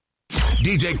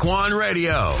DJ Quan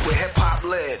Radio, where hip hop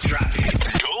lives. Drop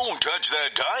it. Don't touch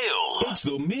that dial. It's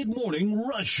the Mid-Morning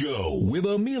Rush Show with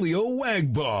Emilio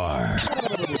Wagbar.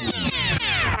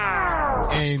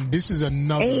 And this is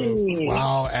another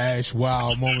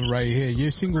wow moment right here.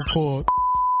 Your single called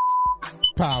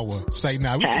Power. Say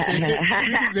now. We can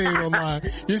say it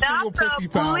online. Your single Pussy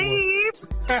Power.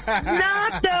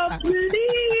 Not the bleep.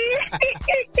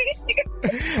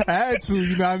 I had to,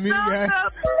 you know what I mean?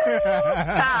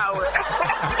 Power.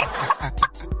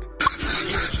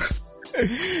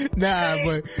 Nah,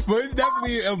 but it's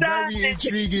definitely a very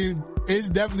intriguing. It's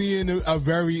definitely a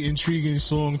very intriguing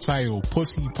song title,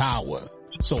 Pussy Power.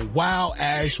 So Wow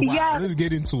Ash Wow. Yes. Let's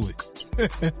get into it.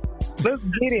 Let's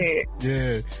get it.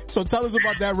 Yeah. So tell us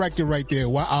about that record right there.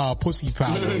 Pussy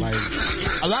Power. Like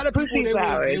a lot of people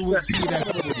they would see that.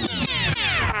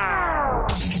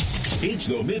 It's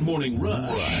the Mid-Morning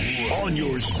Rush on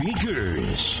your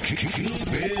speakers.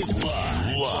 Keep it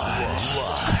locked.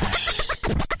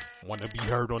 Want to be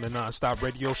heard on the Non-Stop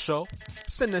Radio Show?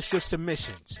 Send us your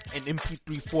submissions in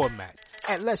MP3 format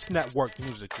at Let's Network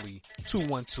Musically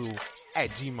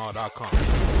 212@gmail.com.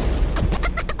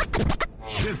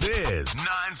 This is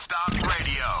Non-Stop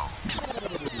Radio.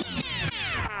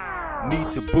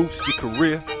 Need to boost your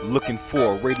career? Looking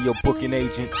for a radio booking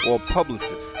agent or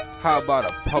publicist? How about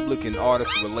a public and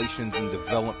artist relations and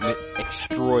development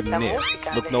extraordinaire?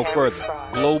 Look no further.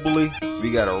 Globally, we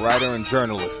got a writer and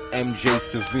journalist, MJ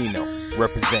Savino,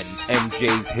 representing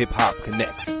MJ's Hip Hop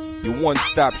Connects. Your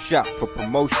one-stop shop for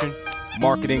promotion,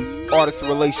 marketing, artist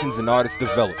relations, and artist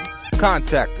development.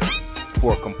 Contact us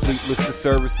for a complete list of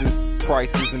services,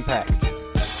 prices, and packages.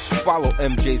 Follow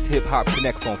MJ's Hip Hop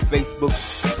Connects on Facebook,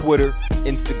 Twitter,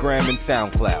 Instagram, and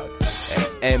SoundCloud at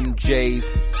MJ's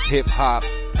Hip Hop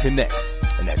Connects,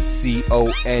 and that's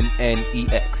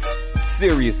CONNEX.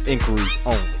 Serious inquiries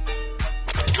only.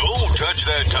 Don't touch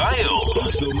that dial.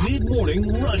 It's the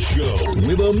Mid-Morning Rush Show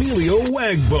with Emilio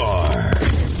Wagbar.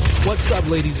 What's up,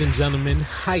 ladies and gentlemen?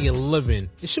 How you living?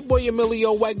 It's your boy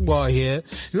Emilio Wagbar here,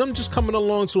 and I'm just coming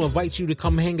along to invite you to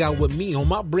come hang out with me on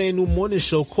my brand new morning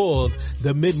show called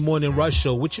The Mid-Morning Rush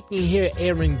Show, which you can hear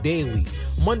airing daily,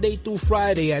 Monday through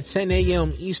Friday at 10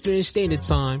 a.m. Eastern Standard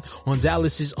Time on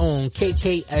Dallas's own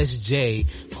KKSJ,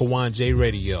 Kawan J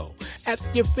Radio. After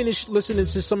you're finished listening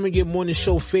to some of your morning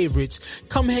show favorites,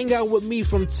 come hang out with me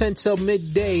from 10 till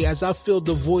midday as I fill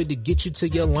the void to get you to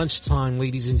your lunchtime,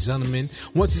 ladies and gentlemen.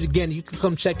 Once again, you can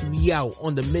come check me out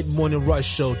on the Mid-Morning Rush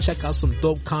Show. Check out some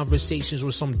dope conversations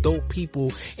with some dope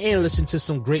people and listen to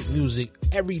some great music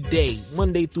every day,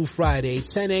 Monday through Friday,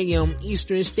 10 a.m.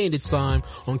 Eastern Standard Time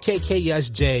on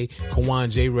KKSJ,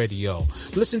 Kawan J Radio.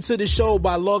 Listen to the show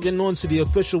by logging on to the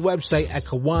official website at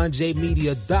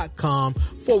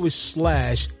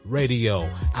kawanjmedia.com/radio.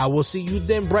 I will see you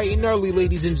then bright and early,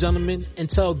 ladies and gentlemen.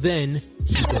 Until then,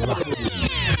 keep it locked.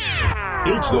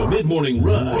 It's the Mid-Morning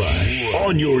Rush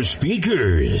on your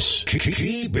speakers.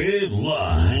 Keep it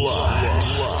locked.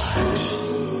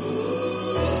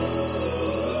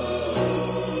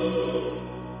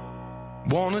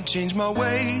 Wanna change my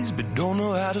ways, but don't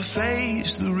know how to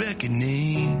face the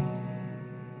reckoning.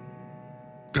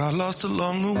 Got lost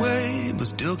along the way, but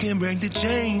still can't break the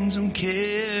chains I'm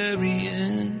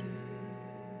carrying.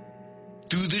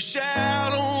 Through the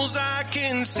shadows I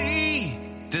can see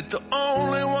that the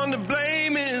only one to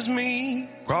blame is me.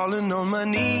 Crawling on my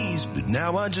knees, but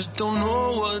now I just don't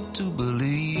know what to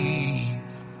believe.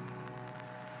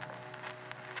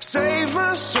 Save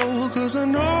my soul, 'cause I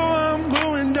know I'm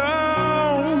going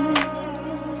down.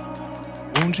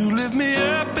 Won't you lift me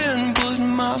up and put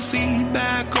my feet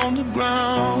back on the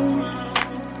ground?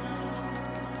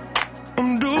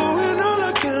 I'm doing all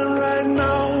I can right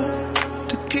now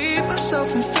to keep myself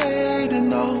from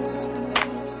fading out.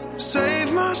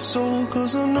 Save my soul,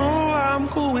 'cause I know I'm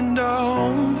going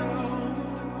down.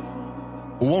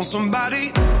 Won't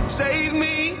somebody save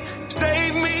me,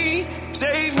 save me,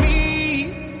 save me?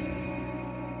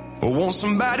 Or won't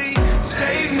somebody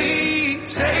save me,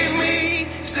 save me,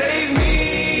 save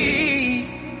me?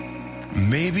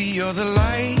 Maybe you're the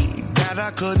light that I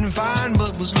couldn't find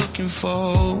but was looking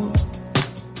for.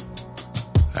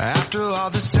 After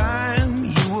all this time,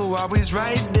 you were always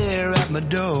right there at my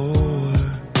door.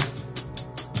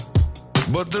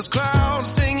 But there's clouds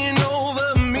singing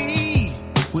over me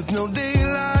with no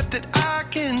daylight that I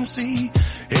can see.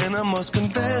 And I must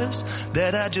confess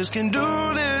that I just can't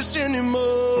do this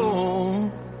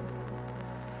anymore.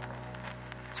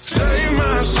 Save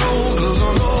my soul, 'cause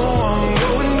I know I'm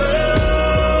going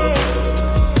down.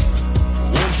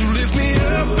 Won't you lift me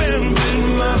up and put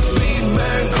my feet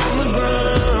back on the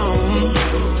ground?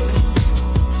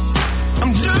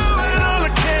 I'm doing all I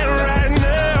can right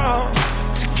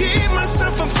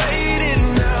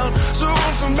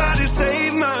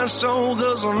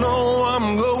cause I know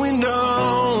I'm going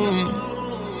down.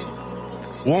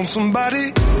 Won't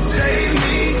somebody save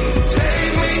me,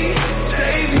 save me,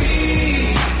 save me?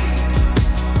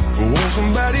 Won't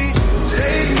somebody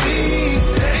save me,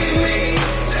 save me,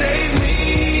 save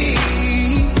me?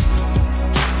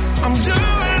 I'm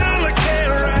doing all I can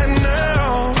right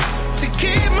now to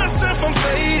keep myself from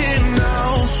fading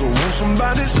now. So won't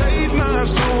somebody save my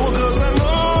soul, cause I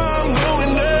know I'm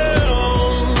going down.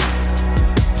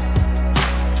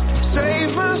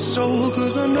 Save my soul,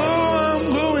 cause I know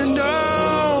I'm going down.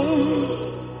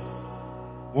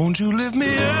 Won't you lift me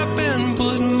up and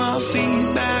put my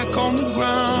feet back on the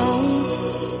ground?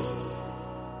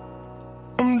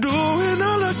 I'm doing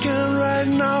all I can right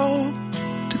now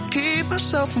to keep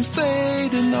myself from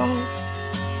fading out.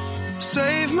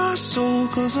 Save my soul,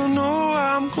 cause I know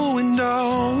I'm going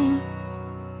down.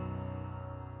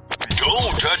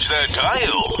 Don't touch that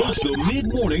dial. It's the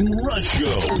Mid-Morning Rush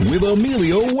Show with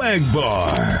Emilio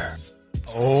Wagbar.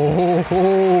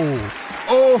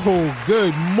 Oh,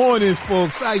 good morning,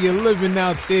 folks. How you living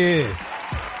out there?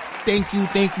 Thank you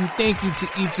to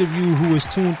each of you who is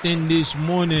tuned in this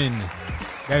morning,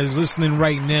 that is listening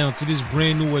right now to this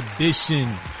brand new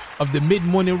edition of the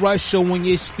Mid-Morning Rush Show on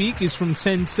your speakers from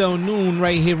 10 till noon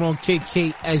right here on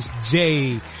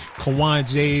KKSJ,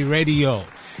 Kawanje Radio.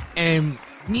 And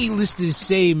needless to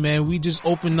say, man, we just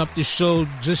opened up the show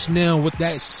just now with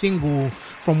that single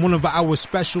from one of our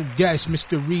special guests,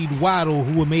 Mr. Reed Waddle,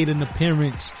 who made an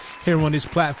appearance here on this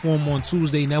platform on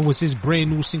Tuesday, and that was his brand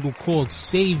new single called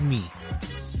Save Me.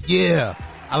 Yeah,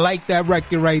 I like that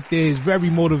record right there. It's very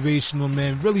motivational,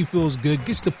 man. Really feels good.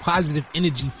 Gets the positive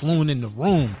energy flowing in the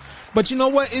room. But you know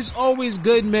what? It's always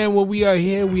good, man, when we are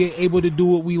here. We are able to do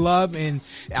what we love, and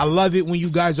I love it when you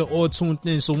guys are all tuned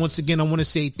in. So once again, I want to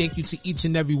say thank you to each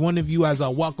and every one of you as I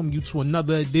welcome you to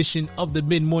another edition of the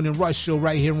Mid-Morning Rush Show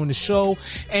right here on the show.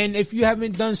 And if you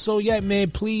haven't done so yet, man,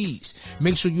 please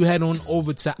make sure you head on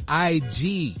over to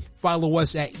IG. Follow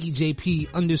us at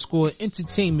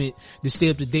EJP_entertainment to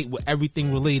stay up to date with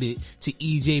everything related to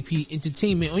EJP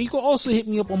Entertainment. Or you can also hit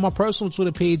me up on my personal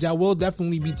Twitter page. I will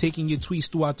definitely be taking your tweets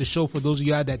throughout the show. For those of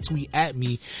y'all that tweet at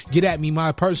me, get at me.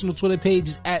 My personal Twitter page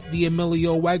is at the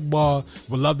Emilio Wagbar.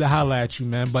 Would love to holler at you,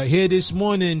 man. But here this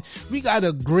morning, we got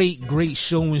a great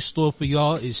show in store for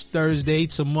y'all. It's Thursday.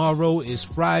 Tomorrow is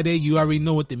Friday. You already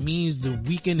know what that means. The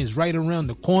weekend is right around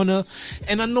the corner.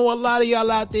 And I know a lot of y'all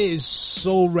out there is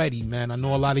so ready, man. I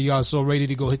know a lot of y'all so ready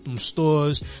to go hit them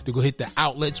stores, to go hit the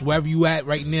outlets, wherever you at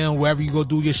right now, wherever you go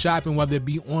do your shopping, whether it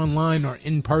be online or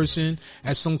in person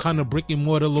at some kind of brick and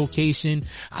mortar location.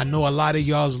 I know a lot of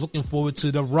y'all is looking forward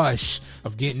to the rush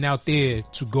of getting out there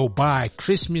to go buy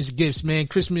Christmas gifts, man.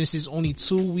 Christmas is only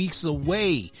 2 weeks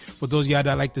away. For those of y'all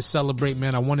that like to celebrate,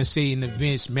 man, I want to say in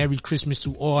advance, Merry Christmas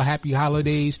to all. Happy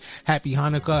holidays, Happy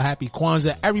Hanukkah, Happy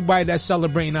Kwanzaa, everybody that's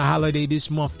celebrating a holiday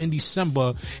this month in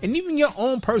December, and even your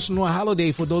own personal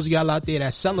holiday. For those of y'all out there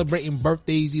that's celebrating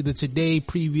birthdays either today,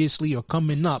 previously, or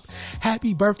coming up,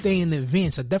 happy birthday in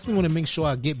advance. I definitely want to make sure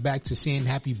I get back to saying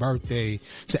happy birthday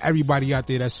to everybody out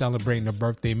there that's celebrating a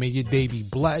birthday. May your day be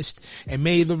blessed, and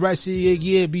may the rest of your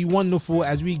year be wonderful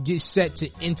as we get set to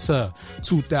enter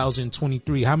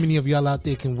 2023. How many of y'all out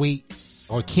there can wait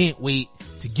or can't wait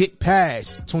to get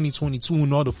past 2022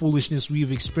 and all the foolishness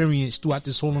we've experienced throughout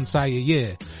this whole entire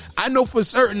year? I know for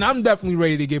certain I'm definitely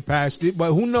ready to get past it,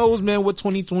 but who knows, man, what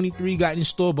 2023 got in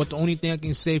store. But the only thing I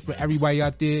can say for everybody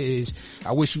out there is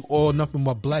I wish you all nothing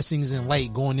but blessings and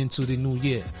light going into the new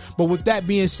year. But with that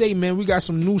being said, man, we got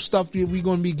some new stuff that we're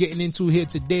going to be getting into here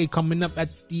today. Coming up at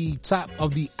the top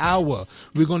of the hour,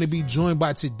 we're going to be joined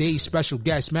by today's special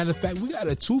guest. Matter of fact, we got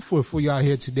a twofer for y'all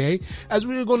here today, as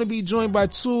we're going to be joined by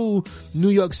two New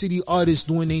York City artists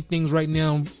doing their things right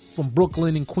now from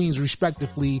Brooklyn and Queens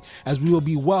respectively, as we will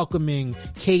be welcoming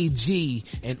KG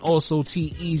and also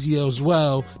T-Eazy as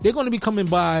well. They're going to be coming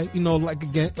by, you know,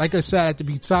 like I said, at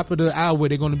the top of the hour,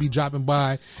 they're going to be dropping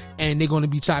by and they're going to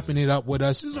be chopping it up with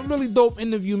us. It's a really dope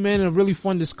interview, man, and a really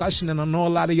fun discussion, and I know a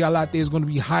lot of y'all out there is going to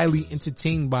be highly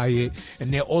entertained by it,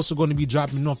 and they're also going to be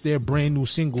dropping off their brand new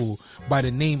single by the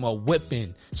name of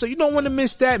Whippin'. So you don't want to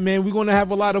miss that, man. We're going to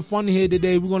have a lot of fun here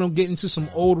today. We're going to get into some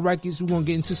old records. We're going to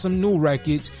get into some new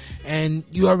records. And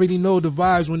you already know the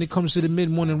vibes when it comes to the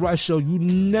Mid-Morning Rush Show. You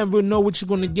never know what you're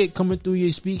going to get coming through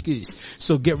your speakers.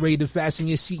 So get ready to fasten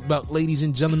your seatbelt, ladies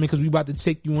and gentlemen, because we're about to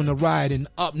take you on a ride. And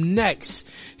up next,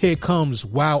 here comes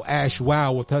Wow Ash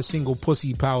Wow with her single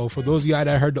Pussy Power. For those of y'all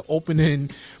that heard the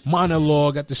opening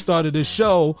monologue at the start of the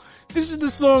show, this is the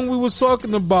song we was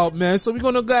talking about, man. So we're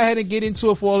going to go ahead and get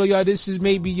into it for all of y'all. This is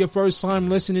maybe your first time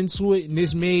listening to it, and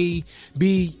this may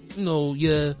be, you know,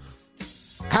 your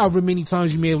however many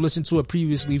times you may have listened to it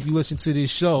previously. If you listen to this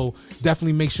show,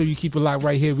 definitely make sure you keep it locked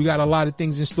right here. We got a lot of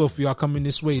things in store for y'all coming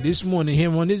this way this morning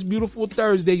here on this beautiful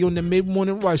Thursday on the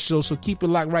Mid-Morning Rush Show. So keep it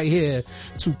locked right here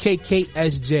to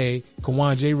KKSJ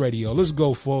Kawanje Radio. Let's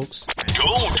go, folks.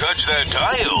 Don't touch that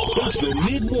dial. It's the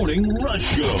Mid-Morning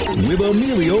Rush Show with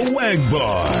Emilio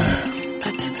Wagbar.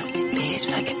 Pop that pussy bitch,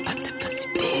 fuck it, pop that pussy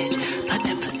bitch. Pop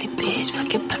that pussy bitch,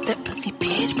 fuck it, pop that pussy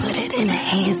bitch. Put it in her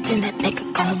hands, then that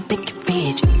nigga gon' make it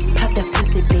bitch. Pop that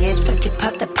pussy bitch, fuck it,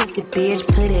 pop that pussy bitch.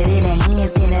 Put it in her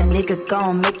hands, then that nigga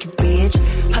gon' make it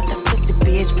bitch. Pop that pussy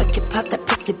bitch, fuck it, pop that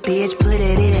pussy bitch. Put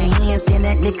it in her hands, then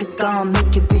that nigga gon'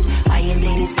 make it bitch. All you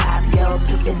ladies pop your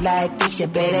pussy like this, you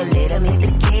better let him hit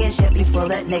the cash up before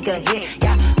that nigga hit.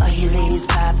 Yeah, all you ladies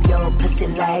pop your pussy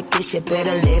like this, you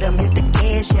better let him hit the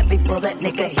cash up before that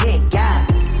nigga hit. Yeah.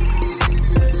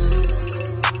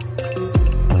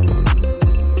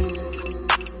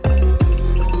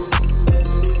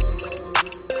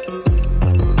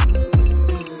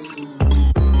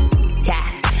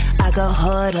 Go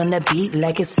hard on the beat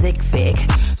like it's Slick Vic.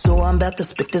 So I'm about to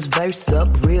spit this verse up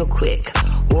real quick.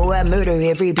 Oh, I murder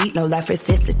every beat, no life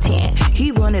resistant.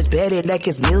 He want his better like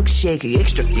his milkshake,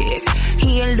 extra thick.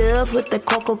 He in love with the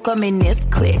cocoa coming this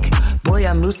quick. Boy,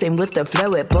 I'm losing with the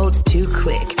flow, it boats too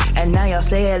quick. And now y'all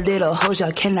say a little hoes,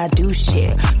 y'all cannot do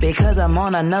shit. Because I'm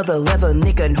on another level,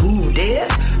 nigga, who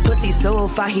this? Pussy so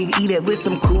fire, he eat it with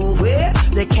some Cool Whip.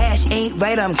 The cash ain't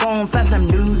right, I'm gon' find some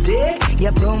new dick.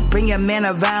 Yep, don't bring your man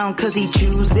around, cause he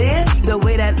choosing. The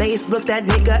way that lace look, that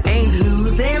nigga ain't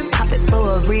losing. Pop it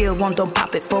for a real one, don't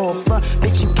pop it for fun.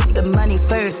 Bitch, you get the money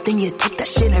first, then you take that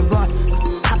shit and run.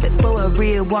 Pop it for a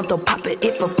real one, don't pop it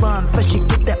for fun. First you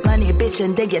get that money, bitch,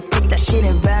 and then you take that shit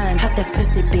and run. Pop that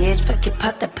pussy, bitch, fuck it,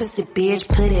 pop that pussy, bitch.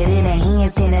 Put it in her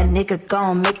hands, then that nigga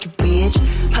gon' make you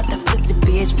bitch. Pop that pussy,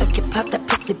 bitch, fuck it, pop that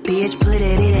pussy, bitch. Put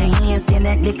it in her hands, then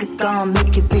that nigga gon'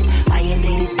 make you bitch. All you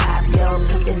ladies pop your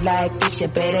pussy like this, you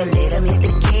better let him hit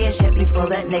the cash up before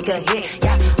that nigga hit.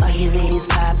 Yeah, all you ladies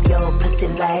pop your pussy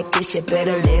like this, you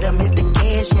better let him hit the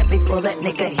cash up before that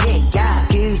nigga hit. Yeah,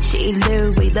 Gucci,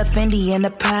 Louis, the Fendi, and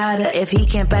the Prada. If he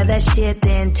can't buy that shit,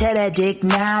 then tell that dick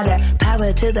nada.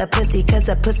 Power to the pussy, cause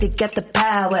the pussy got the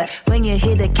power. When you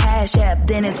hit the cash app,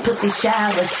 then it's pussy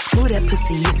showers. Move that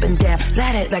pussy up and down,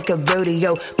 light it like a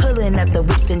rodeo. Pulling up the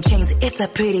whips and chains, it's a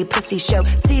pretty pussy show.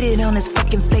 Seated on his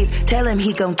fucking face, tell him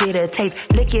he gon' get a taste.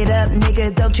 Lick it up,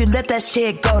 nigga, don't you let that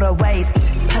shit go to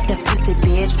waste. Pop that pussy,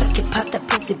 bitch, fuck it, pop that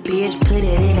pussy, bitch. Put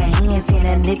it in her hands, and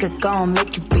that nigga gon'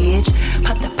 make you bitch.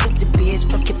 Pop that pussy,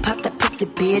 bitch, fuck it, pop that pussy,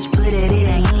 bitch. Put it in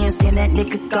her hands, and that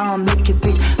nigga gon' make you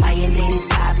bitch. All you ladies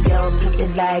pop your pussy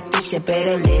like this, you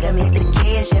better let him hit the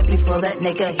cash up before that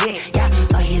nigga hit. Yeah,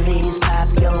 all you ladies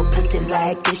pop your pussy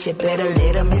like this, you better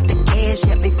let him hit the cash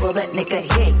up before that nigga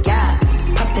hit. Yeah,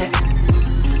 pop that,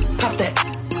 pop that,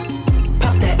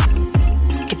 pop that.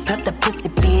 Get pop that pussy,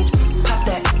 bitch. Pop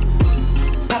that,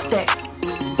 pop that.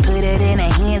 Put it in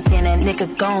her hands, and that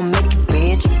nigga gon' make you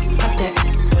bitch. Pop that,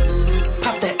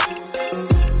 pop that,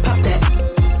 pop that.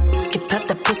 Get pop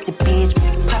that pussy, bitch.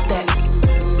 Pop that,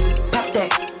 pop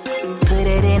that. Put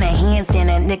it in her hands, and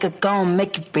that nigga gon'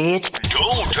 make you bitch.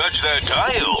 Don't touch that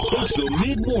dial. It's the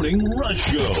Mid-Morning Rush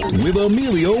Show with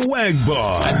Emilio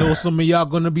Wagbar. I know some of y'all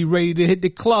gonna be ready to hit the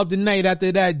club tonight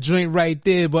after that joint right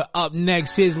there, but up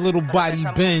next, here's Little Body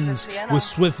Benz with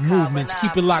Swift Movements.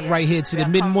 Keep it locked right here to the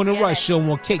Mid-Morning Rush Show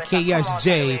on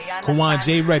KKSJ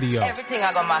Kawanje Radio. Everything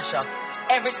I go mash up,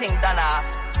 everything done off.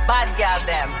 Bad girl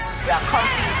them, we are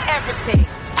confused, everything.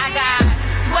 I got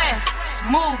Swift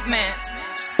Movements.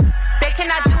 They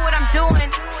cannot do what I'm doing.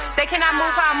 They cannot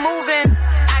move how I'm moving.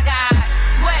 I got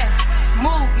Swift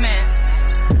Movements.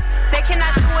 They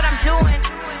cannot do what I'm doing.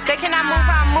 They cannot move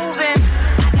how I'm moving.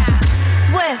 I got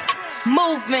Swift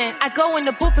Movement. I go in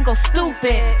the booth and go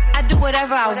stupid. I do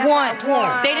whatever I want.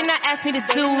 They did not ask me to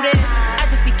do this. I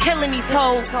just be killing these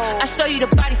hoes. I show you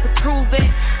the bodies to prove it.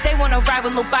 They wanna ride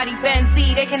with Lil Body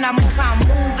Benzie. They cannot move how I'm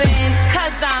moving.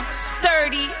 Cause I'm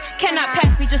sturdy. Cannot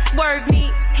pass me, just swerve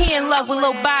me. He in love with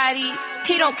Lil Body.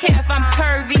 He don't care if I'm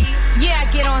curvy. Yeah, I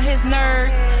get on his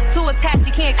nerves. Too attached,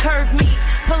 he can't curve me.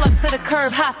 Pull up to the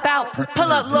curb, hop out.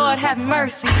 Pull up, Lord have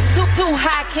mercy. Too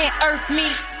high, can't earth me.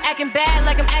 Acting bad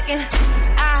like I'm acting.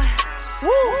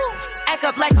 Act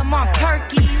up like I'm on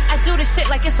turkey. I do this shit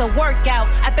like it's a workout.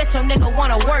 I bet your nigga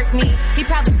wanna work me. He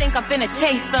probably think I'm finna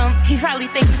chase him. He probably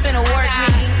think he finna work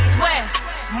me. Swift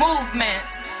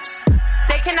Movements.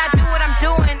 They cannot do what I'm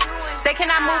doing. They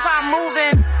cannot move how I'm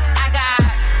moving. I got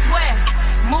Swift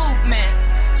Movements.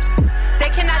 They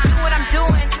cannot do what I'm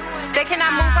doing. They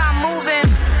cannot move how I'm moving.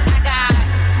 I got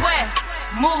Swift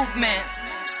Movements.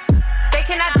 They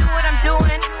cannot do what I'm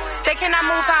doing. They cannot They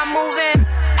cannot move how I'm moving.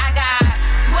 I got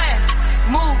swift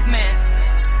movements.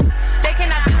 They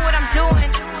cannot do what I'm doing.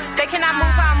 They cannot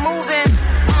move how I'm moving.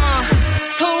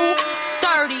 Too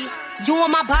sturdy. You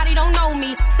on my body don't know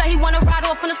me. Say he wanna ride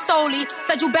off on a stoley.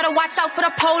 Said you better watch out for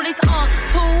the police.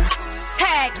 Too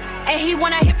tag. And he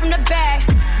wanna hit from the back.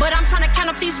 But I'm tryna count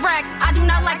up these racks. I do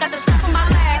not like got the strap on my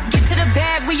leg. Get to the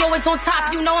bag, we always on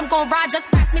top. You know I'm gon' ride,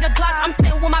 just pass me the Glock. I'm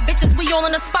sitting with my bitches, we all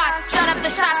in the spot. Shut up the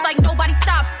shots like nobody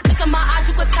stop. Look at my eyes,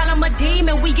 you could tell I'm a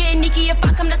demon. We getting sneaky if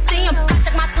I come to see him. I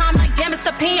check my time like damn it's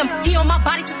the PM. He on my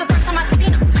body since the first time I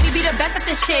seen him. We be the best at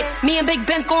this shit. Me and Big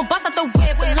Ben's gon' bust out the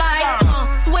whip with like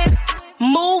swift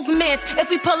movements. If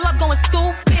we pull up going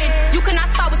stupid, you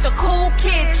cannot start with the cool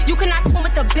kids. You cannot swim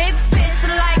with the big fish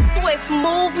like swift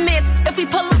movements. If we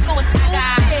pull up going stupid,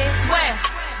 swift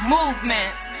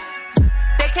movements.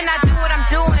 They cannot do what I'm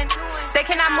doing. They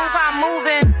cannot move how I'm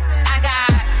moving. I got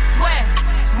swift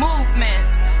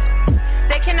movements.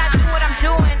 They cannot do what I'm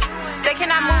doing. They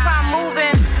cannot move how I'm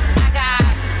moving. I got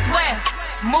swift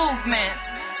movements.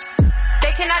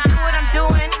 They cannot do what I'm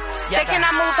doing. They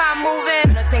cannot move how I'm moving.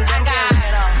 I got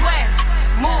swift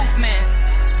movements.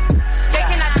 They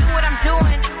cannot do what I'm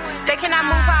doing. They cannot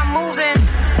move how I'm moving.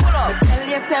 Pull up. Tell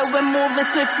yourself we're moving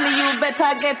swiftly. You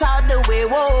better get out the way.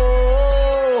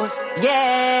 Whoa,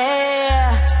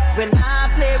 yeah. When I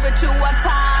play with you at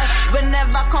all, we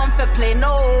never come for play.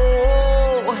 No,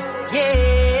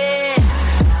 yeah.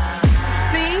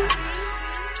 See.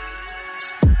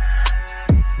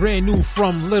 Brand new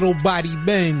from Little Body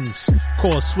Benz,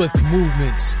 called Swift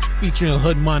Movements, featuring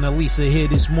Hood Mona Lisa here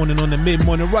this morning on the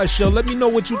Mid-Morning Rush Show. Let me know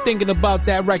what you're thinking about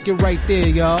that record right there,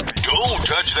 y'all. Don't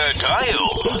touch that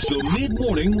dial. It's the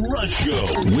Mid-Morning Rush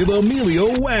Show with Emilio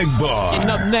Wagbar. And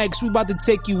up next, we about to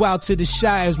take you out to the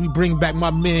Shy as we bring back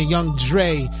my man Young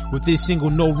Dre with this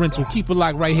single No Rental. Keep it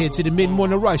locked right here to the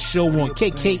Mid-Morning Rush Show on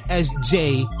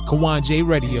KKSJ, Kawan J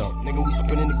Radio. Nigga, we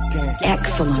spinning this game.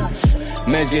 Excellence.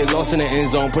 Mans get lost in the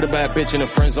end zone, put a bad bitch in the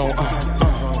friend zone.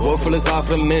 Boy, full is off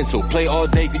the mental, play all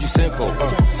day, get you simple.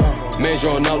 Man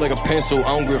drawing out like a pencil, I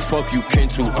don't give a fuck, you can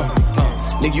too.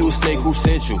 Nigga, you a snake, who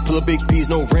sent you? Pull a big piece,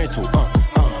 no rental.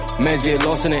 Mans get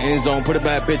lost in the end zone, put a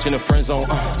bad bitch in the friend zone.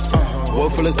 Boy,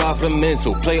 full is off the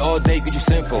mental, play all day, get you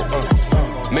simple.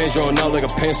 Man drawing out like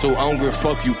a pencil, I don't give a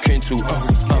fuck, you can too.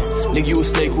 Nigga, you a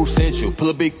snake, who sent you? Pull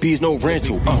a big piece, no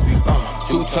rental. 2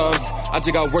 times, I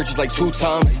just got work just like 2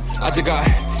 times. I just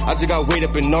got weight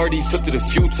up and already flipped it a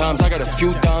few times. I got a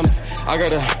few dimes. I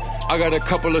got a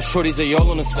couple of shorties, they all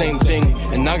on the same thing.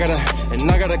 And I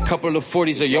got a couple of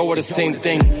 40s, they all are the same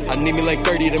thing. I need me like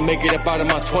 30 to make it up out of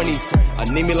my 20s. I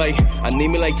need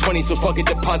me like 20, so fucking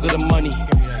deposit the money.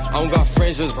 I don't got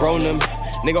friends, just bro them.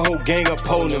 Nigga, whole gang up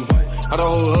holding him. How the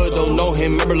whole hood don't know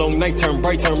him. Remember long night turn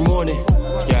bright turn morning.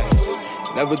 Yeah.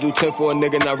 Never do 10 for a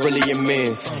nigga, not really a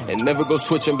man's. And never go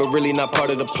switching, but really not part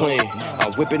of the plan. I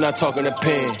whip it, not talking to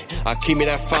pen. I keep me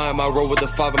that 5, I roll with the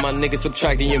 5 of my niggas,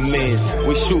 subtracting your mans.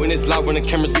 We shooting this loud when the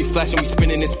cameras be flashing, we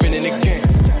spinning and spinning again.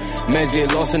 Mans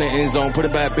get lost in the end zone, put a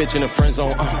bad bitch in the friend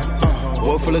zone.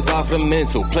 Boy, full is off the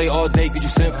mental, play all day, get you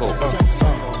simple.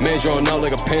 Man drawing out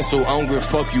like a pencil, I don't give a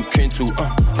fuck, you can too.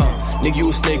 Nigga, you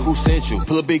a snake, who sent you?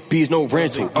 Pull a big piece, no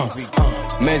rental.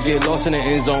 Mans get lost in the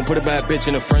end zone, put a bad bitch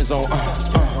in the friend zone.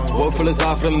 Boy, full is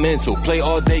off the mental, play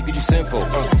all day, get you simple.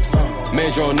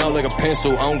 Man drawing out like a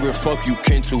pencil, I don't give a fuck, you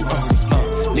can too.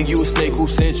 Nigga, you a snake, who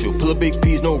sent you? Pull a big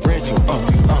piece, no rental.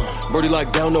 Brody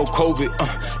like down, no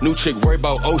COVID. New chick worry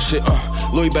about oh shit.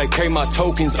 Louis back carry my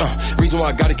tokens. Reason why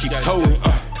I gotta keep towing.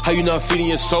 How you not feeding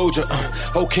your soldier?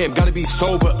 Whole camp gotta be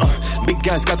sober. Big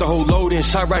guys got the whole load in.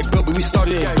 Shot right up, but we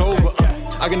started in Dover.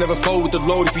 I can never fold with the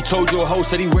load. If he told you a hoe,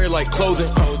 said he wear like clothing.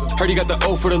 Heard he got the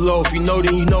O for the low. If you know,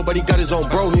 then you know, but he got his own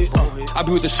bro hit. I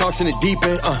be with the sharks in the deep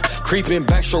end. Creeping,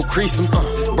 backstroke creasing.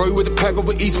 Bro, you with the pack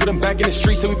over east, with him back in the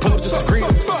streets, and we pull up just to greet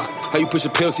him. How you push a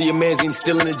pill, see your mans ain't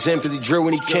still in the gym, cause he drill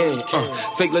when he can.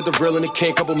 Fake let the real in the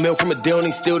can, couple mil from a deal and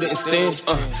he still didn't stand.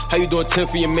 How you doing 10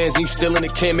 for your mans, and you still in the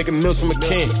can, making meals from a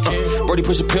can. Brody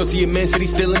push a pill, see your man, said he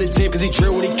still in the gym, cause he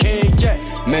drill when he can, yeah.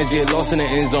 Mans get lost in the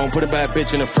end zone, put a bad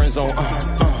bitch in the friend zone.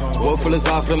 Boy, full is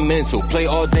off the mental, play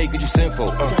all day, get you simple.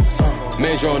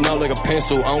 Man drawing out like a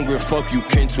pencil, I don't give a fuck, you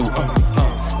can too.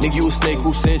 Nigga, you a snake,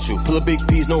 who sent you? Pull a big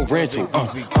piece, no rental.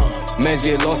 Mans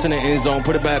get lost in the end zone,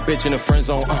 put a bad bitch in the friend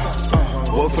zone.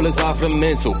 Boy, full is off the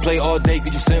mental, play all day,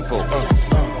 get you simple.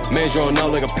 Man drawing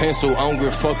out like a pencil, I don't give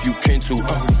a fuck, you can too.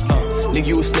 Nigga,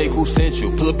 you a snake, who sent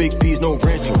you? Pull a big piece, no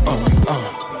rental.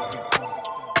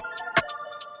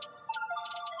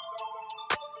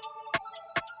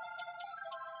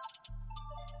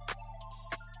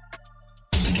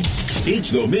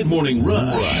 It's the Mid-Morning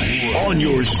Rush on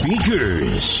your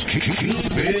speakers.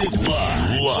 Keep it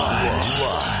locked.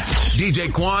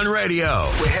 DJ Quan Radio,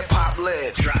 where hip-hop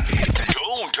lives. Drop it.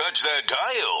 Don't touch that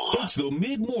dial. It's the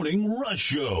Mid-Morning Rush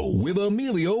Show with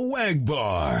Emilio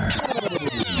Wagbar.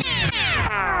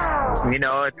 You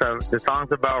know, the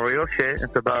song's about real shit.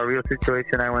 It's about a real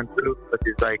situation I went through, which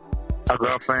is like a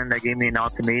girlfriend that gave me an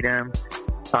ultimatum,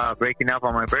 breaking up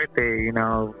on my birthday. You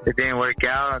know, it didn't work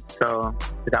out, so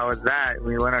that was that.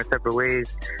 We went our separate ways,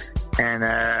 and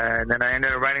then I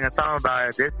ended up writing a song about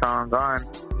it. This song, Gone.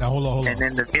 Now hold on. And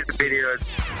then the music video.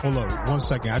 Hold on 1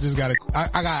 second. I gotta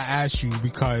ask you,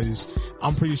 because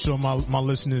I'm pretty sure my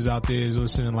listeners out there is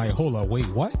listening like, hold on, wait,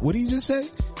 what? What did you just say?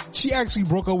 She actually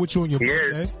broke up with you on your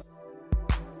birthday?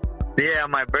 Yeah,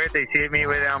 on my birthday. She hit me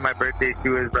with it on my birthday. She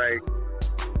was like,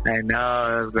 I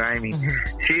know, it was grimy.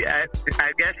 I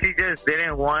guess she just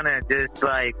didn't want to just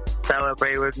like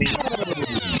celebrate with me.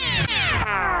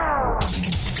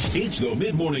 It's the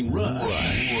Mid-Morning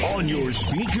Rush on your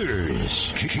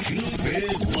speakers. Keep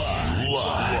it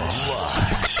locked.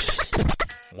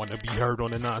 Want to be heard on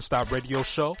the Non-Stop Radio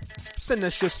Show? Send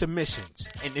us your submissions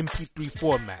in MP3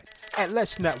 format at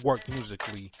Let's Network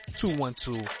Musically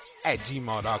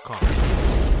 212@gmail.com.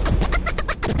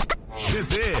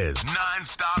 This is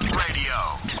Non-Stop Radio.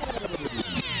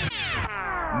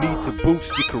 Need to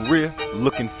boost your career?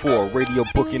 Looking for a radio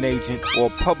booking agent or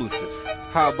publicist?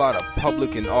 How about a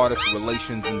public and artist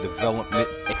relations and development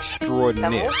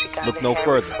extraordinaire? Look no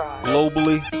further.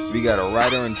 Globally, we got a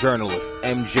writer and journalist,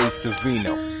 MJ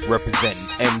Savino, representing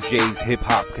MJ's Hip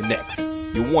Hop Connects.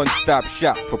 Your one-stop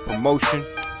shop for promotion,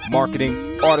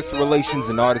 marketing, artist relations,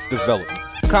 and artist development.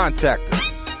 Contact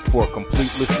us for a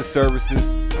complete list of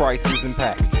services, prices, and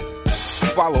packages.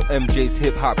 Follow MJ's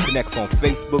Hip Hop Connects on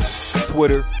Facebook,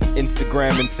 Twitter,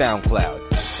 Instagram, and SoundCloud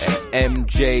at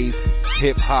MJ's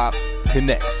Hip Hop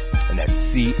Connects, and that's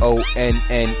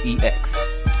CONNEX.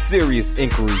 Serious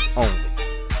inquiries only.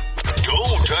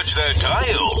 Don't touch that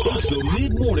dial. It's the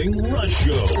Mid-Morning Rush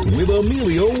Show with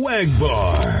Emilio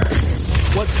Wagbar.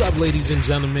 What's up, ladies and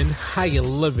gentlemen? How you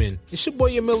living? It's your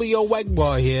boy Emilio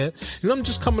Wagbar here, and I'm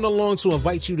just coming along to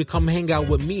invite you to come hang out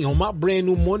with me on my brand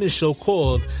new morning show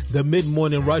called The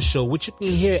Mid-Morning Rush Show, which you can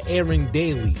hear airing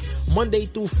daily, Monday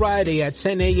through Friday at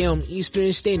 10 a.m.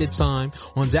 Eastern Standard Time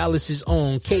on Dallas's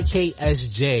own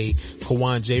KKSJ,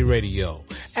 Kawan J Radio.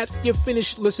 After you're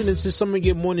finished listening to some of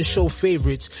your morning show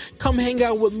favorites, come hang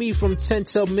out with me from 10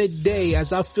 till midday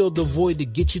as I fill the void to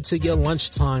get you to your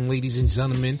lunchtime, ladies and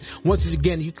gentlemen. Once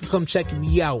again, you can come check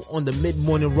me out on the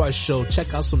Mid-Morning Rush Show.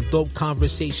 Check out some dope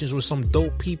conversations with some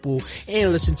dope people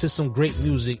and listen to some great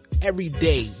music every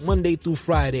day, Monday through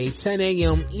Friday, 10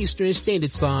 a.m. Eastern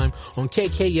Standard Time on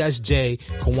KKSJ,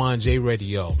 Kawan J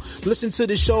Radio. Listen to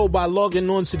the show by logging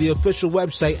on to the official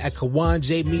website at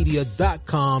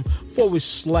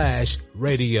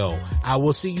kawanjmedia.com/radio. I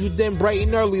will see you then bright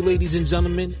and early, ladies and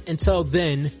gentlemen. Until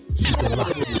then, keep it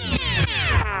locked.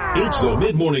 It's the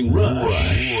Mid-Morning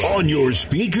Rush on your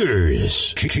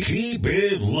speakers. Keep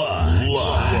it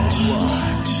locked.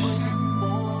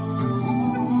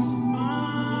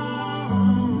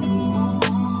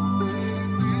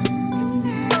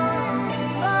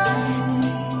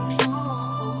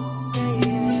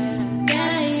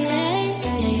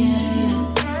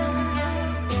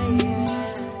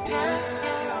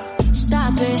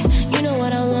 Stop it, you know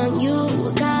what I want, you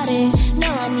got it.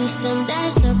 Now I need some,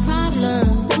 that's the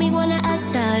problem.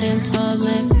 In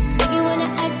public, make you wanna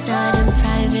act out in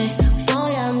private.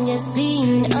 Boy, I'm just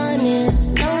being honest.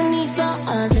 No need for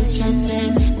all this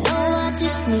stressing. No, I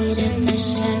just need a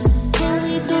session. Can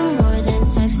we do more than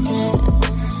texting?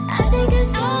 I think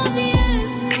it's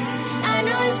obvious. I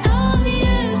know it's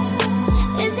obvious.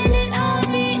 Isn't it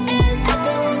obvious? I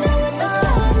think we know what the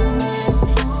problem is.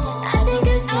 I think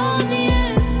it's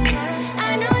obvious.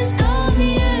 I know it's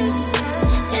obvious.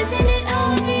 Isn't it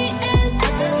obvious? I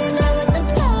think we know what the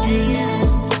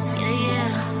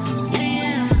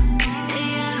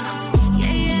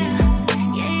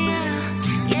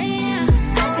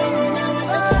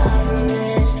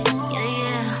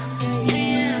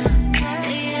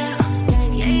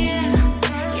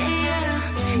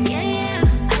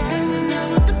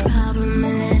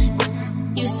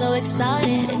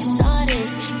exotic,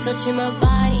 touching my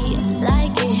body,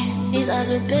 like it. These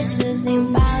other bitches ain't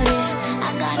about it.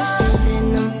 I got a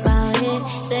feeling about it.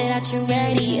 Say that you're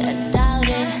ready, I doubt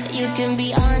it. You can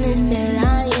be honest and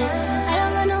lying. I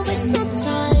don't wanna waste no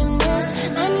time, no.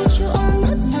 I need you on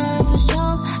my time for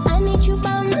sure. I need you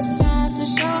by my side for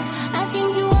sure. I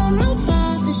think you on my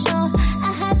vibe for sure.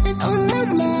 I had this on my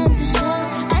mind for sure.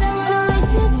 I don't wanna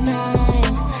waste no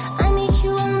time. I need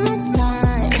you on my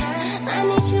time. I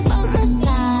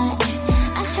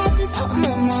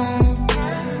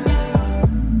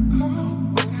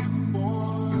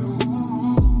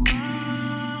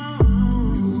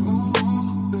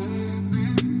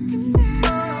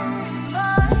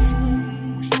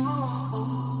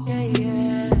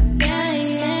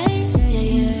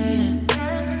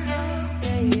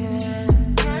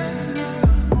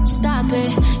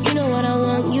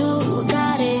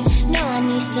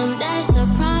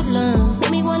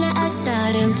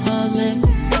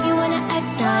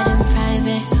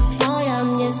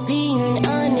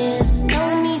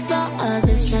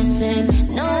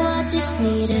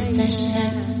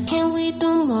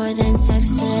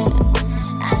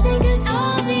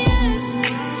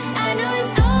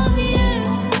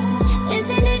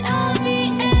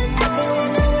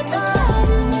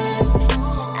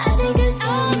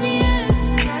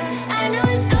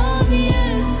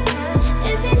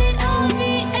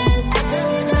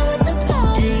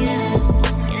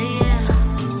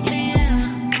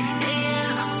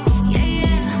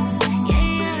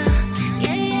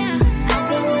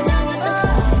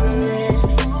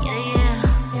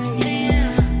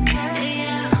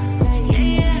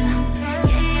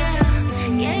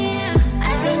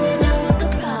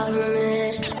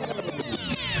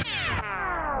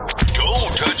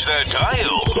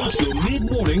dial. It's the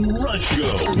Mid-Morning Rush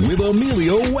Show with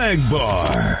Emilio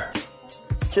Wagbar.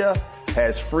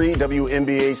 Has freed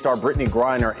WNBA star Brittany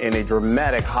Griner in a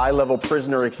dramatic high-level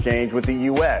prisoner exchange with the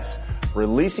U.S.,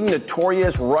 releasing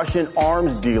notorious Russian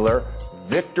arms dealer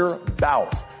Victor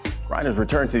Bout. Griner's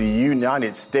return to the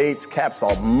United States caps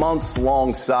a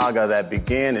months-long saga that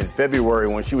began in February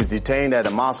when she was detained at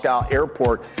a Moscow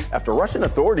airport after Russian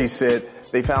authorities said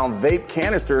they found vape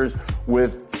canisters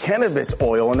with cannabis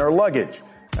oil in her luggage.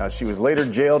 Now, she was later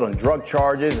jailed on drug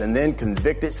charges and then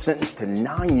convicted, sentenced to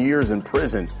 9 years in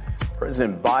prison.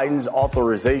 President Biden's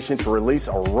authorization to release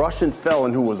a Russian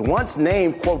felon who was once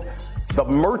named, quote, the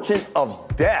merchant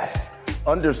of death,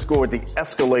 underscored the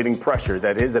escalating pressure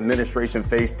that his administration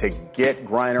faced to get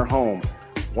Griner home.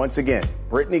 Once again,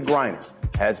 Brittany Griner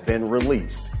has been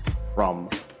released from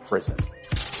prison.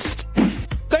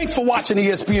 Thanks for watching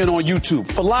ESPN on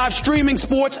YouTube. For live streaming,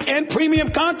 sports, and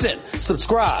premium content,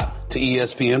 subscribe to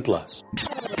ESPN Plus.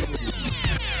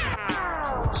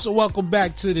 So welcome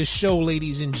back to the show,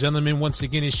 ladies and gentlemen. Once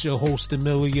again, it's your host,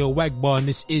 Emilio Wagbar, and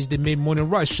this is the Mid-Morning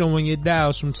Rush, showing your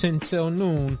dials from 10 till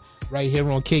noon, right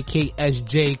here on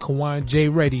KKSJ, Kawan J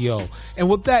Radio. And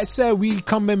with that said, we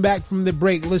coming back from the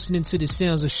break, listening to the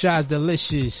sounds of Shaz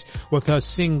Delicious with her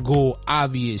single,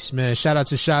 Obvious, man. Shout out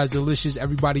to Shaz Delicious,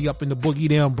 everybody up in the Boogie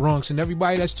Down Bronx, and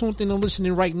everybody that's tuned in and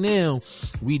listening right now.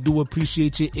 We do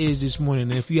appreciate your ears this morning.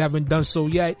 And if you haven't done so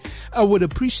yet, I would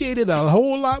appreciate it a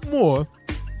whole lot more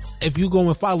if you go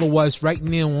and follow us right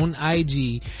now on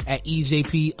IG at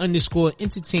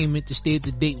EJP_entertainment to stay up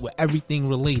to date with everything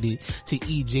related to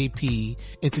EJP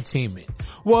Entertainment.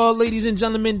 Well, ladies and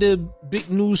gentlemen, the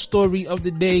big news story of the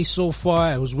day so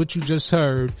far was what you just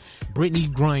heard. Brittany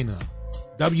Griner,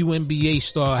 WNBA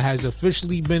star, has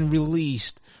officially been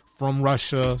released from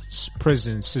Russia's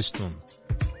prison system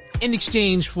in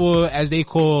exchange for, as they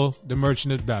call, the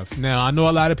merchant of death. Now, I know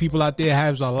a lot of people out there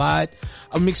have a lot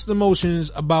of mixed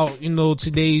emotions about,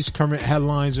 today's current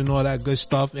headlines and all that good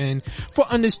stuff. And for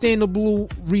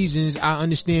understandable reasons, I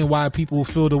understand why people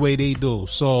feel the way they do.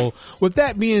 So with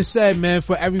that being said, man,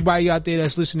 for everybody out there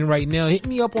that's listening right now, hit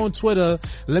me up on Twitter.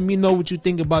 Let me know what you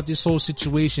think about this whole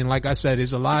situation. Like I said,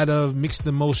 there's a lot of mixed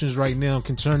emotions right now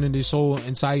concerning this whole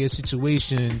entire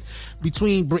situation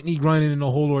between Brittany Griner and the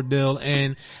whole ordeal.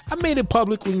 And I made it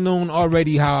publicly known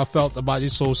already how I felt about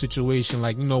this whole situation.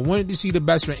 Like, wanted to see the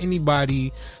best for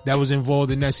anybody that was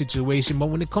involved in that situation. But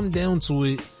when it comes down to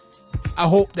it, I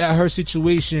hope that her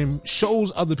situation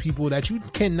shows other people that you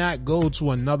cannot go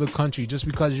to another country just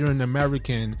because you're an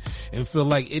American and feel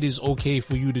like it is okay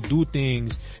for you to do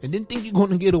things and then think you're going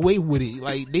to get away with it.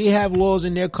 Like, they have laws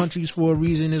in their countries for a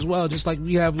reason as well, just like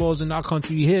we have laws in our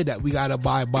country here that we got to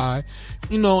abide by,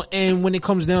 and when it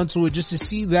comes down to it, just to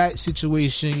see that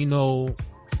situation,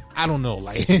 I don't know,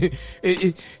 like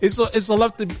it's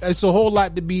a whole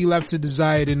lot to be left to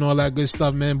desired and all that good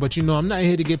stuff, man. But I'm not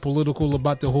here to get political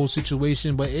about the whole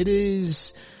situation, but it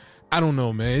is, I don't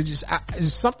know, man.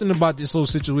 It's something about this whole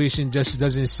situation just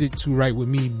doesn't sit too right with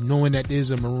me, knowing that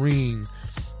there's a Marine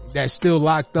that's still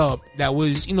locked up that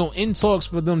was, in talks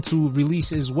for them to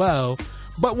release as well.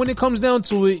 But when it comes down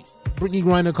to it, Brittany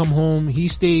Griner come home, he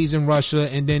stays in Russia,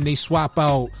 and then they swap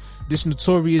out this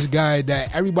notorious guy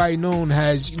that everybody known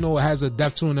has a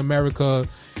Death to in America,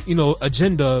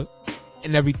 agenda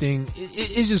and everything.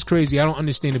 It's just crazy. I don't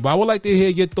understand it, but I would like to hear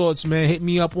your thoughts, man. Hit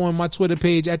me up on my Twitter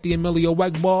page at the Emilio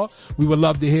Wagbar. We would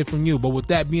love to hear from you. But with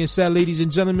that being said, ladies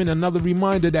and gentlemen, another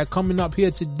reminder that coming up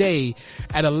here today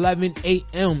at 11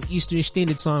 a.m. Eastern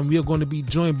Standard Time, we are going to be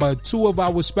joined by two of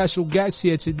our special guests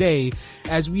here today,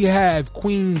 as we have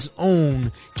Queen's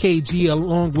own KG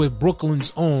along with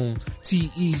Brooklyn's own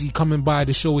T-Eazy coming by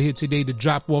the show here today to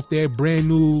drop off their brand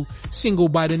new single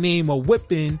by the name of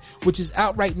Whippin', which is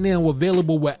out right now, available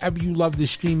wherever you love to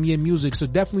stream your music. So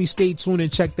definitely stay tuned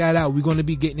and check that out. We're going to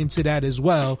be getting into that as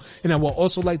well. And I would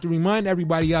also like to remind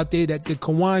everybody out there that the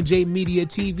Kawan J Media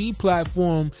TV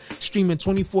platform, streaming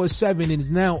 24/7, is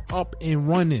now up and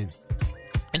running.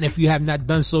 And if you have not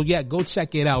done so yet, go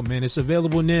check it out, man. It's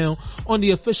available now on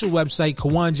the official website,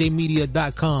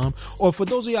 KawanJmedia.com. Or for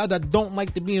those of y'all that don't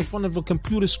like to be in front of a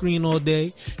computer screen all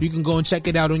day, you can go and check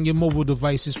it out on your mobile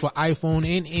devices for iPhone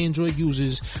and Android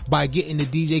users by getting the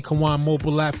DJ Kawan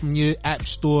mobile app from your app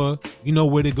store. You know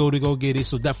where to go get it.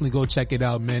 So definitely go check it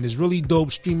out, man. It's really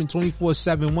dope, streaming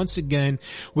 24/7 once again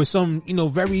with some,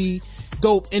 very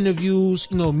dope interviews,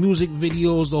 music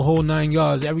videos, the whole 9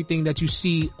 yards, everything that you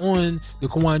see on the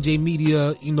Kawan J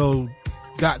Media,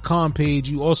 .com page,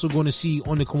 you also going to see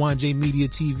on the Kawan J Media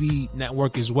TV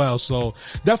network as well. So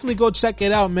definitely go check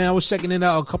it out, man. I was checking it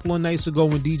out a couple of nights ago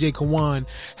when DJ Kawan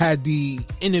had the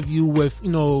interview with,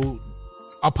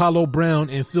 Apollo Brown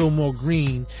and Fillmore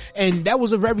Green. And that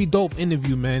was a very dope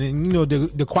interview, man. And you know,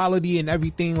 the quality and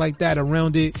everything like that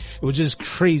around it was just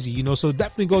crazy, you know. So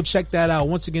definitely go check that out.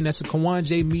 Once again, that's a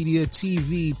Kawanje Media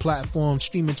TV platform,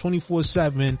 streaming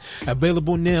 24/7,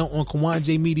 available now on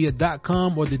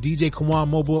KawanJmedia.com or the DJ Kawan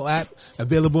mobile app,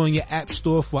 available in your app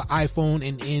store for iPhone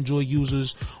and Android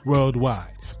users worldwide.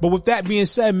 But with that being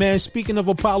said, man, speaking of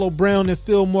Apollo Brown and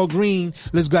Fillmore Green,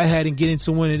 let's go ahead and get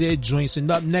into one of their joints. And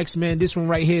up next, man, this one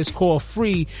right here is called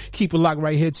Free. Keep it locked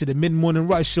right here to the Mid-Morning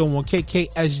Rush Show on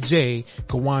KKSJ,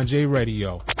 Kawanje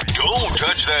Radio. Don't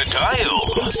touch that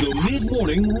dial. It's the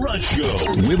Mid-Morning Rush Show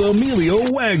with Emilio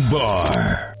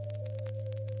Wagbar.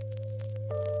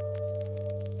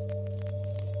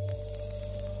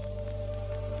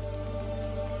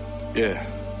 Yeah.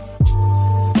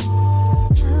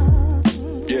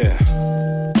 Yeah.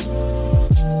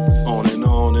 On and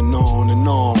on and on and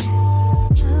on.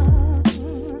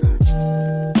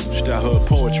 Just that hood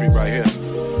poetry right here.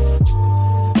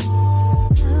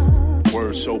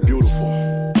 Words so beautiful.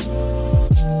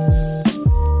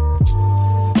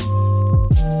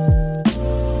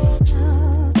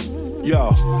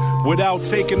 Yo, without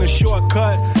taking a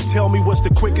shortcut, tell me what's the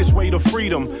quickest way to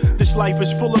freedom. This life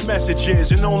is full of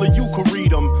messages and only you can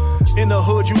read them. In the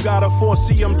hood, you gotta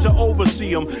foresee them to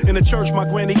oversee them. In the church, my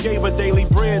granny gave her daily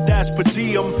bread, that's per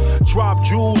diem. Drop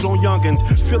jewels on youngins.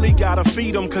 Philly gotta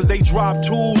feed them, cause they drop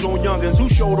tools on youngins. Who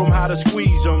showed them how to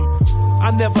squeeze them?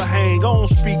 I never hang, I don't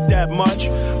speak that much,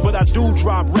 but I do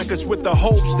drop records with the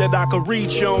hopes that I could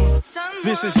reach them.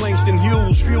 This is Langston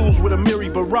Hughes, fused with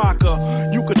Amiri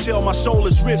Baraka. You could tell my soul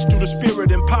is rich through the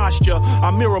spirit and posture. I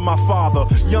mirror my father,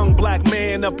 young black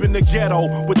man up in the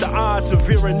ghetto, with the odds of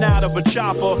veering out of a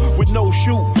chopper with no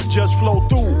chute, just flow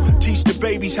through. Teach the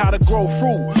babies how to grow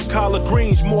fruit, collard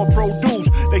greens, more produce.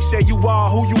 They say you are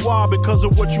who you are because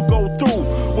of what you go through.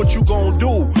 What you gonna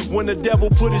do when the devil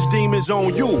put his demons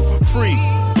on you? Free.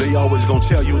 They always gonna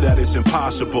tell you that it's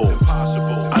impossible.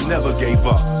 I never gave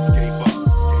up.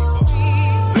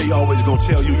 They always gonna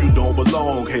tell you you don't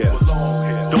belong here.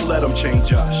 Don't let them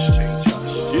change us.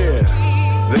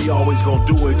 Yeah. They always gonna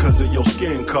do it cause of your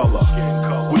skin color.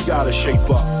 We gotta shape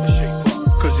up.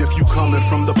 Cause if you coming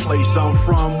from the place I'm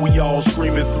from, we all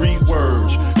screaming 3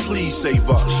 words. Please save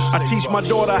us. I teach my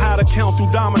daughter how to count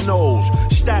through dominoes,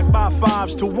 stack by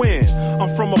 5s to win.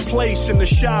 I'm from a place in the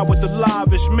shy with the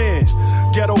livest men.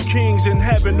 Ghetto kings in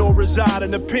heaven or reside in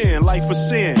the pen. Life of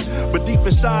sin, but deep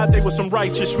inside they were some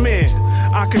righteous men.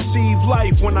 I conceive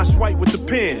life when I swipe with the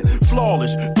pen.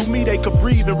 Flawless, through me they could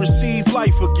breathe and receive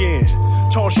life again.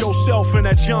 Toss yourself in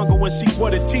that jungle and see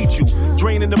what it teach you.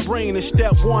 Draining the brain is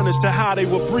step 1 as to how they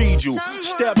will breed you.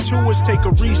 Step 2 is take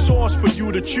a resource for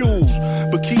you to choose,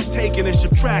 but keep taking and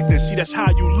subtracting, see that's how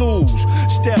you lose.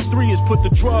 Step 3 is put the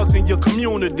drugs in your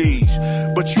communities,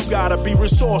 but you gotta be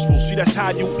resourceful, see that's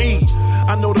how you eat.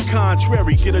 I know the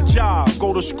contrary, get a job,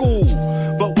 go to school,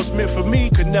 but what's meant for me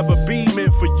could never be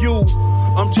meant for you.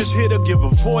 I'm just here to give a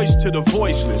voice to the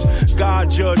voiceless. God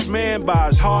judge man by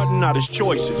his heart and not his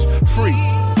choices. Free.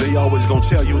 They always gonna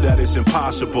tell you that it's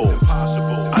impossible.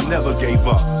 I never gave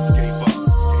up.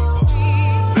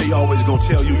 They always gonna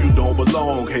tell you you don't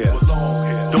belong here.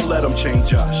 Don't let them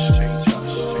change us.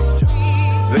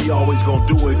 They always gonna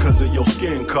do it cause of your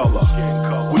skin color.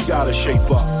 We gotta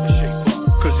shape up.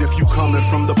 Cause if you coming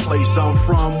from the place I'm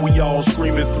from, we all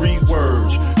screaming 3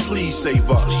 words. Please save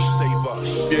us.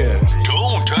 Yeah.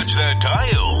 Don't touch that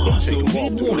dial. It's the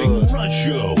Mid-Morning Rush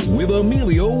Show with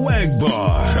Emilio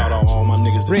Wagbar. Shout out all my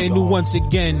niggas. Brand new once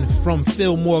again from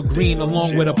Fillmore Green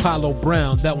along with Apollo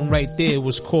Brown. That one right there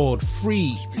was called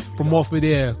Free from off of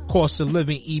their Cost of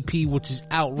Living EP, which is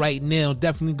out right now.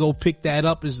 Definitely go pick that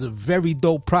up. It's a very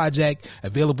dope project,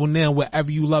 available now wherever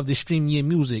you love to stream your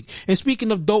music. And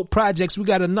speaking of dope projects, we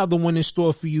got another one in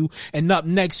store for you. And up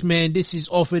next, man, this is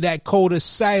off of that Code of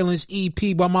Silence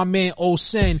EP by my man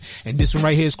Osen. And this one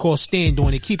right here is called Stand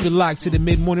On It. Keep it locked to the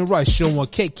Mid-Morning Rush Show on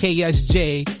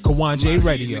KKSJ, Kawanje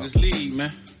Radio. Lead,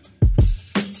 man.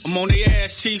 I'm on their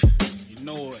ass, Chief. You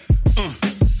know it.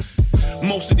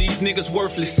 Most of these niggas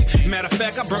worthless. Matter of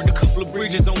fact, I burnt a couple of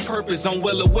bridges on purpose. I'm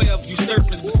well aware of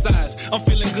usurpers. Besides, I'm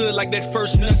feeling good like that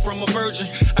first nut from a virgin.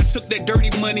 I took that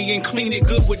dirty money and cleaned it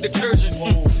good with detergent.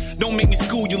 Don't make me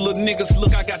school you little niggas.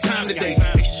 Look, I got time today.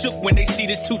 They shook when they see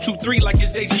this 223 like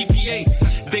it's their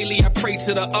GPA. Daily I pray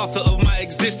to the author of my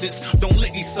existence. Don't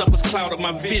let these suckers cloud up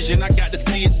my vision. I got to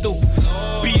see it through.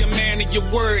 Be a man of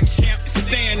your word, champ.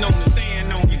 Stand on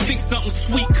it. You think something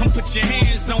sweet, come put your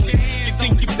hands on it. You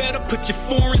think you better put your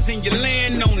foreigns and your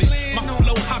land on it. My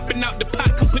flow hopping out the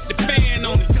pot, come put the fan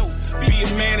on it. Be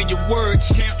a man of your word,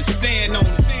 champ, and stand on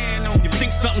it. You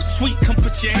think something sweet, come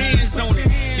put your hands on it.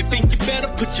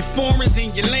 put your foreigns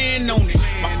and you land on it.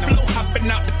 My flow hopping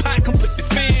out the pot, come put the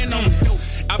fan on it.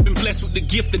 I've been blessed with the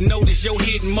gift to notice your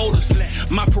hidden motives.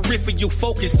 My peripheral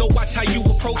focus, so watch how you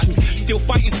approach me. Still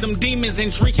fighting some demons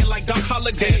and drinking like Doc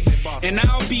Holliday. And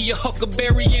I'll be your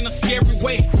huckleberry in a scary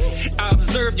way. I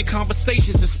observed your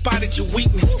conversations and spotted your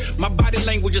weakness. My body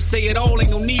language will say it all,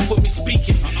 ain't no need for me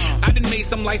speaking. I done made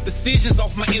some life decisions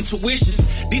off my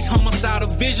intuitions. These homicidal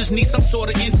visions need some sort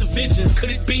of intervention. Could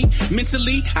it be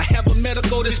mentally I have a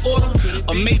medical disorder?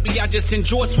 Or maybe I just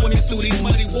enjoy swimming through these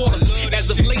muddy waters. As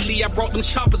of lately, I brought them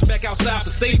choppers back outside for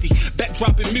safety.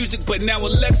 Backdropping music, but now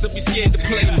Alexa be scared to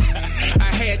play me.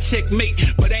 I had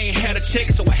checkmate, but I ain't had a check,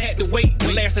 so I had to wait.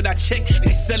 The last that I checked,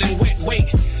 they selling wet weight.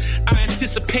 I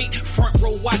anticipate front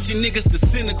row watching niggas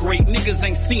disintegrate. Niggas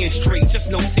ain't seeing straight, just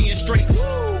no seeing straight.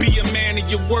 Be a man of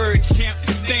your word, champ, and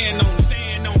stand on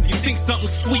it. You think something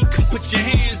sweet, come put your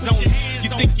hands on it. You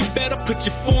think you better put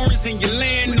your foreigns and your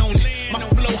land on it. My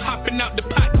flow hopping out the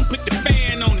pot, come put the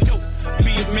fan on it.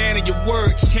 Be a man of your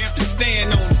word, champ, and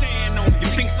stand on it. You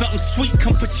think something sweet,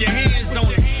 come put your hands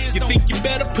on it. You think you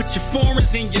better put your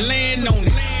foreigns and your land on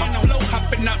it. My flow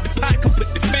hopping out the pot, come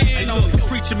put the fan on it.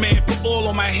 Preacher man put oil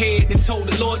on my head and told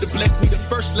the Lord to bless me. The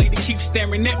first lady keeps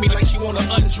staring at me like she wanna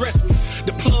undress me.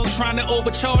 The plug trying to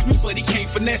overcharge me, but he can't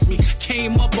finesse me.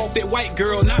 Came up off that white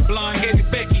girl, not blonde-headed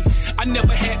Becky. I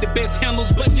never had the best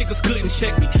handles, but niggas couldn't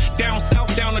check me. Down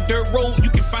south, down a dirt road, you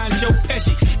can find Joe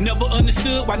Pesci. Never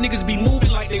understood why niggas be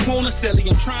moving like they wanna sell it.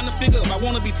 I'm trying to figure if I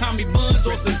wanna be Tommy Buns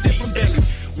or some zip from Belly.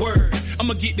 Word,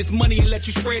 I'ma get this money and let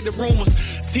you spread the rumors.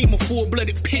 Team of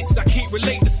full-blooded pits, I can't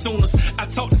relate to Sooners. I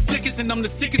talk the slickest and I'm the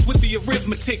sickest with the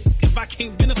arithmetic. If I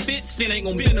can't benefit, sin ain't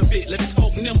gon' benefit. Let's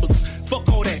talk numbers. Fuck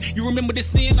all that. You remember this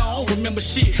sin? I don't remember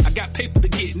shit. I got paper to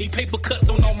get, need paper cuts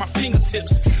on all my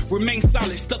fingertips. Remain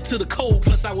solid, stuck to the code,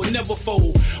 plus I would never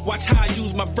fold. Watch how I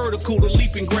use my vertical to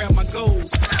leap and grab my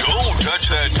goals. Don't touch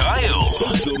that dial.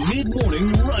 It's the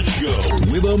Mid-Morning Rush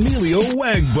Show with Emilio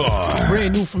Wagbar.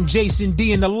 Brand new from Jason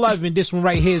D and 11. This one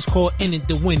right here is called In It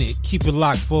to Win It. Keep it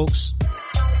locked, folks.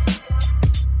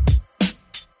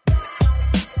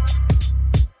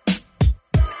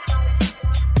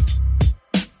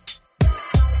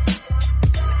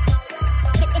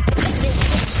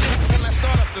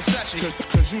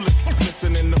 Cause you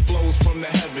listening to flows from the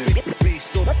heavens.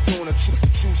 Based on a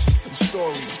true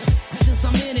story. Since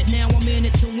I'm in it now, I'm in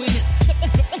it to win it.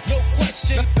 No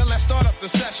question. Now let's start up the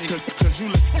session. Cause you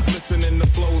listening to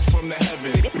flows from the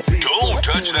heavens. Don't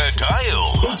touch that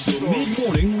dial. It's the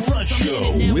Mid-Morning Rush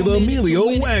Show with Emilio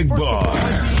Wagbar.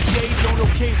 DJ don't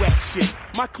okay rap shit.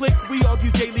 My clique, we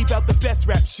argue daily about the best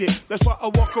rap shit. That's why I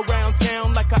walk around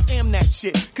town like I am that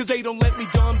shit. Cause they don't let me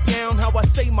dumb down how I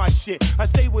say my shit. I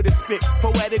stay with a spit,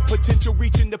 poetic potential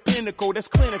reaching the pinnacle. That's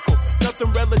clinical,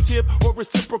 nothing relative or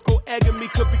reciprocal. Agony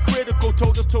could be critical,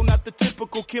 toe to toe, not the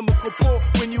typical chemical pour.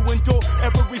 When you endure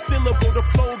every syllable, the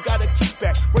flow gotta keep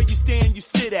back. Where you stand, you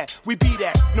sit at. We be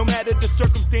that, no matter the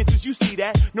circumstances, you see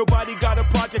that. Nobody got a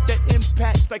project that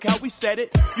impacts like how we said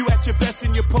it. You at your best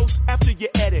in your post after you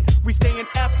edit. We staying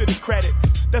after the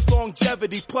credits. That's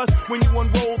longevity. Plus, when you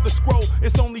unroll the scroll,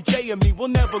 it's only Jay and me. We'll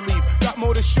never leave. Got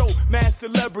more to show. Mad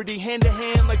celebrity, hand to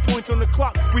hand like points on the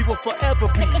clock. We will forever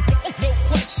be. No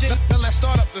question. Now let's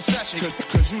start up the session.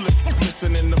 Cause you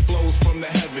listening to flows from the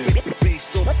heavens.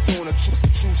 Based on a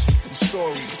true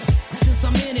story. Since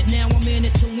I'm in it now, I'm in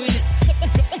it to win it.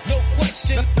 No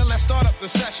question. Now let's start up the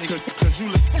session. Cause you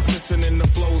listening to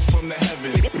flows from the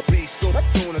heavens. Based on a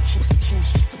true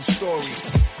story.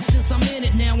 Since I'm in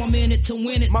it now, I'm in it to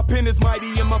win it. My pen is mighty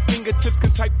and my fingertips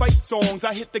can type fight songs.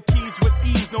 I hit the keys with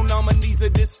ease, no nominees are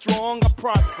this strong. I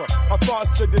prosper, I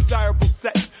foster desirable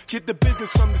sex. Get the business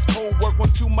from this cold work,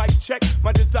 1-2 mic check.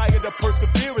 My desire to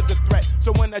persevere is a threat.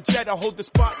 So when I jet, I hold the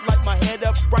spotlight, my head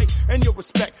up right. And your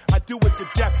respect, I do it to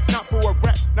death, not for a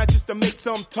rap, not just to make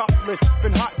some top list.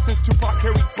 Been hot since Tupac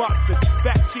carried boxes.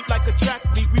 Fact sheet like a track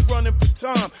meet, we running for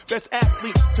time. Best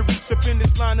athlete to reach the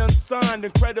finish line unsigned.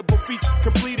 Incredible feats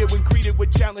completed when greeted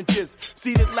with challenges.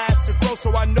 Seated last to grow,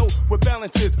 so I know what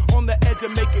balance is. On the edge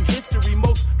of making history,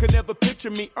 most could never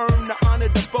picture me. Earn the honor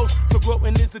to boast, so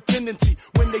gloating is a tendency.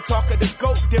 When they talk of the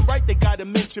GOAT, then right, they gotta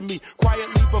mention me.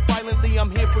 Quietly but violently,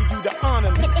 I'm here for you to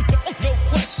honor me. No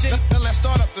question. Now let's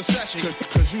start up the session.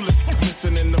 Cause you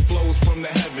listening to flows from the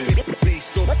heavens.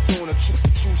 Based on a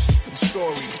true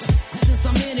story. Since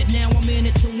I'm in it now, I'm in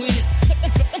it to win it.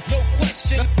 No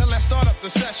question. Now let's start up the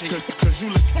session. Cause you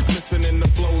listening to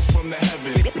flows from the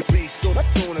heavens. Based on a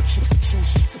true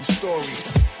story.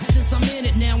 Since I'm in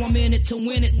it now, I'm in it to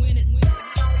win it.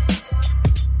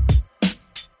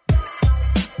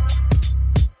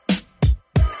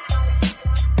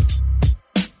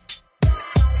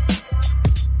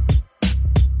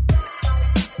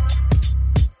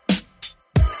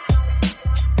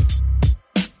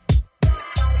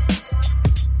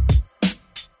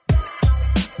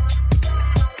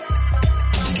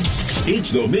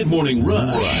 It's the Mid-Morning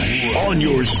Rush on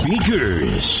your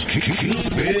speakers.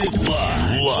 Keep it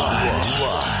locked.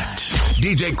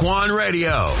 DJ Quan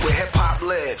Radio, where hip-hop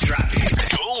lives. Drop it.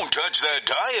 Don't touch that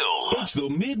dial. It's the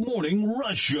Mid-Morning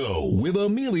Rush Show with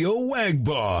Emilio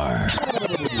Wagbar.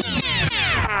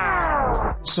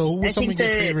 So what's some of your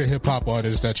favorite hip-hop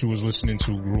artists that you was listening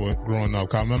to growing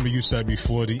up? I remember you said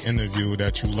before the interview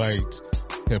that you liked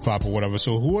hip-hop or whatever.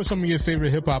 So who are some of your favorite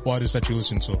hip-hop artists that you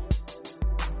listen to?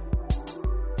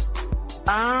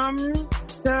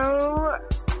 So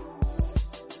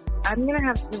I'm gonna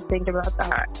have to think about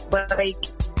that, but like,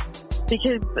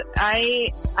 because I'm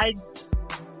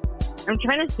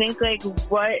trying to think like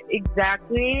what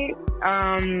exactly,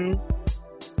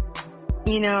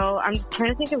 you know, I'm trying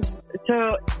to think of,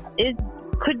 so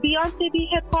could Beyonce be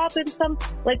hip hop in some,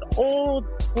 like old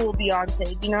school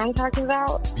Beyonce? Do you know what I'm talking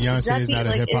about? Beyonce is not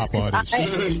a hip hop artist.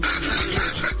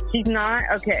 She's not?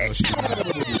 Okay. No, she's not.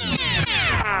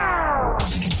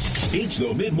 It's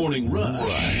the Mid-Morning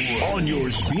Rush on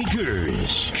your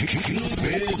speakers. Keep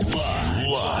it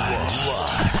locked.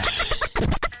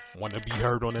 Want to be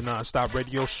heard on the Non-Stop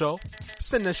Radio Show?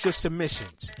 Send us your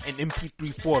submissions in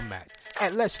MP3 format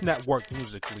at Let's Network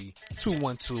Musically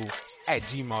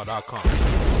 212@gmail.com.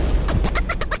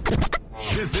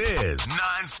 This is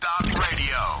Non-Stop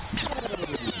Radio.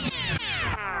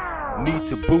 Need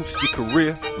to boost your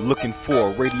career? Looking for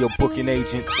a radio booking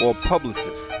agent or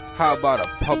publicist? How about a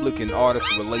public and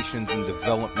artist relations and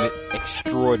development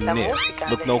extraordinaire?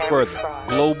 Look no further.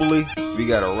 Globally, we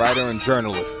got a writer and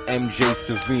journalist, MJ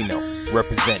Savino,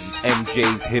 representing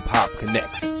MJ's Hip Hop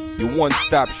Connects. Your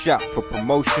one-stop shop for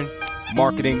promotion,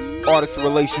 marketing, artist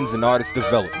relations, and artist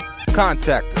development.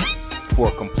 Contact us for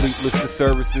a complete list of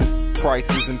services,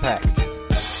 prices, and packages.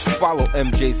 Follow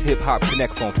MJ's Hip Hop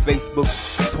Connects on Facebook,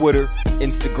 Twitter,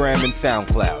 Instagram, and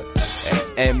SoundCloud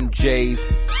at MJ's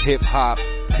Hip Hop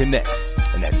Connects,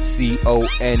 and that's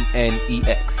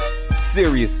CONNEX.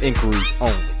 Serious inquiries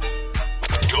only.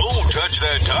 Don't touch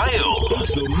that dial.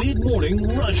 It's the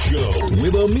Mid-Morning Rush Show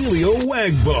with Emilio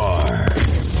Wagbar.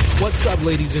 What's up,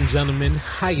 ladies and gentlemen?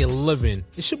 How you living?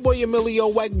 It's your boy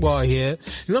Emilio Wagbar here,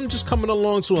 and I'm just coming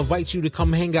along to invite you to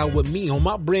come hang out with me on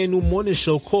my brand new morning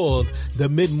show called The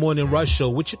Mid-Morning Rush Show,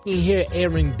 which you can hear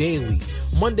airing daily,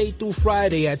 Monday through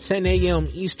Friday at 10 a.m.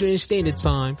 Eastern Standard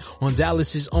Time on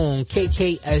Dallas's own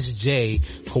KKSJ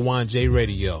Kawanje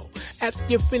Radio. After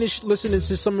you're finished listening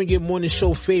to some of your morning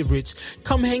show favorites,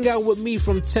 come hang out with me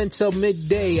from 10 till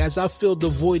midday as I fill the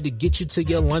void to get you to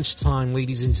your lunchtime,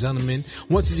 ladies and gentlemen.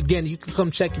 Once again, you can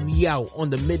come check me out on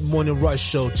the Mid-Morning Rush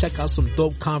Show. Check out some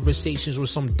dope conversations with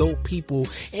some dope people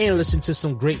and listen to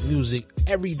some great music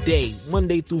every day,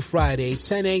 Monday through Friday,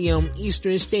 10 a.m.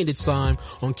 Eastern Standard Time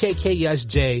on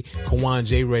KKSJ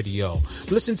Kawanje Radio.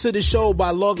 Listen to the show by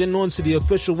logging on to the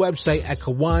official website at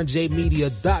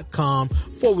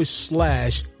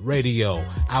kawanjmedia.com/radio.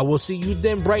 I will see you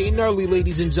then bright and early,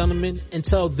 ladies and gentlemen.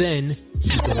 Until then,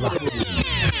 keep it locked.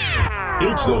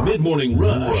 It's the Mid-Morning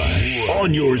Rush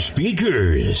on your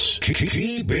speakers.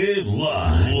 Keep it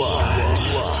locked.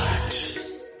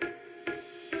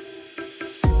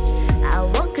 I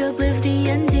woke up with the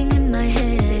ending in my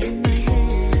head.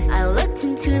 I looked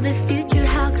into the future,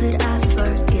 how could I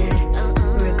forget?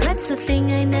 Regrets a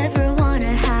thing I never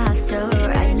wanna have, so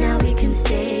right now we can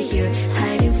stay here,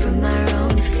 hiding from our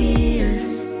own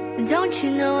fears. Don't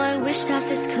you know I wish that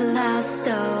this could last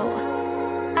though?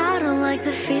 I don't like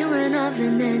the feeling of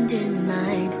an end in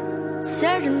mind.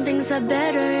 Certain things are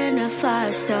better in a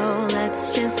flash, so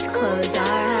let's just close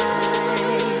our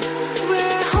eyes.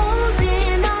 We're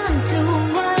holding on to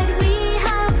what we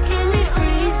have. Can we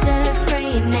freeze the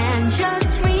frame and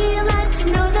just relax?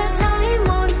 Know that time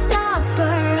won't stop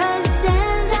for us,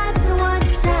 and that's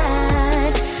what's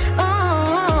sad.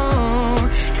 Oh,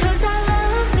 'cause our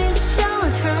love, it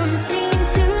shows from scene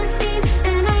to scene,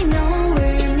 and I know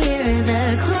we're near the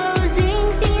closing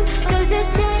theme, 'cause it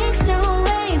takes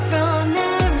away from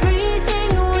everything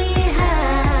we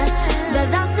had. But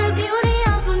that's the beauty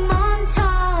of a montage.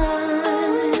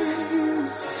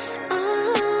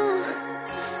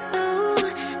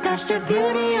 That's the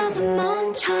beauty of a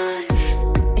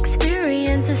montage.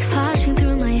 Experiences flashing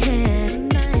through my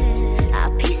head. I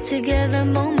piece together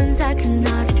moments I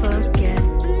cannot forget.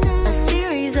 A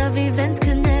series of events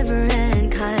could never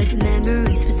end, 'cause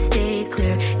memories would stay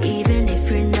clear even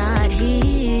if you're not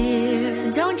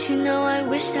here. Don't you know I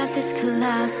wish that this could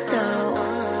last though?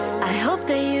 I hope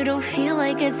that you don't feel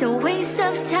like it's a waste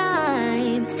of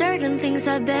time. Certain things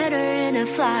are better in a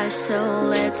flash, so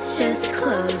let's just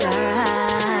close our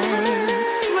eyes.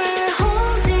 We're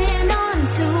holding on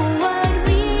to what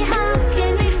we have.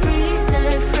 Can we freeze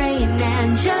the frame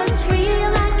and just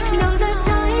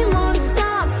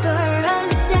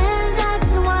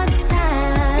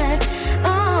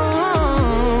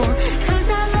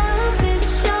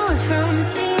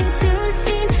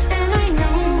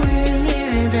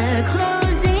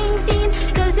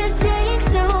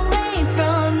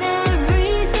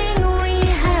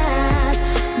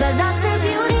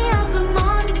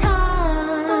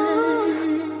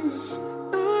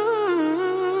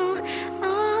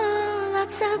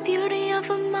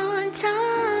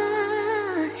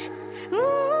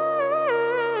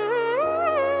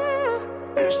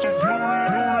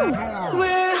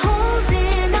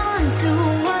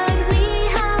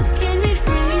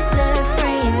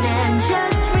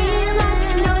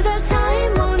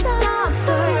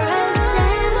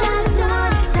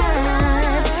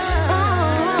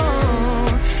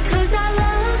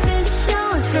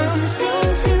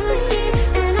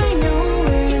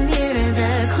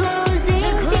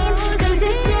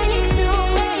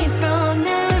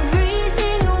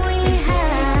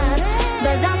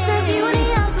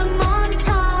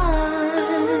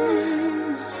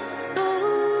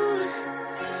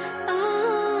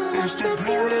It's the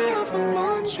beauty of a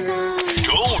long time.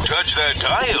 Don't touch that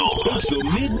dial. It's the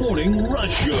Mid-Morning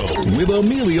Rush Show with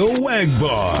Emilio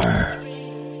Wagbar.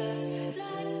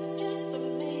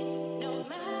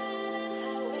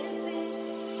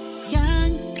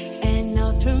 Young and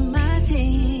all through my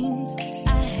teens,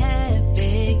 I had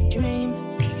big dreams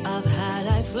of how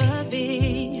life would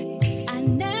be. I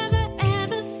never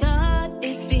ever thought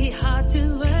it'd be hard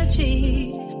to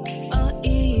achieve or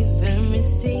even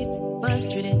receive what's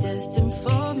truly destined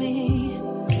for me.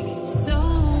 So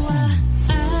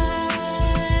I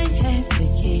had to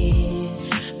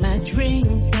give my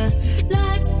dreams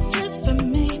alive just for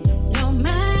me, no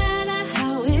matter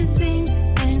how it seems,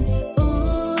 and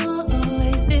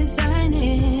always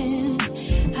designing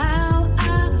how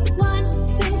I want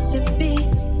things to be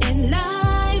in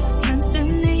life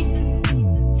constantly.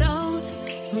 Those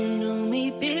who knew me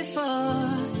before,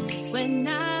 when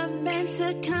I meant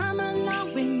to come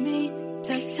along with me,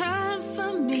 took time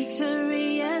for me to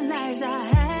realize I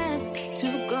had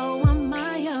to go on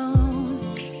my own.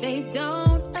 They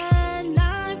don't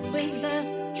align with the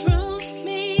true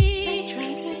me. They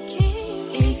try to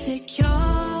keep insecure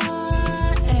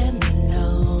and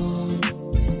alone,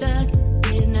 stuck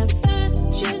in a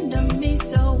version of me.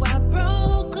 So I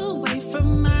broke away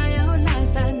from my own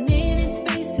life. I needed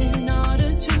space in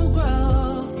order to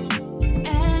grow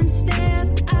and step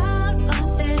out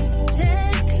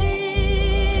authentically.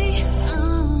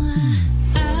 Oh,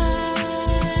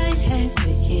 I had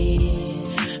to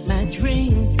give my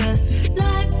dreams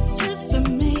alive just for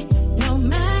me, no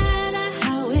matter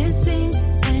how it seems,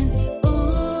 and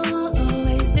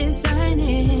always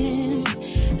designing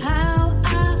how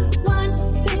I want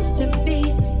things to be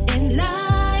in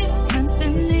life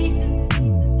constantly.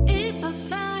 If I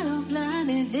found out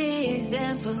blindly the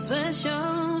examples were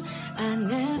shown, I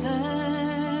never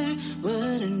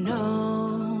would have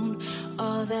known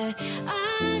all that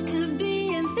I could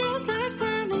be in this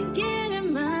lifetime and get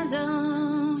in my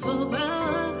zone for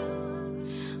power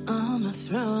on the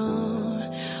throne.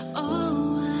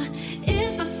 Oh,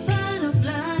 if I find a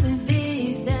blind and the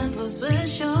examples were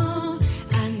shown,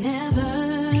 I never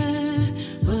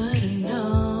would have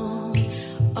known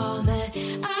all that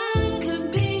I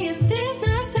could be in this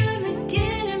lifetime and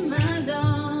get in my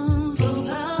zone for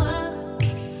power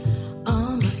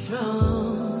on the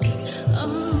throne.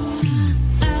 Oh,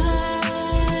 I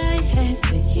had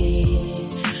to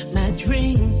give my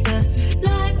dreams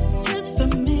alive just for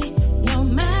me, no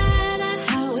matter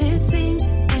how it seems,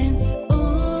 and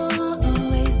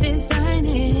always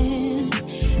designing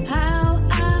how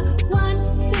I want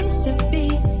things to be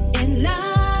in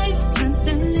life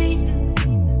constantly.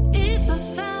 If I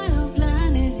found out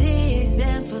blind and the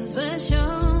examples were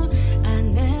shown, I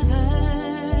never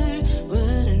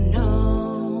would have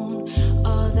known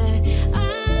all that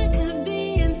I could be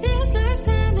in this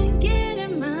lifetime and get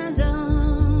in my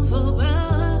zone for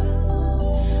power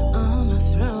on the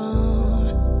throne.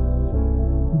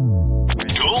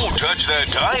 Don't touch that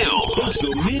dial. It's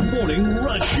the Mid-Morning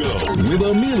Rush Show with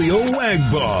Emilio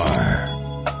Wagbar.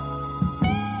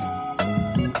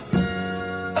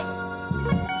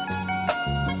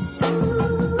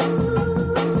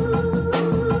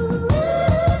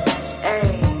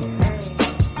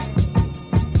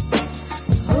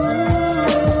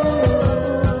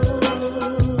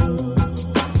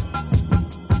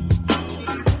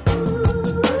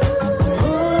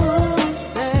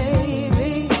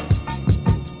 Baby,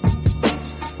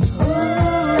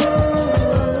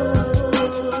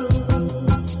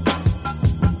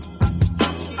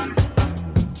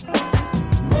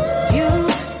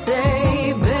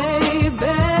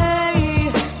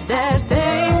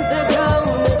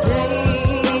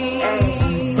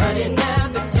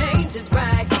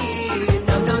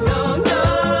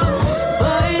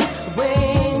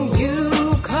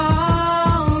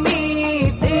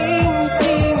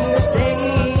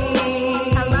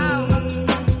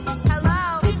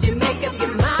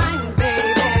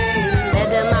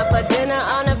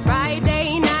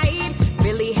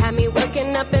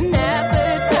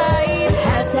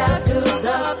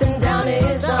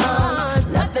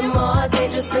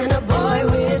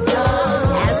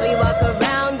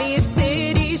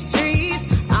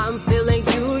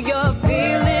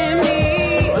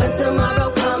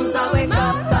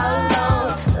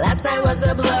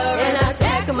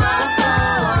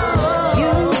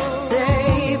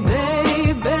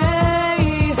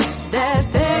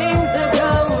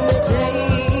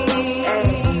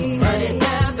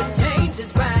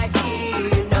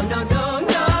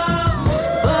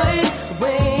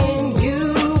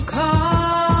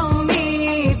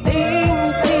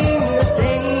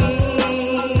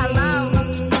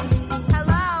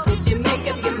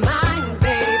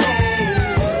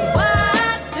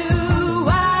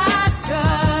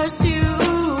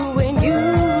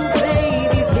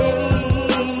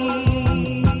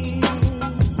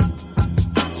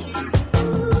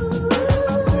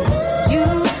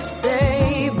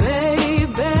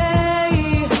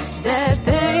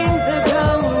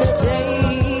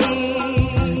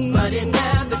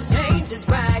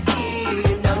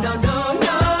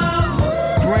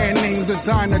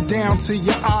 designer down to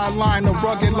your eyeliner.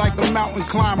 Rugged like a mountain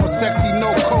climber, sexy,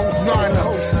 no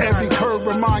co-signer. Every curve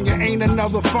remind you, ain't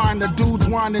another finder. Dudes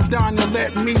wine and dine you,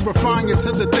 let me refine you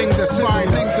to the things that's fine.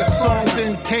 Songs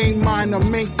in K minor,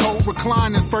 mink coat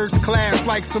recliners, first class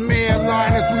like some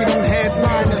airliners. We them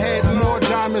headliners, more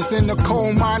diamonds than the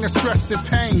coal miner. Stress and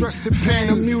pain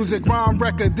of music, rhyme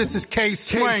record. This is K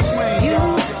Swing.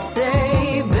 You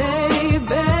say, baby,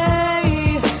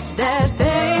 that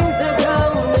things are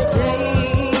gonna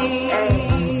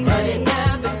change, but it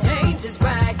never changes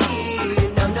right here.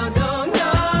 No.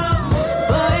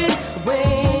 But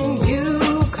when you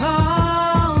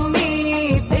call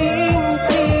me, things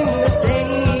seem the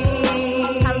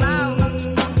same. Hello.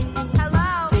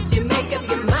 Did you make up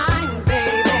your mind,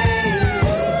 baby?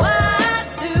 Why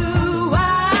do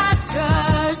I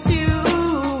trust you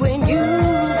when you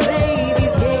play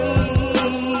these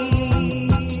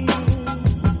games?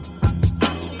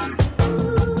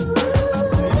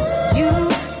 You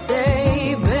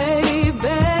say, baby,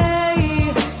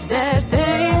 that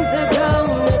things are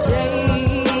gonna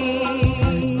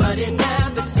change, but it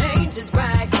never changes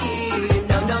right here.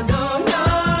 No.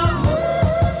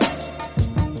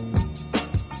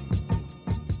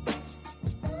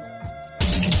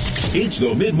 It's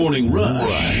the Mid-Morning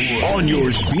Rush on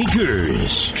your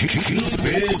speakers. Keep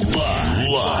it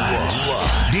locked.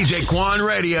 DJ Quan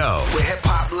Radio, where hip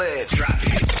hop lives. Drop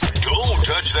it. Don't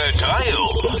touch that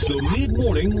dial. It's the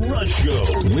Mid-Morning Rush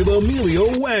Show with Emilio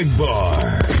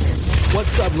Wagbar.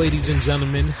 What's up, ladies and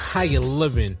gentlemen? How you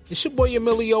living? It's your boy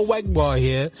Emilio Wagbar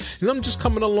here, and I'm just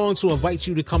coming along to invite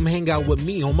you to come hang out with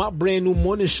me on my brand new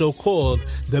morning show called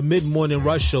The Mid-Morning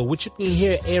Rush Show, which you can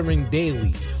hear airing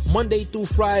daily, Monday through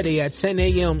Friday at 10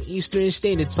 a.m. Eastern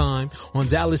Standard Time on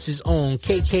Dallas's own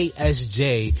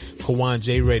KKSJ, Kawan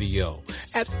J Radio.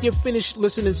 After you're finished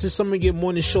listening to some of your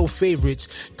morning show favorites,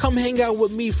 come hang out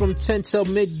with me from 10 till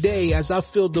midday as I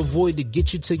fill the void to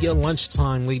get you to your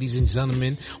lunchtime, ladies and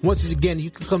gentlemen. Once again,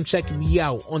 you can come check me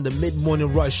out on the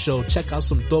Mid-Morning Rush Show. Check out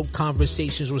some dope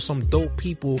conversations with some dope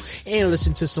people and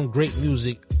listen to some great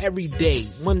music every day,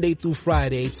 Monday through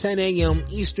Friday, 10 a.m.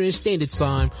 Eastern Standard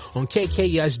Time on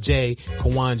KKSJ,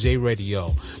 Kawan J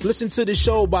Radio. Listen to the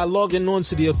show by logging on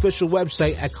to the official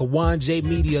website at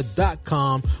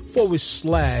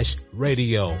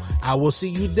kawanjmedia.com/radio. I will see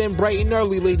you then bright and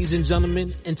early, ladies and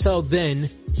gentlemen. Until then,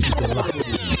 keep it locked.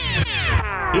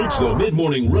 It's the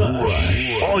Mid-Morning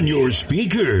Rush on your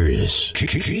speakers.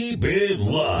 Keep it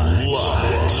locked.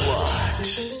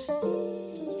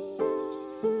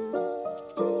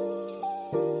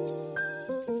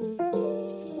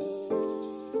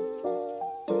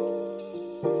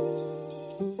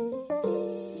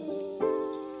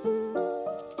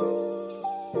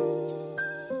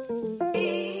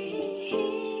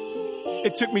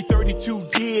 It took me 32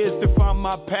 years to find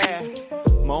my path.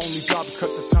 My only job is cut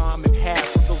the time in half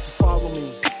for those who follow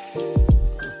me.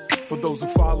 For those who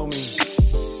follow me.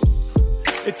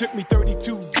 It took me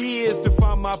 32 years to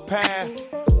find my path.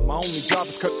 My only job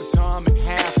is cut the time in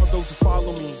half for those who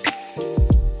follow me.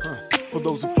 For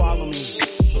those who follow me.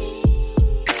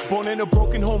 Born in a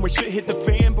broken home where shit hit the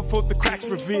fan before the cracks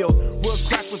revealed. Where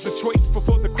crack was a choice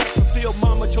before the cracks were sealed.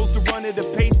 Mama chose to run at a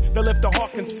pace that left her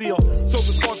heart concealed. So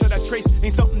the scars that I trace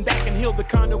ain't something that can heal. The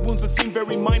kind of wounds that seem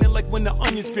very minor, like when the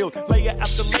onions peeled. Layer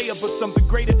after layer, but something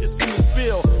greater is soon as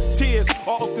spilled. Tears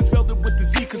are often spelled with the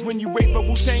Z, cause when you raised by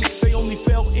Wu-Tang, they only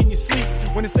fell in your sleep.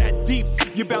 When it's that deep,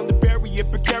 you're bound to bury it,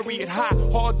 but carry it high.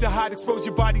 Hard to hide, expose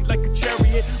your body like a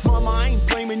chariot. Mama, I ain't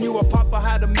blaming you, or Papa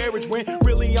had a marriage when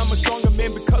really I'm a stronger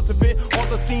man because of it. All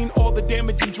the scene, all the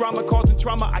damage and drama causing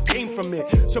trauma, I came from it.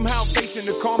 Somehow facing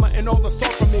the karma and all the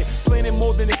salt from it. Planting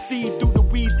more than a seed through the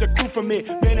weeds, I grew from it.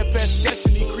 Manifest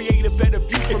destiny, create a better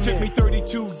view from it. It took me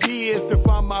 32 years to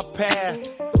find my path.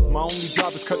 My only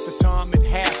job is cut the time in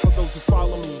half for those who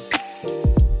follow me.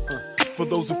 For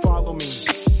those who follow me.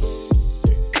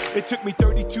 It took me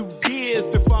 32 years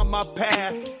to find my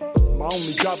path. My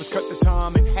only job is cut the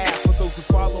time in half for those who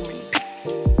follow me.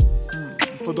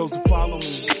 For those who follow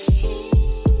me.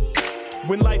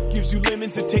 When life gives you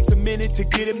lemons, it takes a minute to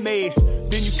get it made.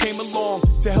 Then you came along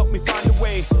to help me find a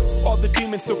way. All the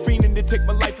demons still fiending to take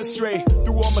my life astray.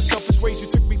 Through all my selfish ways, you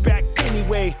took me back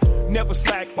anyway. Never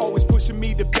slack, always pushing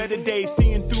me to better days.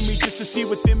 Seeing through me just to see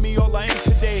within me all I am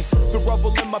today. The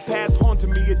rubble in my past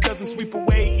haunting me, it doesn't sweep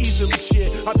away easily,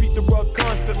 shit. I beat the rug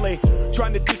constantly,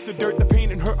 trying to ditch the dirt, the pain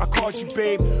and hurt I caused you,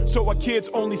 babe. So our kids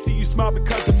only see you smile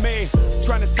because of me.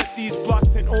 Trying to set these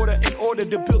blocks in order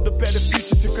to build a better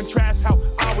future. To contrast how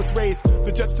I was raised,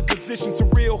 the juxtaposition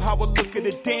surreal, how I look at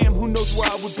it. Damn, who knows where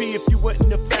I would be if you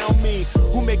wouldn't have found me.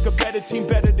 Who make a better team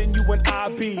better than you and I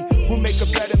be? Who make a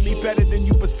better me better than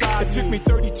you beside me. It took me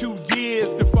 32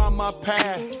 years to find my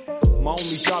path. My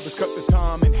only job is cut the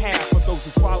time in half for those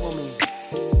who follow me.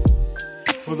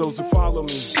 For those who follow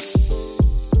me.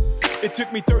 It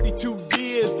took me 32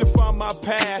 years to find my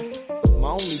path.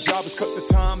 My only job is cut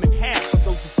the time in half for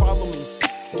those who follow me.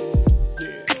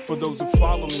 Yeah, for those who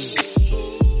follow me.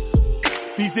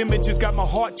 These images got my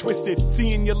heart twisted.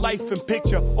 Seeing your life in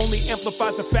picture only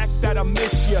amplifies the fact that I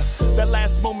miss you. That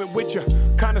last moment with you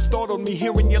kinda startled me.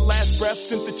 Hearing your last breath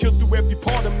sent the chill through every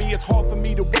part of me. It's hard for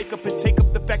me to wake up and take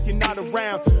up the fact you're not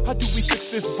around. How do we fix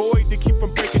this void to keep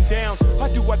from breaking down? How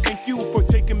do I thank you for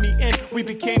taking me in? We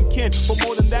became kin, but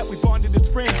more than that, we bonded as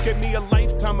friends. Gave me a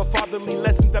lifetime of fatherly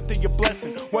lessons after your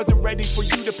blessing. Wasn't ready for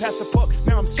you to pass the puck,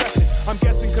 now I'm stressing. I'm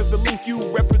guessing cause the link you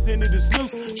represented is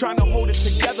loose. Trying to hold it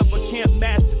together but can't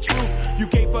match the truth. You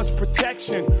gave us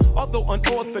protection, although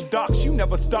unorthodox. You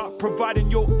never stopped providing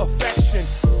your affection.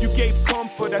 You gave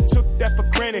comfort, I took that for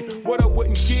granted. What I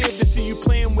wouldn't give to see you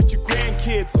playing with your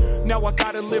grandkids. Now I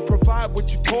gotta live, provide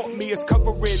what you taught me as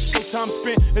coverage. So time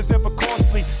spent is never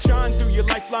costly. Shine through your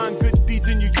lifeline, good deeds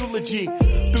in your eulogy.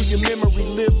 Through your memory,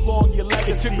 live long your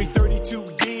legacy. It took me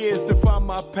 32 years to find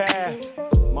my path.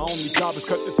 My only job is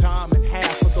cut the time in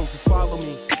half for those who follow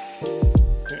me.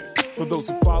 For those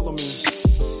who follow me.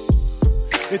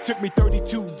 It took me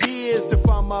 32 years to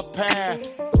find my path.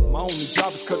 My only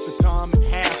job is cut the time in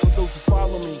half for those who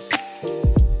follow me.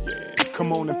 Yeah,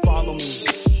 come on and follow me.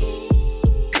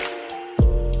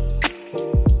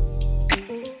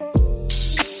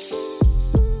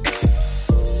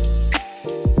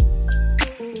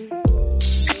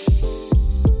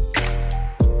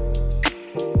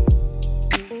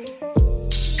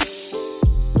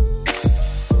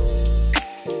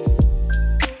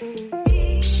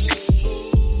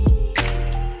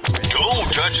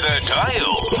 That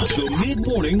dial. It's the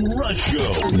Mid-Morning Rush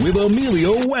Show with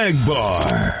Emilio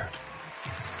Wagbar.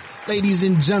 Ladies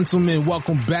and gentlemen,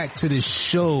 welcome back to the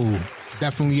show.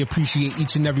 Definitely appreciate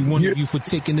each and every one of you for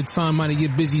taking the time out of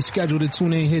your busy schedule to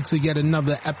tune in here to yet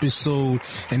another episode.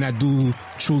 And I do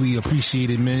truly appreciate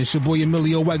it, man. It's your boy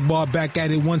Emilio Wagbar back at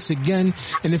it once again.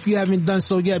 And if you haven't done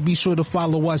so yet, be sure to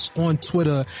follow us on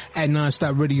Twitter at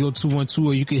NonstopRadio212,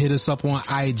 or you can hit us up on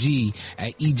IG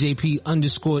at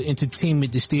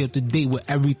EJP_entertainment to stay up to date with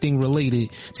everything related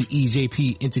to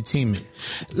EJP Entertainment.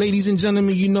 Ladies and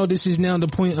gentlemen, you know this is now the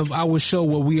point of our show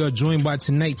where we are joined by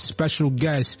tonight's special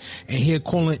guest. And here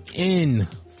calling in,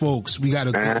 folks, we got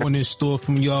a good one in store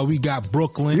from y'all. We got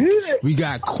Brooklyn, we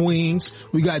got Queens,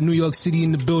 we got New York City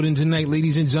in the building tonight,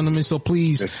 ladies and gentlemen. So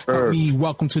please help me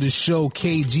welcome to the show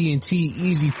KG and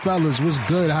T-Eazy. Fellas, what's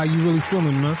good? How you really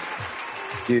feeling, man?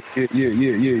 Yeah.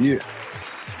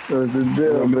 What's the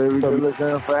deal, baby? Good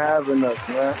looking for having us,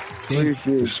 man.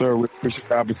 Appreciate it, sir. We appreciate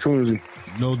the opportunity.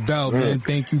 No doubt, man.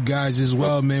 Thank you guys as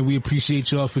well, man. We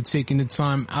appreciate y'all for taking the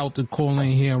time out to call in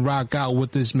here and rock out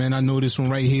with us, man. I know this one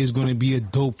right here is going to be a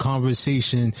dope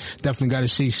conversation. Definitely got to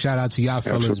say shout out to y'all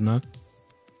fellas, man.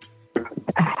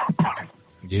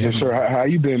 Yeah, yes, sir. How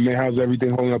you been, man? How's everything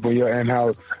holding up on your end?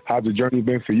 How's the journey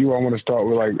been for you? I want to start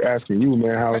with asking you,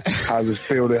 man. How's it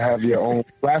feel to have your own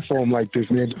platform like this,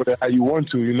 man? Do it how you want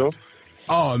to, you know?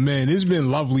 Oh man, it's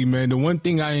been lovely, man. The one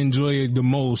thing I enjoy the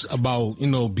most about,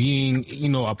 being,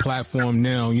 a platform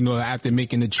now, after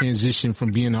making the transition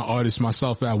from being an artist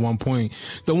myself at one point,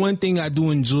 the one thing I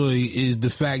do enjoy is the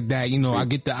fact that, I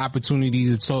get the opportunity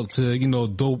to talk to,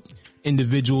 dope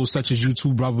individuals such as you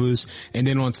two brothers. And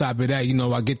then on top of that,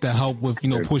 I get the help with,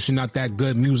 pushing out that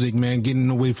good music, man, getting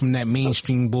away from that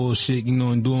mainstream bullshit,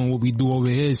 and doing what we do over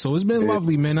here. So it's been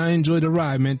lovely, man. I enjoyed the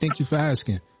ride, man. Thank you for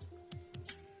asking.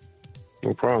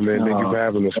 No problem, man. Thank you for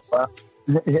having us.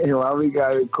 Why we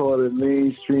gotta call it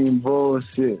mainstream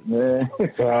bullshit, man?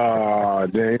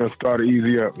 Damn, you don't start it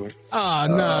easy up, man.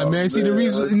 Nah, man. See,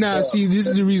 this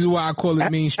is the reason why I call it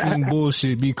mainstream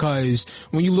bullshit, because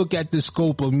when you look at the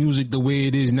scope of music the way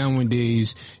it is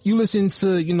nowadays, you listen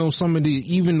to, some of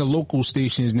even the local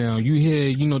stations now, you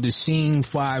hear, the same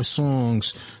 5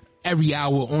 songs every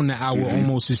hour on the hour,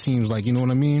 almost, it seems like, you know what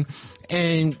I mean?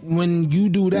 And when you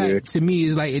do that, to me,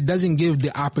 it's like it doesn't give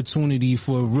the opportunity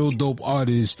for real dope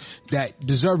artists that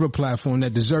deserve a platform,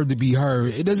 that deserve to be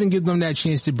heard. It doesn't give them that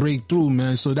chance to break through,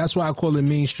 man. So that's why I call it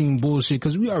mainstream bullshit,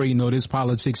 because we already know there's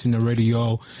politics in the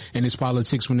radio and there's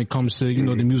politics when it comes to,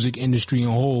 the music industry in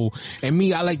whole. And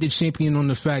me, I like to champion on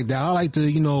the fact that I like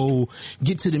to,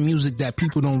 get to the music that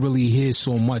people don't really hear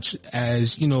so much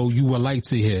as, you would like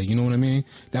to hear. You know what I mean?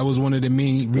 That was one of the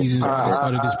main reasons why I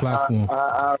started this platform.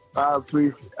 I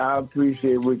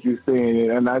appreciate what you're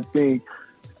saying, and I think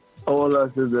all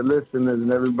us as the listeners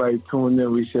and everybody tuned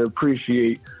in, we should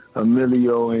appreciate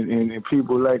Emilio and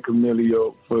people like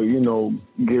Emilio for, you know,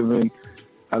 giving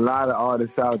a lot of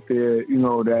artists out there, you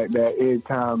know, that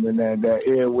airtime and that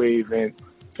airwave.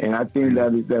 And I think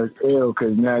that's ill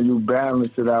because now you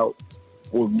balance it out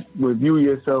with you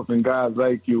yourself and guys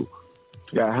like you.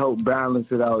 That help balance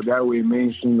it out. That way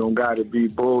mainstream don't got to be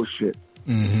bullshit.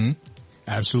 Mm-hmm.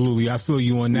 Absolutely. I feel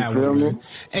you on that one, man.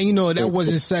 And, you know, that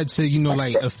wasn't said to, you know,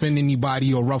 like offend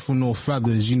anybody or ruffle no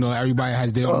feathers. You know, everybody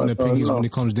has their own opinions when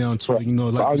it comes down to it, you know,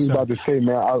 like I was about to say,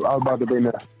 man, I was about to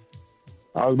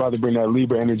bring that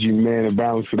Libra energy, man, and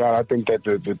balance it out. I think that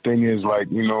the thing is, like,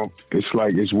 you know,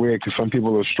 it's weird because some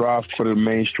people will strive for the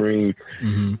mainstream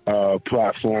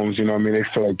platforms, you know what I mean? They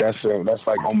feel like that's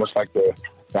like almost like the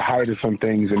height of some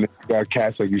things, and you got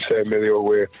cats, like you said, Emilio,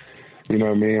 where, you know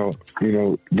what I mean? You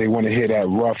know, they want to hear that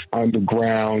rough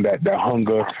underground, that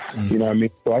hunger. You know what I mean?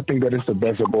 So I think that it's the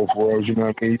best of both worlds. You know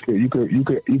what I mean? You could,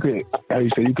 how you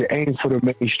say, you could aim for the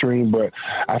mainstream, but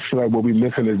I feel like what we're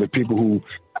missing is the people who,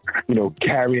 you know,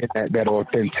 carry that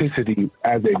authenticity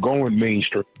as they're going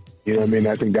mainstream. You know what I mean?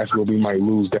 I think that's where we might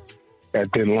lose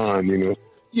that thin line. You know.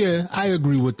 Yeah, I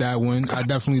agree with that one. I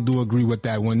definitely do agree with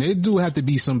that one. There do have to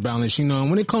be some balance, you know, and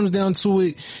when it comes down to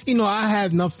it, you know, I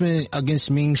have nothing against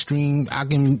mainstream. I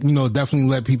can, you know, definitely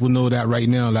let people know that right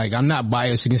now. Like, I'm not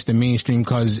biased against the mainstream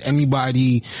because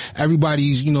everybody's,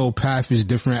 you know, path is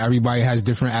different. Everybody has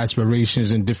different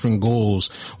aspirations and different goals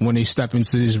when they step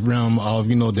into this realm of,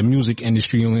 you know, the music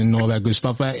industry and all that good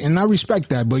stuff. And I respect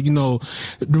that. But, you know,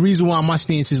 the reason why my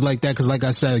stance is like that, because like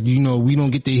I said, you know, we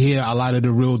don't get to hear a lot of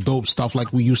the real dope stuff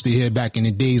like we used to hear back in the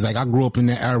days. Like, I grew up in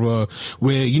the era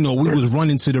where, you know, we was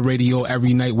running to the radio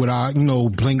every night with our, you know,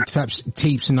 blank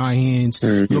tapes in our hands,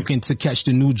 looking to catch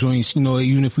the new joints. You know,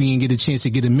 even if we didn't get a chance to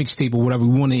get a mixtape or whatever,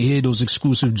 we want to hear those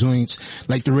exclusive joints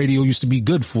like the radio used to be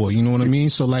good for. You know what I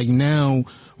mean? So, like, now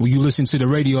when you listen to the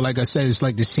radio, like I said, it's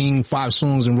like the same 5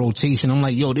 songs in rotation. I'm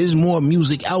like, yo, there's more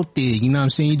music out there. You know what I'm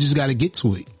saying? You just got to get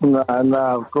to it.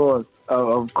 Nah, of course.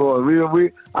 Of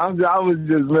course. I was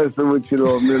just messing with you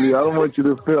though, Emilio. I don't want you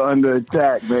to feel under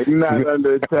attack, man. You're not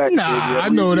under attack. Nah, I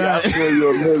know that. I feel you,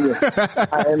 Emilio.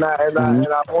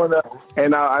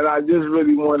 I just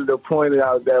really wanted to point it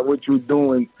out that what you're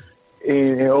doing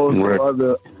and also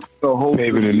other hosts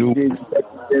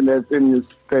and that's in this,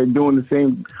 they're doing the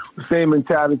same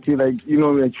mentality, like, you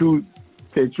know, that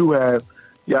you have.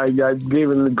 Y'all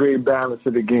giving the great balance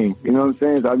of the game. You know what I'm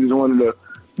saying? So I just wanted to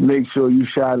make sure you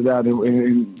shout it out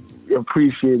and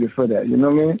appreciate it for that. You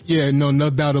know what I mean? Yeah, no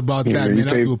doubt about that, man.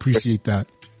 I do appreciate that.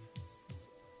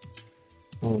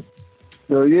 So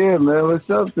yeah, man, what's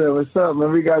up there? What's up,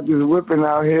 man? We got this whipping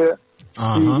out here.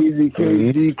 T-Eazy,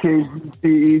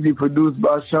 T-Eazy, produced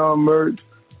by Sean Mertz.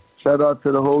 Shout out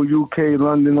to the whole UK,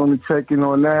 London on the check-in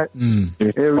on that. Man.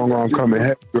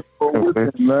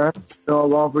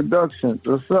 On production.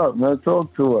 What's up, man?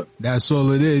 Talk to us. That's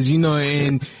all it is, you know,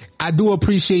 and I do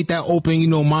appreciate that open, you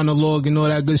know, monologue and all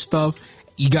that good stuff.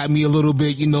 You got me a little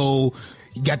bit, you know,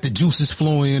 you got the juices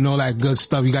flowing and all that good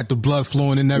stuff. You got the blood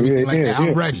flowing and everything that.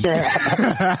 I'm ready.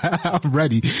 I'm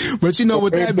ready. But, you know,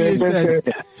 with that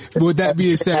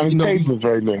being said, you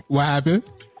know, what happened?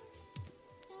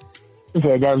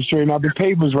 I got to straighten out the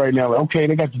papers right now. Okay,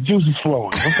 they got the juices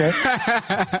flowing. Okay.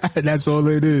 That's all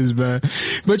it is, man.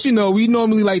 But, you know, we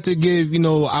normally like to give, you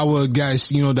know, our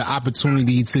guests, you know, the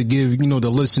opportunity to give, you know, the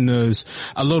listeners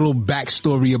a little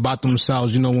backstory about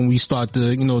themselves, you know, when we start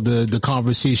the, you know, the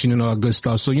conversation and all that good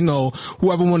stuff. So, you know,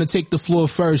 whoever want to take the floor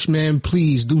first, man,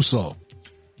 please do so.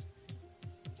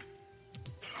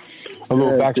 A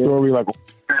little backstory, like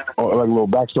a little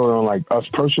backstory on like us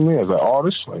personally as an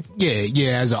artist, like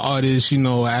yeah, as an artist, you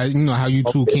know how you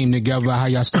two came together, how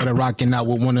y'all started rocking out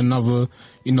with one another,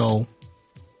 you know.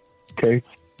 Okay,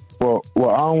 well,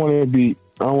 I don't want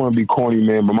to be corny,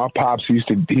 man, but my pops he used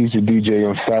to DJ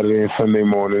on Saturday and Sunday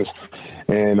mornings,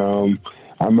 and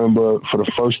I remember for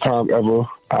the first time ever.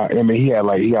 I mean, he got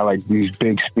like these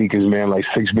big speakers, man, like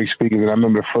 6 big speakers. And I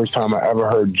remember the first time I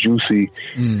ever heard Juicy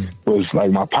was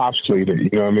like my pops played it, you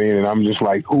know what I mean? And I'm just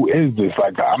like, who is this?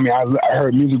 Like, I mean, I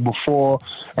heard music before,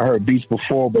 I heard beats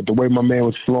before, but the way my man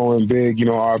was flowing big, you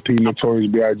know, RP, Notorious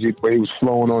B.I.G., the way he was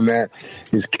flowing on that,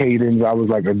 his cadence, I was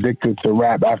like addicted to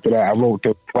rap after that. I wrote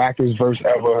the wackest verse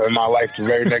ever in my life. The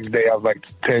very next day, I was like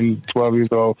 10, 12 years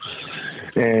old.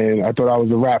 And I thought I was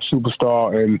a rap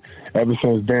superstar, and ever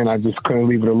since then, I just couldn't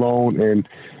leave it alone. And,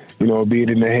 you know, be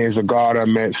it in the hands of God, I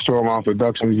met Strong Arm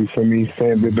Productions, you feel me?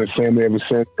 They've been family ever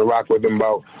since. I rock with them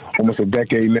about almost a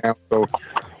decade now. So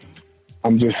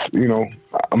I'm just, you know,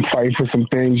 I'm fighting for some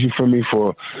things, you feel me,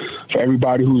 for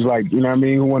everybody who's like, you know what I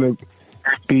mean, who want to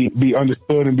be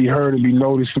understood and be heard and be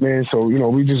noticed, man. So, you know,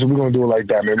 we're gonna do it like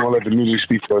that, man. We'll let the music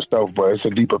speak for itself, but it's a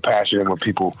deeper passion than what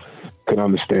people can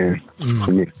understand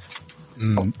for me.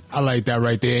 I like that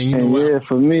right there. And you know what? Yeah,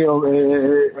 for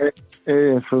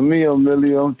me,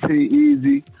 Millie, I'm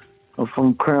T-Eazy. I'm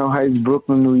from Crown Heights,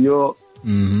 Brooklyn, New York.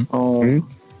 I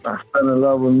fell in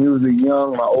love with music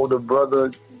young. My older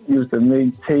brother used to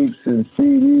make tapes and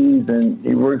CDs, and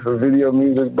he worked for Video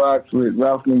Music Box with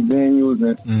Ralph McDaniels,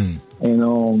 and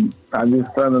I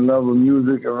just fell in love with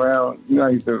music around. You know,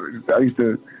 I used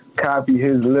to copy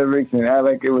his lyrics and act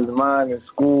like it was mine in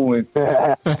school, and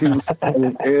he was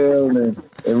ill, and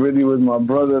it really was my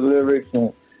brother's lyrics,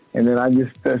 and then I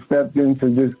just stepped into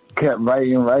just kept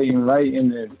writing,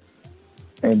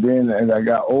 and then as I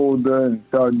got older and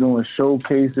started doing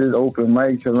showcases, open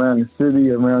mics around the city,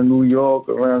 around New York,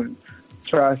 around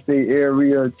tri-state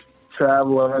area,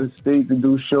 travel out of the state to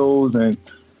do shows and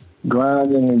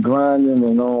grinding, and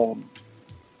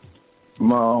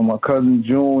my cousin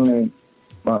June and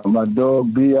my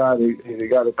dog B.I., they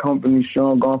got a company,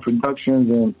 Sean Gone Productions,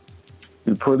 and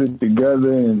we put it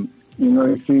together, and, you know,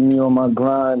 they see me on my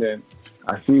grind, and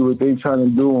I see what they trying to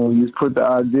do, and we just put the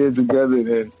ideas together,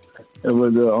 and it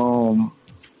was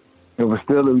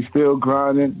still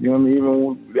grinding, you know what I mean? Even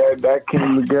when that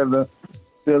came together,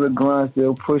 still a grind,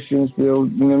 still pushing, still,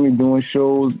 you know what I mean, doing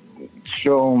shows,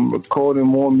 recording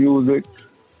more music.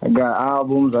 I got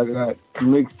albums, I got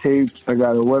mixtapes, I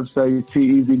got a website,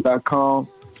 T-Eazy.com.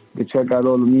 You can check out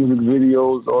all the music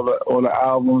videos, all the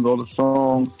albums, all the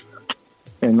songs.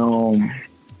 And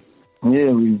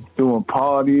yeah, we doing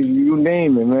parties, you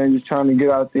name it, man. Just trying to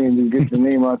get out there and just get the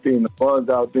name out there and the buzz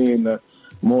out there, and the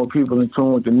more people in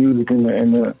tune with the music and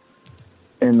the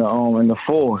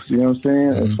force. You know what I'm saying?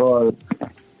 As far as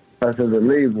that's as a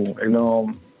label, and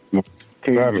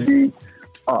KG,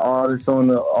 artists on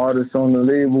the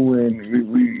label, and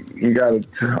we got a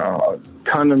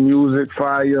ton of music,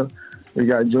 fire. We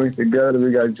got joints together,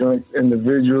 we got joints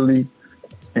individually,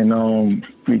 and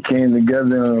we came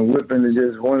together and whipping to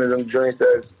just one of them joints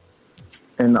that's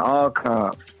in the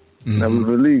archives that we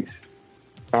released.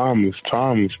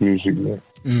 Timeless music, man.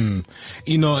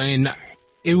 You know, and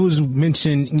it was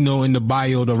mentioned, you know, in the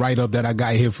bio, the write-up that I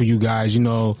got here for you guys, you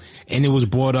know, and it was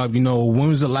brought up, you know, when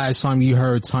was the last time you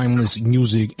heard timeless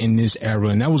music in this era?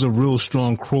 And that was a real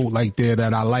strong quote like there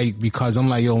that I like, because I'm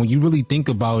like, yo, when you really think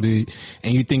about it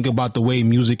and you think about the way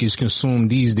music is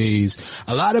consumed these days,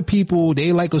 a lot of people,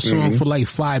 they like a song for like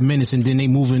 5 minutes and then they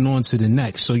moving on to the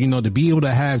next. So, you know, to be able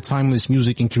to have timeless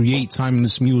music and create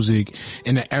timeless music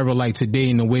in an era like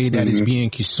today in the way that it's being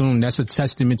consumed, that's a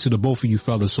testament to the both of you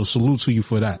fellas. So salute to you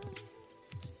for that.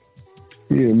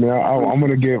 Yeah, man, I'm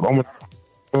gonna give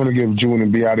June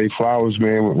and B.I. flowers,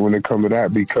 man, when it comes to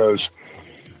that, because,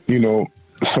 you know,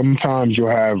 sometimes you'll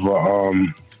have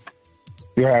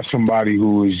somebody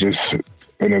who is just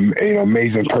an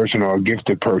amazing person or a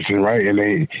gifted person, right? And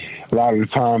a lot of the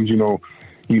times, you know,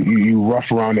 you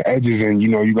rough around the edges, and, you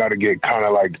know, you got to get kind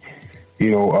of like,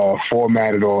 you know,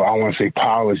 formatted, or I want to say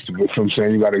polished, but I'm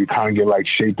saying you got to kind of get like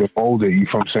shaped and molded, you know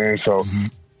what I'm saying? So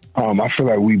I feel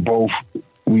like we both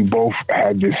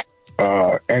had this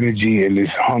energy and this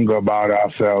hunger about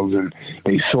ourselves, and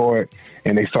they saw it,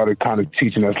 and they started kind of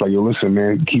teaching us, like, yo, listen,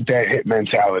 man, keep that hit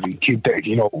mentality, keep that,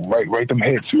 you know, write them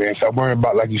hits, man. Stop worrying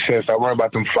about, like you said, stop worrying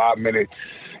about them 5 minute,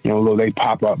 you know, they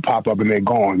pop up and they're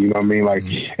gone. You know what I mean? Like,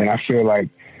 and I feel like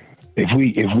if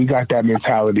we got that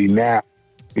mentality now,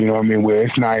 you know what I mean, where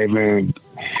it's not even,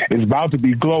 it's about to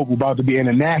be global, about to be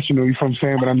international, you know what I'm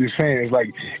saying? But I'm just saying, it's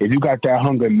like, if you got that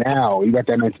hunger now, you got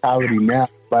that mentality now,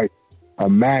 like,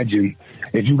 imagine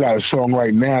if you got a song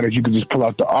right now that you could just pull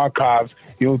out the archives,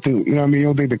 you don't think, you know what I mean, you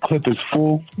don't think the clip is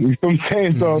full, you know what I'm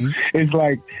saying? So it's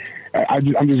like,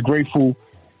 I'm just grateful,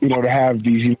 you know, to have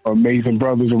these, you know, amazing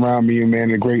brothers around me, and,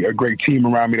 man, a great team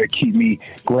around me that keep me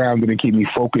grounded and keep me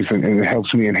focused, and it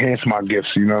helps me enhance my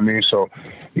gifts, you know what I mean? So,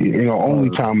 you know,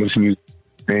 only timeless music,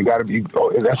 man, gotta be,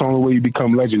 that's the only way you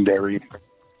become legendary.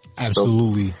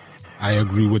 Absolutely. I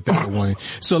agree with that one.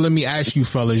 So let me ask you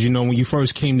fellas, you know, when you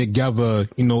first came together,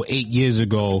 you know, 8 years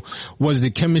ago, was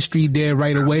the chemistry there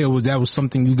right away, or was that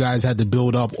something you guys had to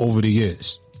build up over the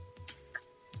years?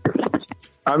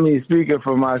 I mean, speaking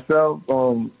for myself,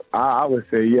 I would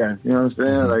say yes. You know what I'm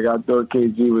saying? Like, I thought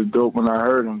KG was dope when I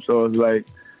heard him. So it's like,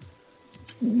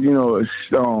 you know,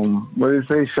 what did it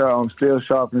say? Still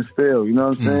sharp and still. You know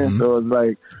what I'm saying? So it's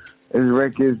like, it's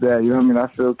records that, you know what I mean, I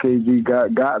feel KG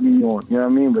got me on. You know what I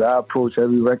mean? But I approach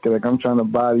every record like I'm trying to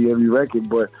body every record.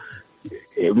 But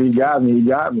if he got me, he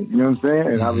got me. You know what I'm saying?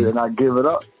 And I give it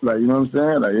up. Like, you know what I'm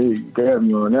saying? Like, hey, you got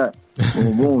me on that.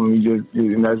 Boom, boom.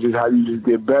 And that's just how you just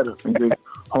get better. And just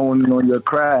honing on your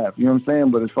craft. You know what I'm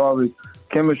saying? But as far as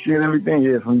chemistry and everything,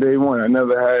 yeah, from day one, I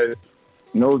never had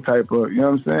no type of, you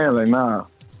know what I'm saying? Like, nah,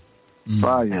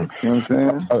 fire. You know what I'm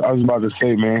saying? I was about to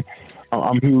say, man,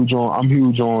 I'm huge on,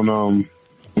 you know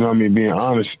what I mean, being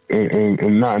honest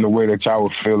and not in a way that y'all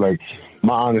would feel like.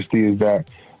 My honesty is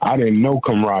that I didn't know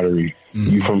camaraderie.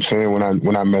 You feel what I'm saying?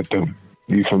 When I met them.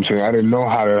 You feel what I'm saying? I didn't know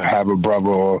how to have a brother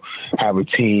or have a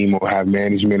team or have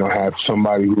management or have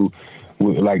somebody who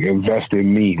would like invest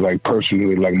in me, like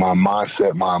personally, like my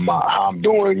mindset, my how I'm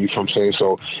doing. You feel what I'm saying?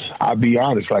 So I'll be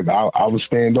honest, like I was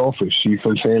standoffish. You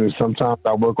feel what I'm saying? And sometimes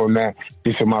I work on that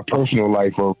just in my personal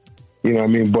life, or you know what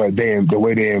I mean. But the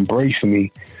way they embrace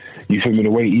me, you feel me?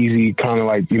 The way Eazy kind of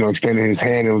like, you know, extended his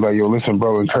hand and was like, yo, listen,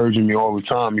 bro, encouraging me all the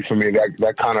time. You feel me?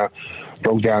 That kind of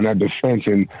broke down that defense,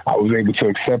 and I was able to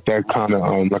accept that kind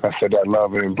of, like I said, that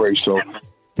love and embrace. So,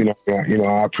 you know,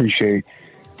 I appreciate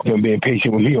them being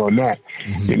patient with me on that.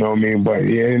 You know what I mean? But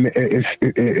yeah,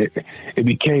 it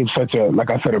became such a, like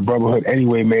I said, a brotherhood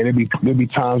anyway, man. There'd be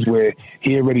times where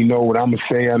he already know what I'm gonna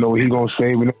say. I know what he gonna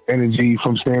say. We know energy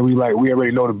from saying we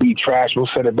already know the beat trash. We'll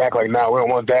set it back like, nah, we don't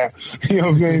want that. You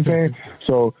know what I'm saying?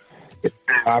 So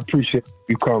I appreciate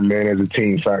you come, man, as a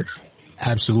team. Facts.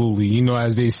 Absolutely. You know,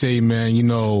 as they say, man, you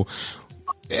know,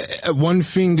 one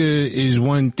finger is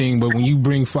one thing, but when you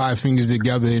bring 5 fingers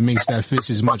together, it makes that fist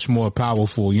is much more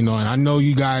powerful, you know. And I know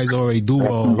you guys already do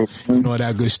all, you know,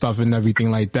 that good stuff and everything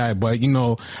like that. But, you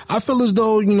know, I feel as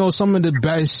though, you know, some of the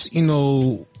best, you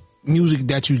know, music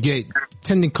that you get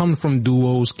tend to come from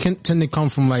duos, tend to come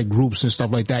from like groups and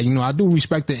stuff like that. You know, I do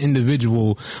respect the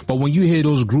individual, but when you hear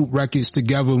those group records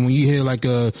together, when you hear like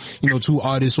you know, 2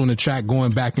 artists on the track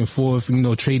going back and forth, you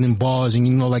know, trading bars, and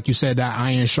you know, like you said, that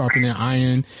iron sharpening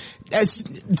iron, that's,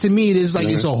 to me, it is like,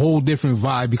 it's a whole different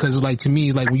vibe, because it's like, to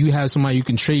me, like when you have somebody you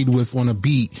can trade with on a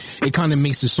beat, it kind of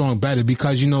makes the song better,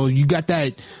 because, you know, you got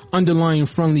that underlying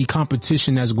friendly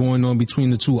competition that's going on between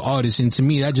the 2 artists. And to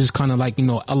me, that just kind of like, you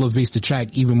know, elevates the track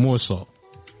even more so.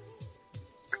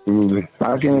 Absolutely.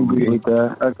 I can agree with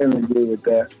that. I can agree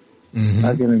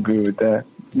with that.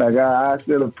 Like, I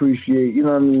still appreciate, you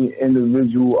know what I mean,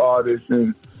 individual artists,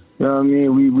 and, you know what I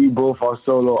mean, we both are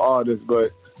solo artists,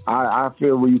 but I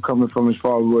feel where you're coming from as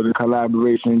far as what the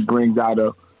collaboration brings out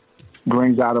of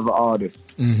an artist.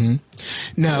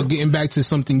 Now, getting back to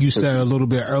something you said a little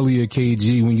bit earlier,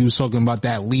 KG, when you was talking about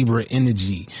that Libra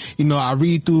energy, you know, I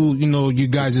read through, you know, you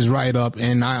guys' write up,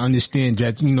 and I understand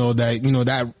that, you know,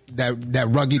 that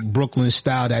rugged Brooklyn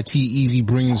style that T-Eazy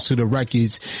brings to the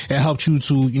records, it helped you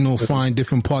to, you know, find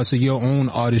different parts of your own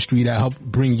artistry that help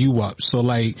bring you up. So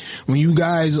like, when you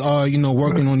guys are, you know,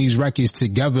 working on these records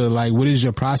together, like, what is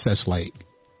your process like?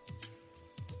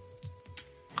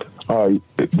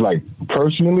 Like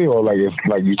personally, or like if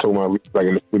like you told me, like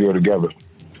in the studio together?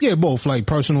 Yeah, both, like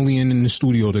personally and in the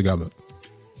studio together.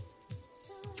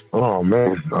 Oh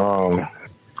man,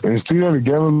 in the studio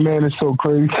together, man, it's so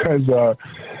crazy because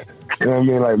you know what I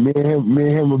mean? Like me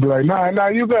and him would be like, nah,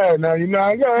 you go ahead, now you go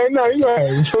ahead. You know what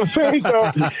I'm saying?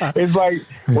 So it's like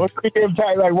once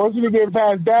we get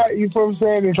past that, you know what I'm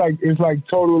saying? It's like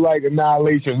total like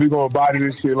annihilation. We're gonna body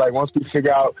this shit. Like once we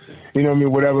figure out, you know what I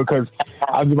mean, whatever. Because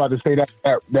I was about to say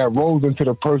that rolls into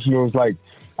the personal. It's like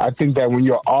I think that when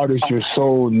you're an artist, you're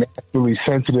so naturally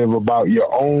sensitive about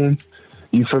your own.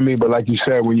 You feel me? But like you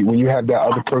said, when you have that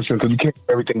other person, because you can't do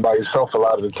everything by yourself a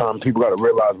lot of the time, people got to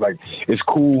realize, like, it's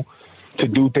cool to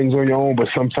do things on your own, but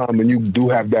sometimes when you do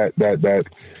have that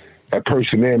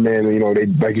person there, man, you know, they,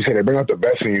 like you said, they bring out the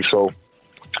best in you. So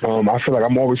I feel like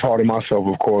I'm always hard on myself,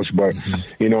 of course, but,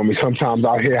 you know, I mean, sometimes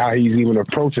I'll hear how he's even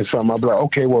approaching something. I'll be like,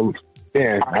 okay, well,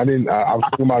 man, I was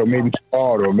thinking about it maybe too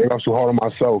hard, or maybe I'm too hard on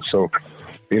myself. So,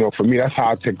 you know, for me, that's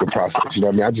how I take the process. You know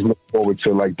what I mean? I just look forward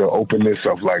to, like, the openness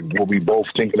of, like, what we both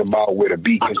thinking about, where the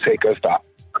beat can take us to.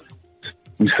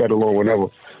 We settle on whatever.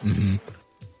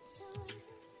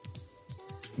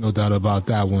 No doubt about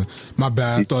that one. My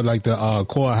bad. I thought like the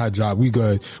core had dropped. We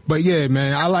good. But yeah,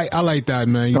 man, I like that,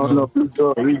 man. You know?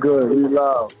 No, we good. We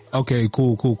loud. Okay,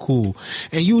 cool.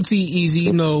 And you, T-Eazy,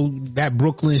 you know, that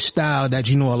Brooklyn style that,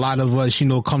 you know, a lot of us, you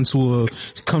know, come to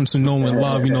know and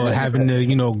love, you know, having the,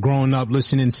 you know, growing up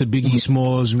listening to Biggie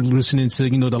Smalls, listening to,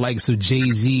 you know, the likes of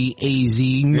Jay-Z, AZ,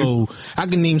 you know, I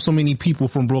can name so many people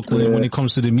from Brooklyn when it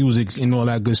comes to the music and all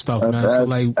that good stuff, man. So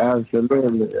like,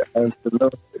 absolutely.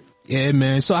 Yeah,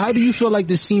 man. So how do you feel like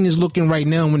the scene is looking right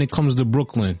now when it comes to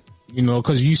Brooklyn? You know,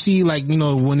 because you see, like, you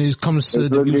know, when it comes to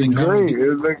the music, great.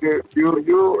 It's looking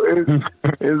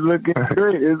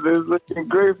great. It's looking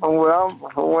great from where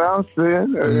I'm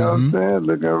sitting. You know what I'm saying?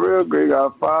 Looking real great.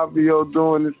 Got Fabio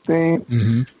doing this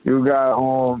thing. You got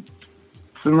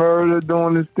Smurda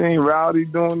doing this thing. Rowdy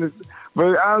doing this.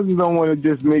 But I just don't want to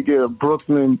just make it a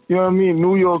Brooklyn, you know what I mean?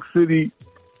 New York City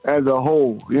as a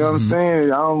whole, you know what I'm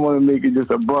saying? I don't want to make it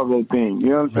just a borough thing, you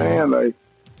know what I'm saying? Like,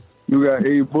 you got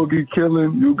A Boogie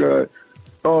killing, you got,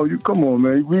 come on,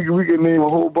 man. We can name a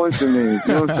whole bunch of names,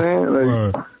 you know what I'm saying?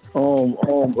 Like,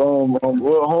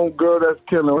 homegirl that's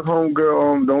killing, what's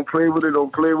homegirl, don't play with it,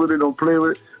 don't play with it, don't play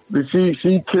with it. But she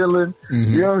killing,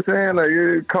 you know what I'm saying?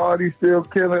 Like, Cardi still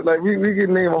killing. Like, we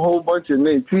can name a whole bunch of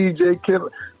names. TJ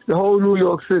killing, the whole New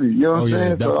York City, you know what I'm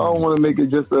saying? Definitely. So I don't want to make it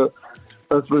just a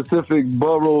specific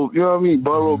borough, you know what I mean,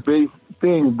 borough-based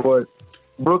thing, but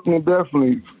Brooklyn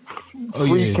definitely.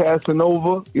 Free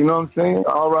Casanova, you know what I'm saying?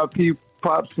 R.I.P.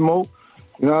 Pop Smoke,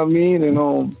 you know what I mean?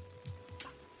 And,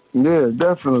 yeah,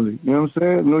 definitely, you know what I'm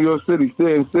saying? New York City,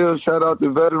 still shout out to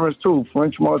veterans, too.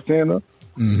 French Montana,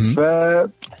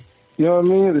 Fab, you know what I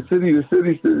mean? The city,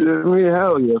 I mean,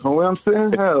 hell yeah. From what I'm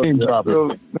saying, hell yeah.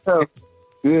 So,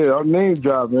 yeah, I'm name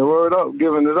dropping. Word up,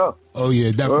 giving it up. Oh,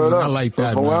 yeah, definitely. I like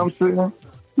that, from man. What I'm saying,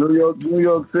 New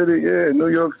York City, New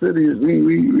York City,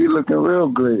 we looking real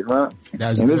great, man.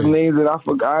 That's and great. there's names that I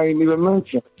forgot, I ain't even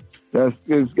mentioned. That's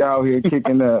out here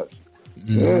kicking ass.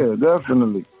 Yeah,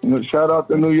 definitely. Shout out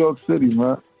to New York City,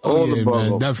 man. Oh, yeah,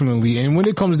 man, definitely. And when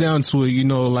it comes down to it, a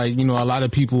lot of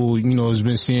people, has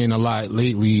been saying a lot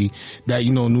lately that,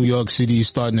 New York City is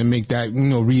starting to make that,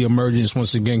 reemergence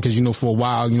once again. Cause, for a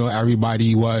while,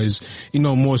 everybody was,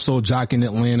 more so jocking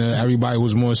Atlanta. Everybody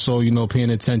was more so, paying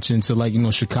attention to like,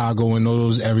 Chicago and all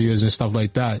those areas and stuff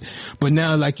like that. But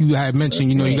now, like you had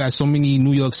mentioned, you got so many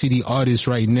New York City artists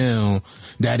right now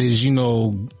that is,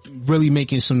 really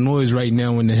making some noise right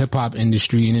now in the hip hop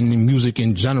industry and in the music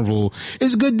in general.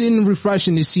 It's good and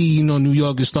refreshing to see, New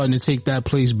York is starting to take that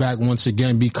place back once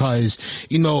again because,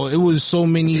 it was so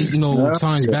many,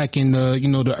 times back in the,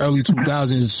 the early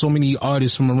 2000s, so many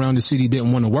artists from around the city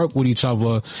didn't want to work with each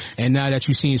other. And now that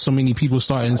you're seeing so many people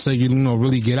starting to,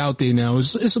 really get out there now,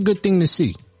 it's a good thing to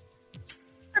see.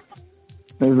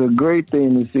 It's a great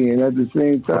thing to see. And at the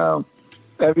same time,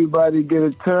 everybody get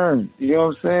a turn. You know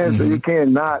what I'm saying? So you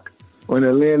can't knock when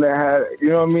Atlanta had, you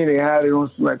know what I mean? They had it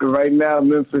on like right now.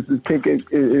 Memphis is kicking,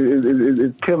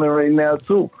 is killing right now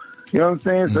too. You know what I'm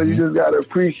saying? So you just gotta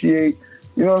appreciate.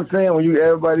 You know what I'm saying? When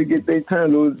everybody get their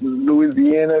turn,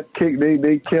 Louisiana kick,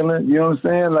 they killing. You know what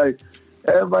I'm saying? Like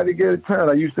everybody get a turn.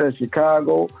 Like you said,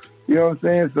 Chicago. You know what I'm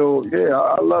saying? So yeah,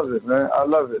 I love it, man. I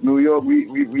love it. New York, we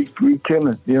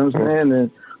killing. You know what I'm saying? And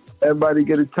everybody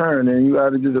get a turn, and you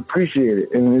gotta just appreciate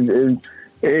it. And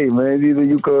hey, man, either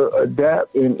you could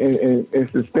adapt and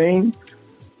sustain,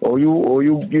 or you know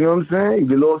what I'm saying? You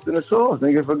get lost in the sauce,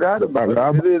 nigga, forgot about it.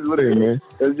 It is what it is, man.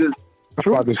 It's just.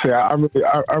 I'm about to say, I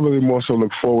really more so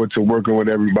look forward to working with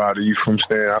everybody. You from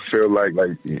saying, I feel like,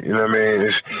 you know what I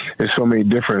mean? It's so many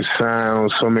different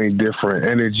sounds, so many different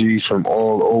energies from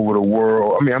all over the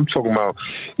world. I mean, I'm talking about,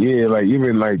 like,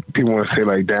 even like people want to say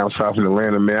like down south in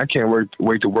Atlanta, man, I can't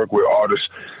wait to work with artists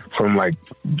from like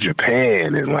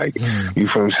Japan and like, you know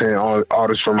what I'm saying?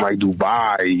 Artists from like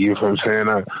Dubai, you know what I'm saying? You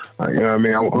know what I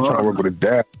mean? I'm trying to work with a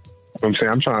dad. You know what I'm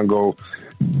saying? I'm trying to go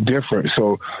different.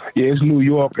 So yeah, it's New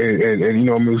York, and you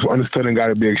know, I mean, it's understood and got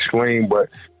to be explained. But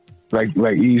like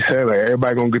E said, like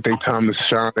everybody gonna get their time to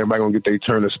shine. Everybody gonna get their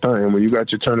turn to stunt. And when you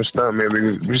got your turn to stunt, man,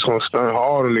 we're just gonna stunt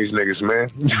hard on these niggas, man.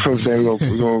 You know what I'm saying? We're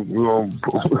gonna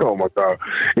oh my God,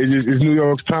 it's New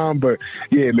York's time. But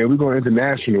yeah, man, we're going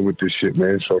international with this shit,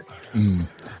 man. So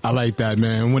I like that,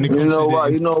 man. When it comes to why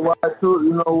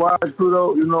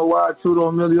too,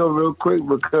 Emilio, real quick,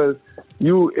 because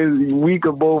we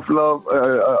could both love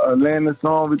a Atlanta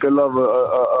song. We could love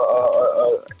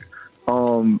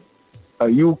a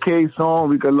UK song.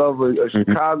 We could love a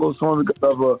Chicago song. We could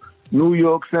love a New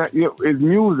York sound. It's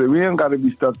music. We ain't got to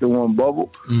be stuck to one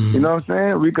bubble. You know what I'm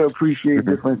saying? We could appreciate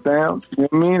different sounds. You know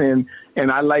what I mean?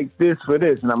 And I like this for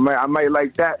this, and I might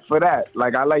like that for that.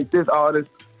 Like I like this artist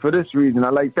for this reason. I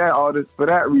like that artist for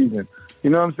that reason.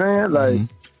 You know what I'm saying? Like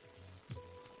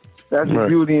that's the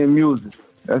beauty in music.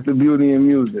 That's the beauty in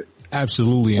music.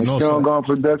 Absolutely. And also Strong Arm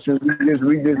Productions,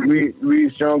 we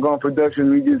Strong Arm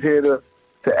Productions, we just here to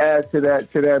add to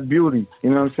that beauty. You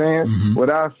know what I'm saying?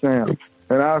 With our sound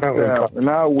and our style and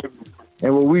our way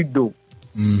and what we do.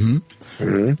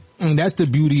 And that's the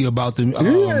beauty about the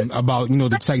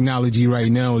the technology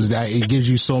right now, is that it gives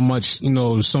you so much,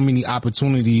 so many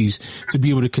opportunities to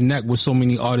be able to connect with so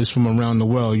many artists from around the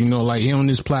world. Like here on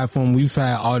this platform, we've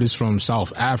had artists from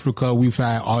South Africa, we've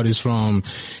had artists from,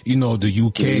 the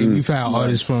UK, we've had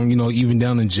artists from, even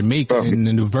down in Jamaica and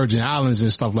in the Virgin Islands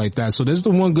and stuff like that. So there's the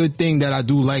one good thing that I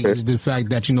do like is the fact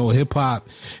that, hip hop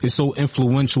is so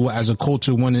influential as a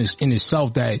culture in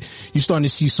itself that you're starting to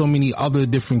see so many other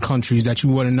different countries that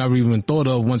you would have never never even thought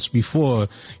of once before,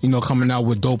 you know, coming out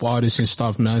with dope artists and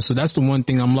stuff, man. So that's the one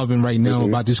thing I'm loving right now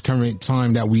about this current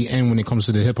time that we in when it comes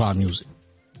to the hip hop music.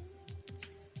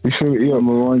 You feel me?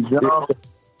 Yeah,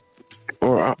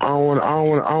 or I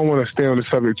don't want to stay on the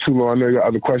subject too long. I know you got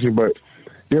other questions, but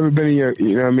you ever been in your,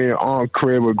 you know what I mean, aunt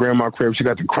crib or grandma crib? She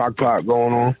got the crock pot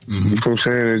going on. You feel what I'm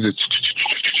saying? It's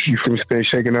just, you feel me?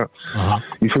 Shaking up.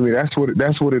 You feel me? That's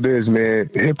what it is, man.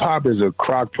 Hip hop is a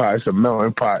crock pot. It's a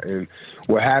melting pot, and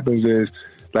what happens is,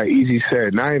 like Eazy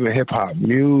said, not even hip hop,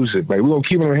 music. Like, we're gonna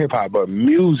keep it on hip hop, but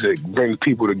music brings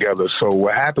people together. So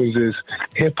what happens is,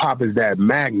 hip hop is that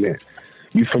magnet.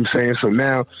 You feel what I'm saying? So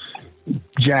now,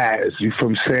 jazz, you feel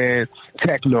what I'm saying?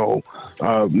 Techno,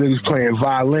 niggas playing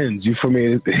violins, you feel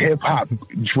me? Hip hop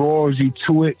draws you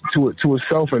to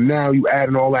itself, and now you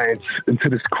adding all that into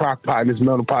this crock pot and this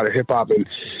melting pot of hip hop, and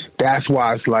that's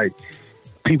why it's like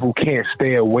people can't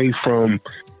stay away from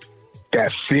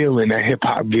that feeling that hip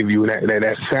hop give you,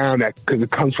 that sound, that, because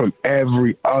it comes from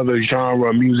every other genre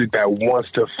of music that wants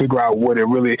to figure out what it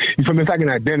really, you feel me? It's like an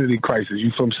identity crisis,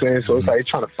 you feel what I'm saying? So it's like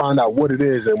trying to find out what it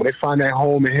is, and when they find that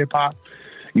home in hip hop,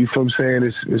 you feel what I'm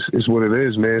saying? It's what it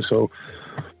is, man. So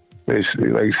it's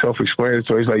like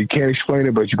self-explanatory. It's like you can't explain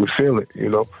it, but you can feel it, you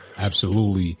know?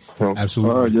 Absolutely.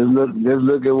 Absolutely. Just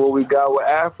look at what we got with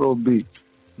Afrobeat.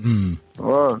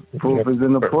 Proof is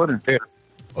in the pudding. Yeah.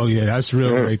 Oh yeah, that's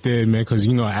real right there, man. Because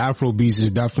you know, Afrobeats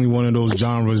is definitely one of those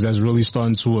genres that's really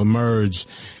starting to emerge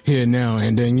here now.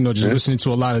 And then you know, just listening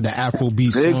to a lot of the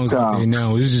Afrobeat songs out there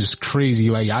now, it's just crazy.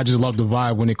 Like, I just love the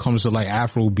vibe when it comes to like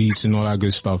Afrobeats and all that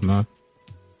good stuff, man.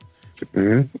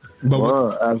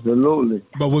 But absolutely.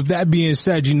 But with that being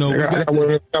said, you know,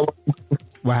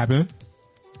 what happened?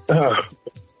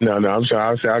 No, I'm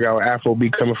sorry. I got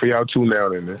Afrobeat coming for y'all too now,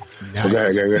 then, man.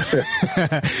 Nice.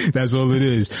 That's all it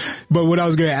is. But what I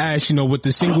was going to ask, you know, with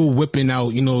the single whipping out,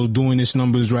 you know, doing its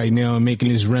numbers right now and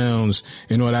making its rounds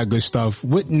and all that good stuff,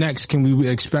 what next can we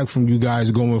expect from you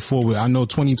guys going forward? I know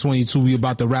 2022, we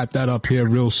about to wrap that up here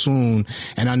real soon,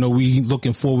 and I know we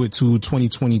looking forward to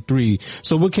 2023.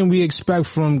 So what can we expect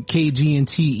from KG and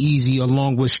T-Eazy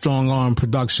along with Strong Arm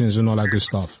Productions and all that good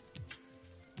stuff?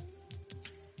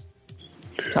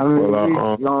 I mean,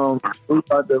 we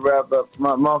about to wrap up.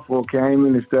 My fault, I ain't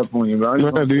mean to step on you, but I'm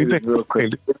just real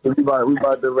quick. We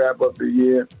about to wrap up the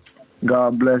year.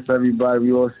 God bless everybody.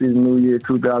 We all see the new year,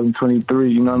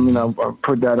 2023. You know what I mean? I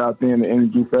put that out there in the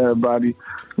energy for everybody. You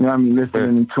know what I mean? Listening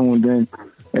and tuned in.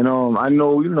 And I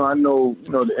know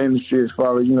the industry as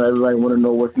far as, you know, everybody want to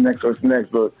know what's next,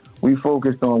 but we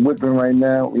focused on Whipping right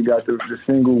now. We got the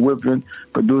single Whipping,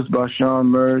 produced by Sean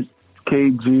Merz,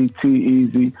 KG,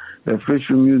 T-Eazy. The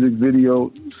official music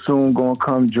video soon gonna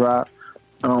come drop.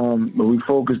 But we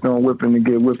focused on Whipping to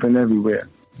get Whipping everywhere.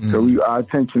 So our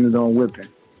attention is on Whipping.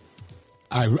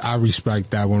 I respect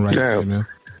that one right there, man.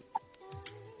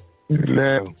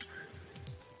 Now,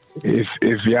 if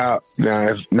y'all,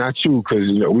 if not you, because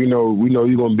you know we know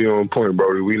you're gonna be on point,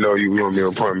 Brody. We know you're gonna be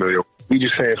on point, Emilio. We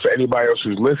just saying for anybody else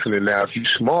who's listening now, if you're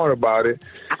smart about it,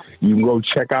 you can go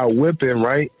check out Whipping,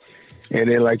 right? And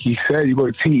then, like he said, you go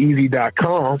to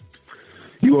T-Eazy.com.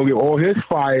 You gonna get all his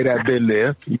fire that been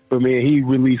there. You feel me? And he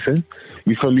releasing.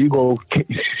 You feel me? You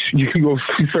can go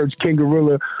search King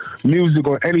Gorilla music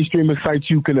on any streaming site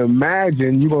you can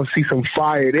imagine. You gonna see some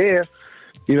fire there.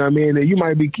 You know what I mean? And you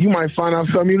might find out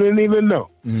something you didn't even know.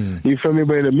 You feel me?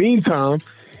 But in the meantime,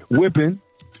 Whipping,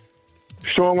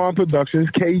 Strong Arm Productions,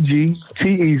 KG,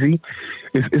 T-Eazy.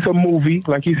 It's a movie,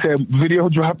 like he said. Video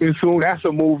dropping soon. That's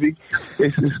a movie.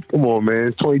 It's come on, man.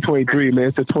 It's 2023,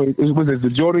 man. It's the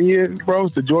Jordan year, bro?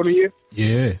 It's the Jordan year.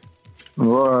 Yeah.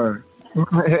 Word. No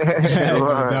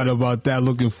doubt about that.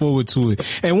 Looking forward to it.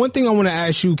 And one thing I want to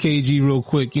ask you, KG, real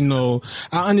quick, you know,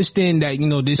 I understand that, you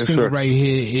know, this single right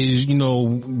here is, you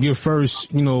know, your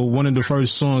first, you know, one of the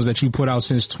first songs that you put out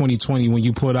since 2020 when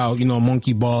you put out, you know,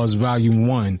 Monkey Bars Volume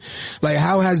 1. Like,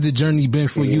 how has the journey been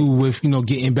for you with, you know,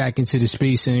 getting back into the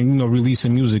space and, you know,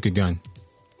 releasing music again?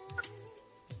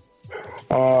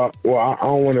 Well, I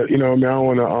don't want to, you know what I mean? I don't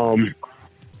want to,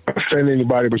 offend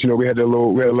anybody, but you know, we had a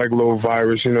little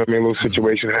virus, you know what I mean, a little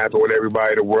situation happened with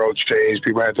everybody, the world changed,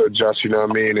 people had to adjust, you know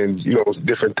what I mean, and you know,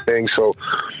 different things. So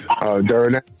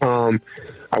during that time,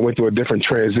 I went through a different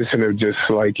transition of just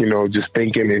like, you know, just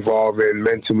thinking, evolving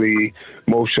mentally,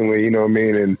 emotionally, you know what I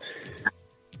mean, and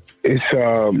it's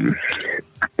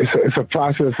a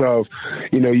process of,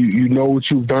 you know, you know what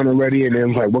you've done already, and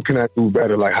then like, what can I do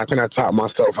better? Like, how can I top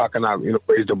myself? How can I, you know,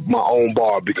 raise my own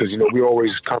bar? Because, you know, we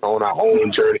always kind of on our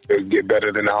own journey to get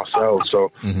better than ourselves.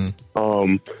 So,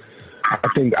 I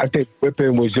think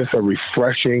Whipping was just a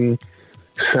refreshing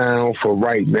sound for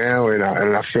right now, and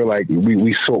I feel like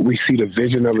we see the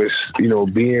vision of it,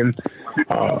 being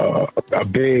a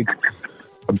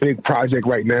big project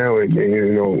right now,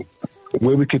 and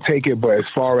where we could take it. But as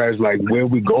far as like where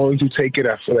we're going to take it,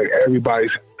 I feel like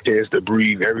everybody's had a chance to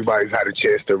breathe. Everybody's had a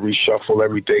chance to reshuffle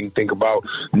everything, think about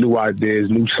new ideas,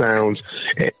 new sounds.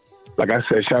 And like I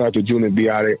said, shout out to June and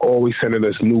B.I. They always sending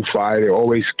us new fire. They're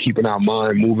always keeping our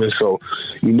mind moving. So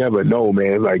you never know,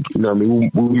 man. Like, we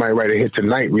might write a hit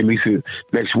tonight, release it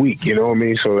next week. You know what I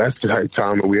mean? So that's the type of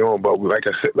time that we on. But like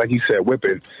you said,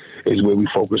 whipping is where we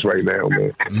focus right now,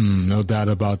 man. No doubt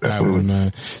about that one,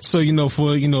 man. So,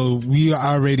 we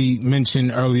already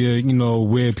mentioned earlier,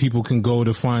 where people can go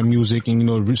to find music and,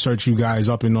 research you guys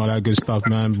up and all that good stuff,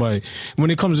 man. But when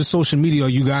it comes to social media, are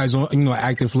you guys,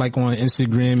 active like on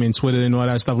Instagram and Twitter and all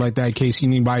that stuff like that? In case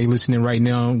anybody listening right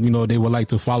now, they would like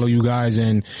to follow you guys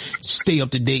and stay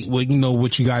up to date with,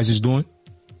 what you guys is doing?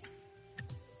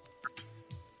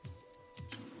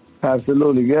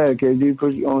 Absolutely. Yeah, KG,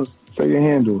 put you on. Say your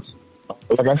handles.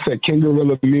 Like I said, King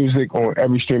Gorilla Music on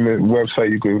every streaming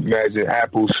website you can imagine: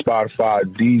 Apple, Spotify,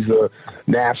 Deezer,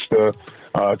 Napster,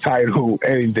 Tidal,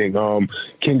 anything.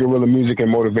 King Gorilla Music and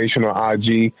Motivation on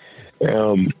IG.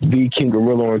 The King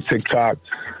Gorilla on TikTok,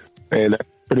 and that's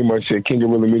pretty much it. King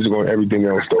Gorilla Music on everything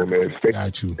else, though, man.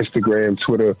 Got you. Instagram,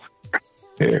 Twitter.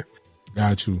 Yeah.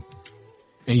 Got you.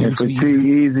 And for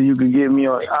T-Eazy, you can get me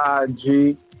on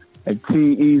IG. At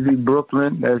T-Eazy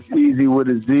Brooklyn. That's easy with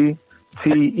a Z.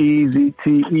 T-Eazy,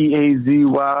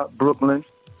 T-E-A-Z-Y Brooklyn.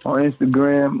 On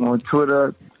Instagram, on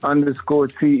Twitter,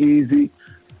 _T-Eazy.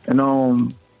 And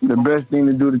the best thing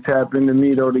to do to tap into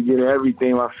me, though, to get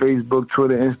everything, my Facebook,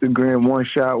 Twitter, Instagram, one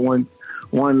shot, one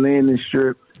landing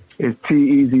strip, is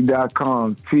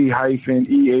T-Eazy.com. T-E-A-Z-Y.com.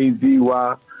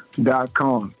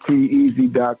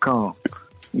 T-Eazy.com.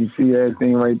 You see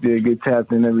everything right there. Get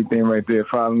tapped in everything right there.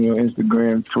 Follow me on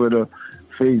Instagram, Twitter,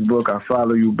 Facebook. I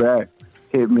follow you back.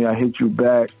 Hit me, I hit you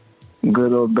back.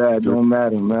 Good or bad, don't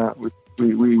matter, man.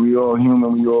 We all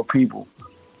human, we all people.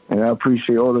 And I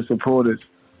appreciate all the supporters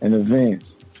in advance.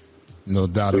 No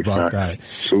doubt about that.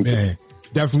 Man,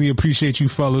 definitely appreciate you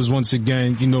fellas once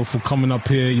again, for coming up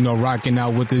here, rocking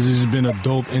out with us. This has been a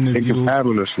dope interview. Thank you for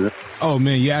having us, man. Oh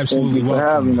man, you're absolutely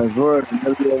welcome. Thank you for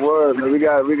having us. Word. We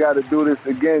got to do this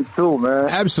again too, man.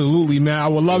 Absolutely, man. I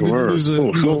would love to do this,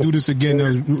 do this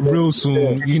again real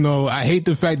soon. I hate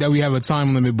the fact that we have a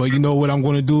time limit, but you know what I'm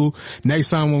going to do next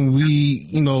time when we,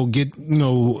 get,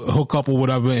 hook up or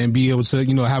whatever and be able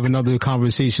to, have another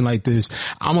conversation like this.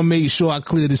 I'm gonna make sure I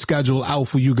clear the schedule out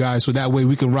for you guys so that way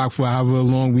we can rock for however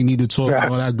long we need to talk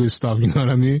and all that good stuff. You know what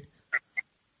I mean?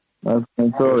 That's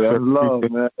love,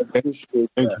 man. Appreciate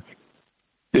that.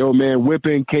 Yo, man,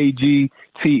 Whippin', KG,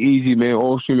 T-Eazy, man,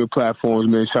 all streaming platforms,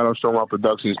 man. Shout out Strong Rock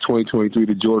Productions, 2023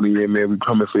 to Jordan, yeah, man. We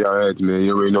coming for y'all heads, man.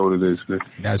 You already know what it is, man.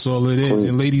 That's all it is.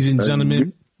 And ladies and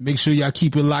gentlemen, make sure y'all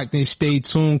keep it locked and stay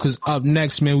tuned, because up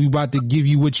next, man, we about to give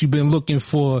you what you've been looking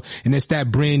for, and it's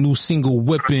that brand new single,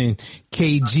 Whippin',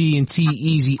 KG and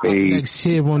T-Eazy up next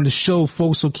here on the show,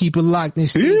 folks. So keep it locked and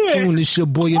stay tuned. It's your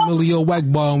boy Emilio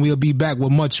Wagbar, and we'll be back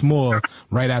with much more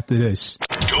right after this.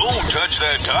 Don't touch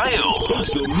that dial.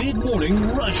 It's the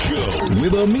Mid-Morning Rush Show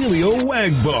with Emilio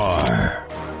Wagbar.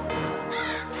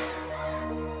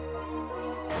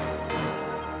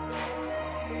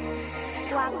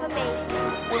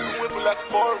 Whipping like a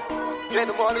foreign. Get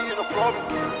the money in a problem.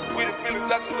 We the feelings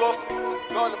like a golf.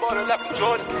 On the bottle like a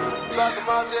Jordan. 1,000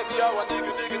 miles every hour.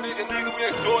 Nigga, we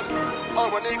ain't stolen. All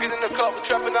my niggas in the cup, we're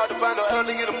trapping out the band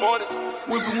early in the morning.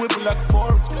 Whipping like a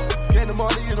foreign. Get the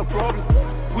money in a problem.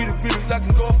 We the feelings like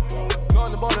a golf. On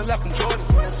the bottle like a Jordan.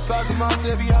 1,000 miles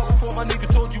every hour. Before my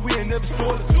nigga told you we ain't never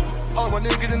stolen. All my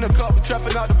niggas in the cup, we're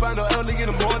trapping out the band early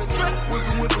in the morning.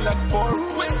 Whipping like a foreign.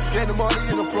 Get the money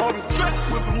in a problem.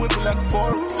 Whipping like a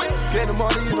foreign. Get the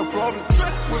money in a problem.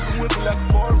 Whipping like a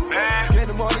foreign. Get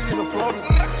the money in a problem.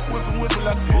 Whipping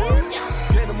like a foreign.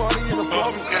 Get the money in a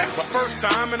problem. My first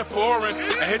time in a foreign,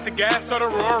 I hit the gas, started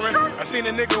roaring. I seen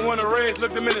a nigga wanna raise,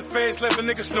 looked him in his face, left the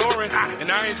nigga snoring.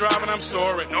 And I ain't driving, I'm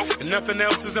soaring. And nothing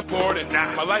else is important.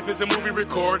 My life is a movie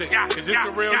recorded, cause it's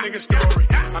a real nigga story.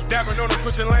 I'm dapping on them,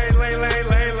 pushing lanes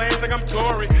like I'm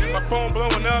Tory. My phone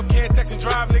blowing up, can't text and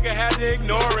drive, nigga had to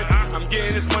ignore it. I'm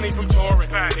getting this money from touring.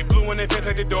 They blew in their face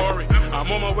like a Dory.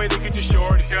 I'm on my way to get you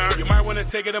shorty. You might wanna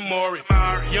take it to Maury.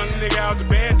 Young nigga out the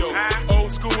bando,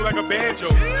 old school like a banjo.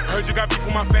 Heard you got beef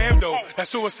with my fam though, that's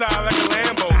suicide like a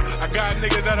Lambo. I got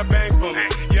niggas that are bang for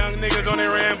me, young niggas on their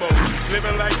Rambo.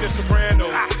 living like the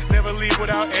Sopranos. Never leave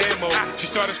without ammo. She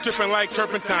started stripping like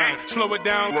turpentine. Slow it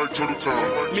down like turtle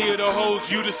time. Me or the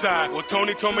hoes, you decide. Well,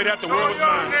 Tony told me that the world was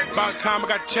mine. About time I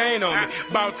got a chain on me.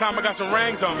 About time I got some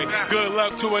rings on me. Good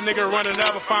luck to a nigga running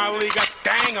up, but finally got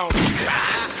gang on me.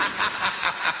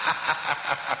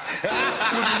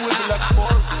 Whipping like a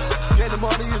forest. Get the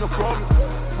money in a problem.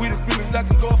 We the feelings like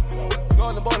a golf.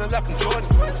 On the ball like I'm Jordan.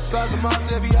 1,000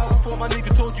 miles every hour before my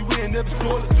nigga told you we ain't never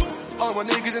stolen. All my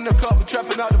niggas in the car, we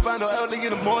trapping out the band early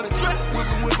in the morning.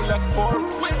 Whipping like a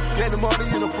forest. Get the money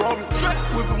in a problem.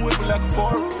 Whipping like a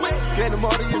forest. Get the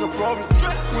money in a problem.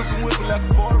 Whipping like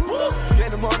a forest. Get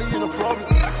the money in a problem.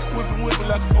 Whipping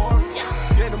like a forest.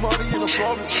 Get the money in a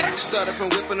problem. Started from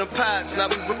whipping them pots, now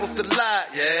we whip off the lot.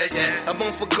 Yeah, yeah. I'm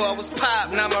on for God was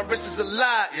pop, now my wrist is a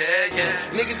lot. Yeah, yeah.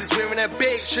 Niggas is wearing that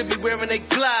big, should be wearing a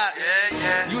Glock. Yeah,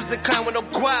 yeah. Use the kind with no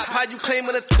guap, how you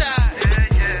claiming a thigh? Yeah,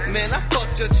 yeah. Man, I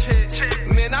fucked your chick.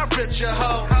 Man, I ripped your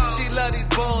hoe. She love these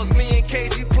balls, me and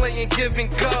KG playing give and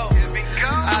go.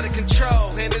 Out of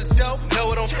control, and it's dope,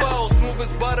 know it on fold. Smooth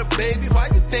as butter, baby, why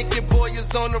you think your boy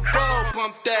is on the road?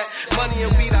 Pump that, money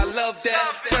and weed, I love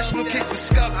that. Fresh new kicks to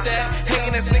scuff that.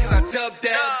 Hating ass niggas, I dub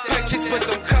that. Pack chicks, but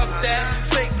don't cuff that.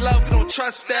 Fake love, we don't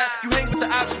trust that. You hang with the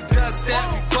ops who does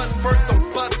that. We bust first,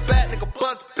 don't bust back, nigga,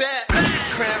 bust back.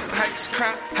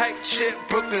 Cramp heights, shit,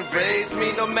 Brooklyn raised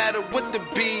me. No matter what the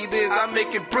beat is, I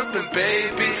make it Brooklyn,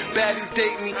 baby. Baddies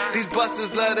date me, these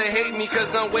busters love to hate me,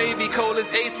 cause I'm wavy, cold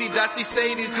as AC. Dr.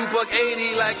 Sadie's do buck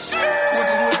 80 like shit.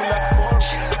 Whipping like a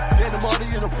forest. Get the money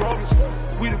in a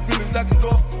problem. We the feelings like a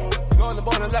golf. On the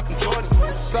ball like I'm Jordan.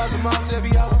 1,000 miles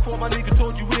every hour before my nigga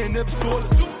told you we ain't never stolen.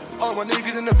 All my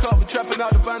niggas in the car, we trapping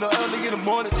out the band early in the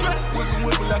morning.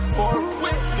 Whipping like a forest.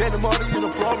 Get the money in a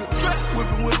problem.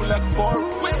 Whipping like a forest.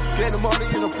 Get the money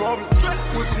in a problem.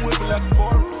 Whipping like a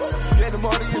forest. Get the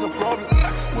money in a problem.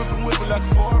 Whipping like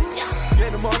a forest.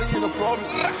 Get the money in a problem.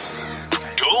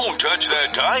 Don't touch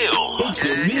that dial. It's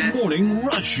the Mid-Morning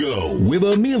Rush Show with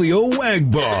Emilio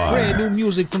Wagbar. Brand new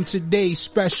music from today's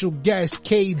special guest,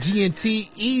 KG and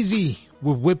T-Eazy.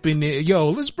 We're whipping it. Yo,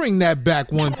 let's bring that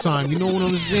back one time. You know what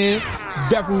I'm saying?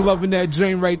 Definitely loving that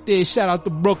joint right there. Shout out to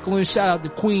Brooklyn. Shout out to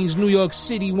Queens, New York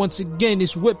City. Once again,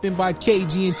 it's whipping by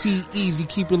KG and T-Eazy.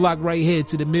 Keep it locked right here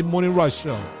to the Mid-Morning Rush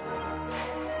Show.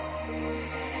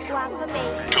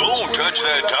 Don't touch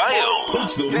that dial.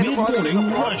 It's the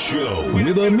Mid-Morning Rush Show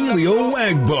with Emilio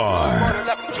Wagbar.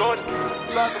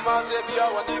 1,000 miles every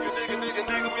hour, nigga,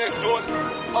 we ain't stolen.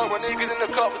 All my niggas in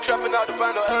the car, we trapping out the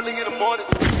band early in the morning.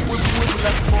 Whipping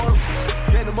like a forest.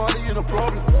 Get the money in a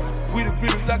problem. We the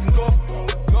feelings like a golf.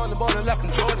 On the ball like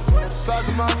I'm Jordan.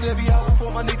 1,000 miles every hour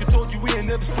before my nigga told you we ain't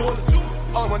never stolen.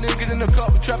 All my niggas in the car,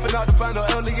 we trapping out the band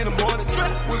early in the morning.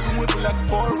 Whipping like a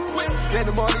forest. Get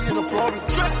the money in a problem.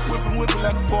 Whipping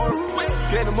like a forest.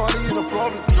 Get the money in a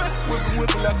problem.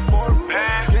 Whipping like a forest.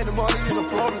 Get the money in a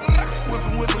problem.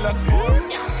 Whipping like a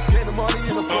forest. Get the money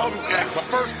in a problem. My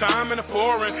first time in a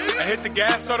foreign, I hit the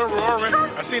gas, started roaring.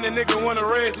 I seen a nigga want to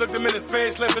raise, looked him in his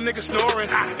face, left the nigga snoring.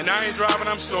 And I ain't driving,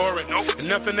 I'm soaring. And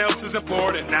nothing else is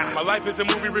important. My life is a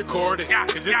movie recorded,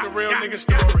 cause it's a real nigga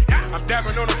story. I'm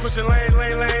dapping on them, pushing lanes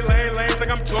like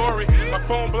I'm Tory. My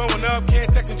phone blowing up,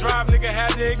 can't text and drive, nigga had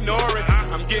to ignore it.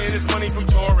 I'm getting this money from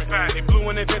touring. They blew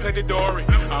in their face like the Dory.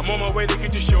 I'm on my way to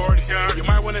get you shorty. You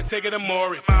might wanna take it to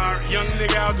Maury. Young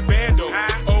nigga out the bando,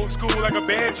 old school like a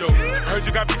banjo. Heard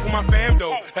you got beef with my fam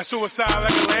though, that's suicide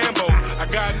like a Lambo. I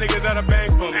got niggas that'll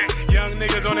bang for me, young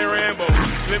niggas on their Rambo.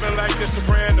 Living like the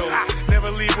Sopranos,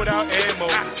 never leave without ammo.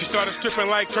 She started stripping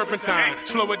like turpentine,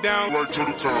 slow it down like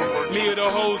turtle time. Me or the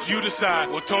hoes, you decide.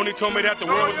 Well, Tony told me that the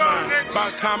world was mine.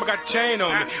 About time I got a chain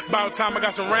on me, about time I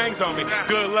got some rings on me.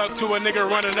 Good luck to a nigga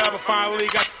running up, but finally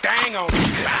got gang on me.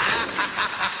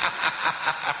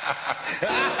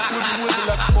 Whipping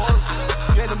like a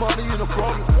forest. Get the money in a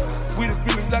problem. We the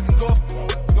feelings like a golf.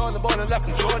 On the ball like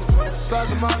I'm Jordan.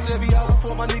 1,000 miles every hour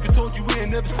before my nigga told you we ain't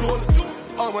never stolen.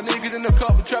 All my niggas in the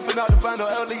car, we trapping out the band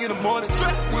early in the morning.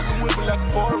 Whipping like a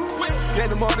forest. Get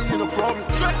the money in a problem.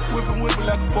 Whipping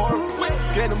like a forest.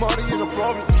 Get the money in a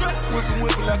problem.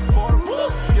 Whipping like a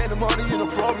forest. Get the money in a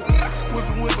problem.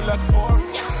 Whipping like a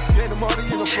forest. Get the money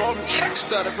in a problem.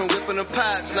 Started from whipping them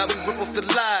pots, now we whip off the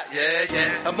lot. Yeah,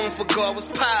 yeah. I'm on for God was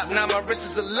pop, now my wrist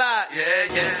is a lot. Yeah,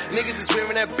 yeah. Niggas is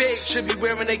wearing that big, should be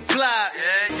wearing a Glock.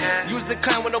 Yeah, yeah. Use the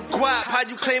kind with no guap, how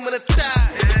you claiming a thigh?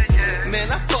 Yeah, yeah.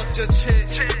 Man, I fucked your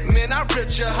chick. Man, I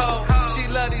ripped your hoe. She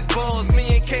love these balls, me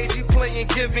and KG playing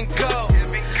give and go.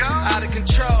 Out of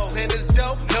control, and it's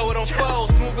dope, know it on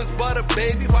fold. Smooth as butter,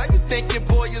 baby, why you think your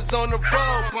boy is on the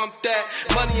road? Pump that,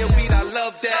 money and weed, I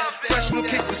love that. Fresh new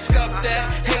kicks to scuff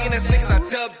that. Hating ass niggas, I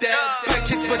dub that. Pack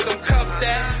chicks, but don't cuff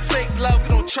that. Fake love,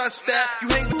 we don't trust that. You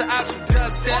hang with the ops who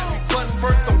does that. We bust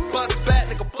first, don't bust back,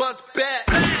 nigga bust back.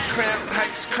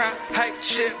 Crime heights,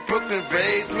 shit, Brooklyn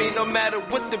raised me. No matter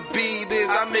what the beat is,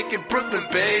 I make it Brooklyn,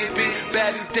 baby.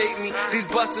 Baddies date me, these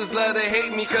busters love to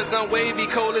hate me, cause I'm wavy,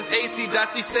 cold as AC.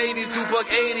 Dr. Sadie's do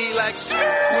buck 80 like shit.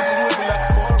 Whipping like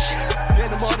a foreign, get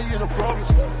the money in a problem.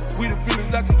 We the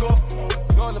feelings like a golf,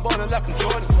 on the border like I'm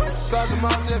Jordan. 1,000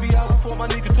 miles every hour before my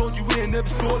nigga told you we ain't never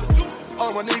stolen.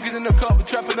 All my niggas in the cover,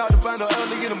 trapping out the find out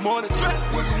early in the morning.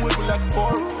 Whipping like a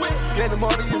foreign, get the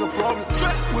money in a problem.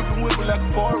 Whipping like a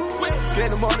foreign, get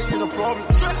the money in a problem.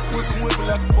 Whipping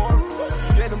like a foreign,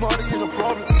 get the money in a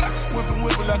problem.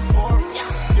 Whipping like a foreign,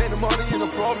 get the money in a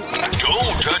problem.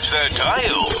 Don't touch that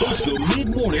dial. It's the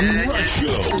Mid-Morning Rush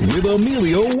Show with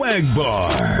Emilio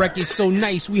Wagbar. Record's so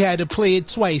nice, we had to play it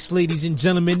twice, ladies and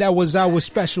gentlemen. That was our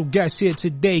special guest here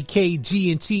today,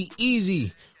 KG and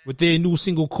T-Eazy, with their new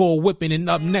single called Whippin'. And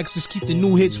up next, just keep the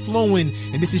new hits flowing.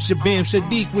 And this is Shabam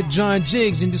Sadiq with John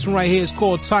Jiggs. And this one right here is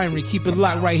called Tyrant. Keep it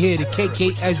locked right here to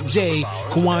KKSJ,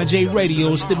 Kawan J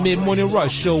Radio. It's the Mid-Morning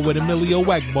Rush Show with Emilio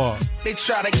Wagbar. They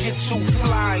try to get too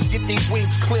fly, get their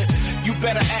wings clipped. You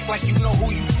better act like you know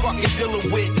who you fucking dealing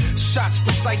with. Shots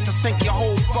precise to sink your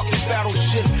whole fucking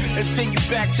battleship and send you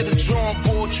back to the drawing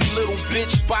board, you little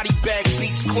bitch. Body bag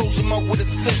beats, close them up with a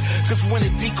zip. Cause when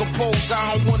it decompose,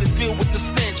 I don't wanna deal with the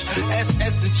stench.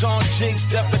 SS and John Jiggs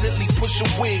definitely push a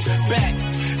wig back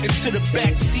into the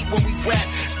back seat when we rap.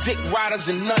 Dick riders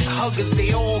and nut huggers,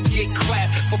 they all get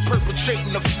clapped for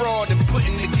perpetrating the fraud and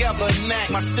putting together an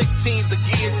act. My 16s are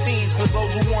guillotines for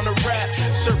those who wanna rap.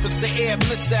 Surface the air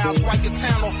missiles, wipe your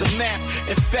town off the map.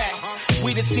 In fact,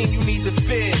 we the team you need to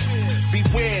fear.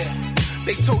 Beware.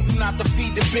 They told you not to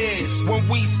feed the bears. When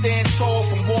we stand tall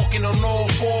from walking on all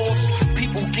fours,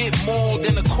 people get more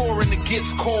than a coroner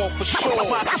gets called for sure.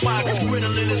 My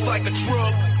adrenaline is like a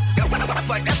drug. That's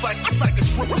like a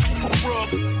drug.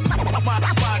 My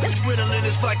adrenaline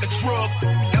is like a drug.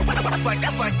 That's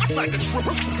like a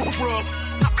drug.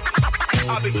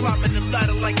 I've been climbing the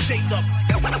ladder like Jacob.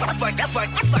 That's like a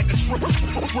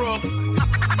drug.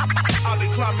 I've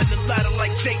been climbing the ladder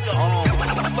like Jacob.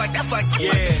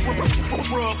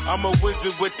 I'm a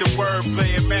wizard with the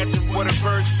wordplay. Imagine what a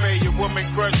bird's pay. Your woman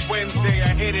crush Wednesday.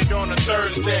 I hit it on a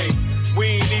Thursday. We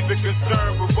ain't even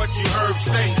concerned with what you heard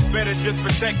say. Better just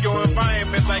protect your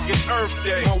environment like it's Earth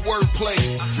Day. My wordplay,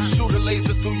 shoot a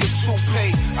laser through your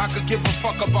toupee. I could give a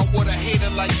fuck about what a hater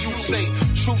like you say.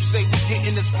 Truth say we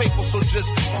getting this paper, so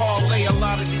just parlay. A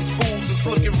lot of these fools is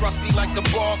looking rusty like the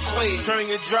Barclays. Turn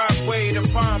your driveway to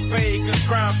Pompeii, cause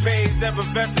crime pays.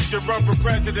 Effervescent, you run for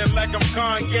president like I'm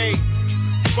Kanye.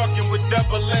 Fucking with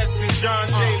Double S and John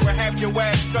Jay. We'll have your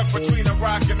ass stuck between a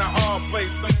rock and a hard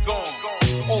place. I'm gone.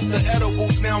 Off the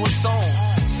edibles, now it's on.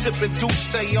 Sipping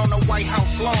Douce on the White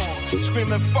House lawn.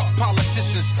 Screaming, fuck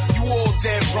politicians, you all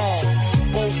dead wrong.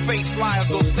 Bold-faced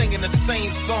liars all singing the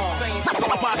same song.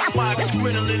 My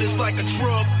adrenaline is like a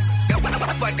drug.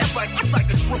 That's like a drug.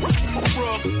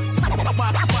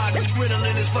 My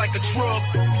adrenaline is like a drug.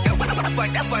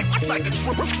 That's like a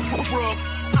drug.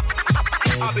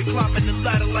 I've been climbing the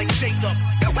ladder like Jacob.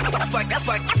 That's like a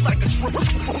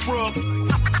drug.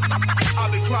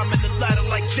 I've been climbing the ladder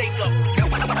like Jacob.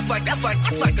 That's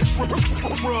like a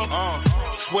drug.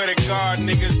 Swear to God,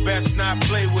 niggas best not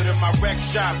play with him. I wreck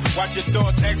shop. Watch your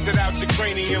thoughts exit out your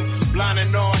cranium.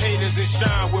 Blinding all haters and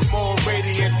shine with more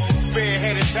radiance.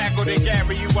 Spearhead and tackle, they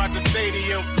carry you out the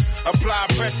stadium. Apply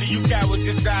pressure, you cowards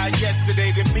just died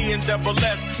yesterday. Then me and Double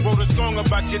S wrote a song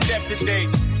about your death today.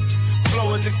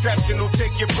 Flow is exceptional,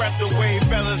 take your breath away.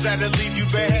 Fellas that'll leave you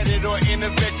beheaded or in a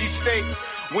veggie state.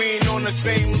 We ain't on the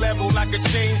same level, I could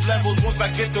change levels. Once I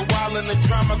get the wild and the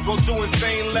drama, go to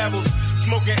insane levels.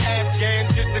 Smoking Afghan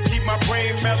just to keep my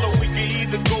brain mellow. We can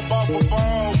either go ball for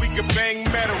ball, we can bang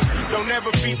metal. Don't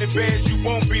ever beat the beds, you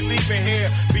won't be leaving here.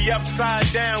 Be upside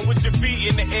down with your feet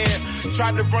in the air.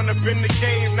 Tried to run up in the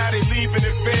cave, now they leaving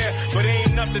it fair. But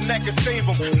ain't nothing that can save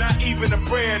them, not even a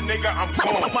prayer, nigga, I'm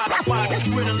gone. My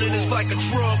adrenaline is like a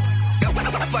drug.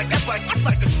 That's like a drug.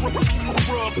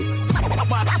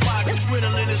 My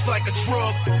adrenaline is like a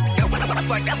drug.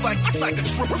 That's like a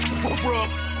drug.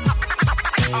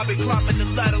 I've been climbing the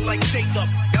ladder like Jacob.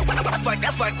 That's like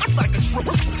a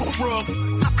drug.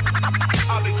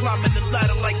 I've been climbing the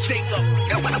ladder like Jacob.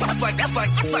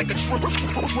 That's like a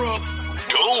drug.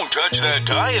 Don't touch that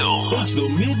dial. It's the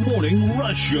Mid-Morning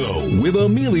Rush Show with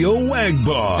Emilio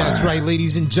Wagbar. That's right,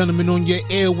 ladies and gentlemen, on your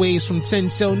airwaves from 10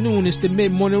 till noon, it's the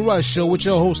Mid-Morning Rush Show with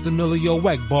your host, Emilio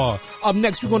Wagbar. Up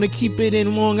next, we're going to keep it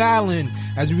in Long Island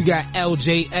as we got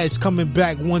LJS coming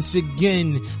back once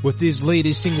again with his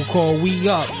latest single called We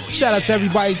Up. Shout out to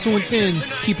everybody tuned in.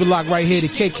 Keep it locked right here to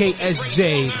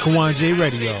KKSJ, Kawanje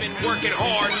Radio. Working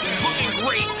hard, looking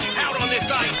great, out on this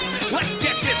ice. Let's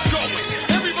get this going.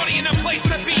 Everybody in a place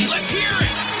to be, let's hear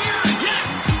it.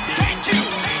 Yes, thank you.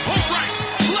 All right,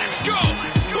 let's go.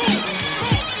 Boom.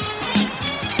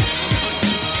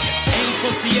 Ain't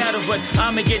from Seattle, but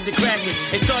I'ma get to cracking.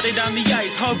 It started on the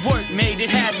ice, hard work made it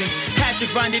happen. Had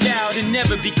to grind it out and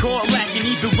never be caught lacking.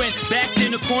 Even went back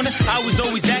in the corner, I was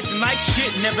always acting like shit,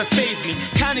 never fazed me.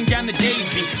 Counting down the days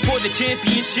before the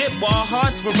championship while our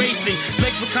hearts were racing.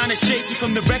 Legs were kinda shaky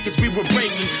from the records we were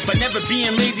breaking, but never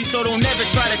being lazy, so don't ever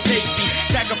try to take me.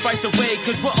 Sacrifice away,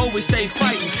 cause we'll always stay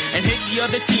fighting. And hit the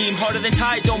other team harder than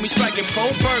Tide, don't be striking. Pro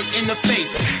Burt in the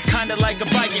face, kinda like a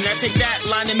Viking. I take that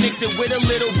line and mix it with a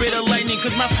little bit of lightning,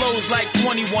 cause my flow's like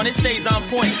 21, it stays on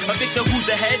point. A Victor who's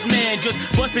a head man, just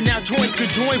busting out joints, could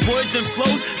join words and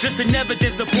flows just to never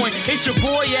disappoint. It's your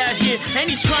boy out here, and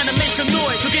he's trying to make some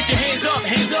noise. So get your hands up,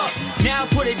 hands up. Now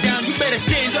put it down, you better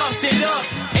stand up,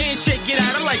 and shake it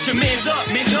out. I like your man's up,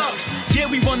 man's up. Yeah,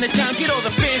 we won the town, get all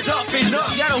the fans up, fans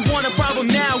up. Y'all don't want a problem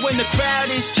now when the crowd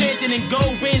is chanting and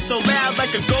going so loud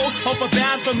like a goal off a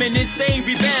bounce from an insane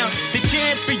rebound. The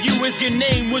chant for you is your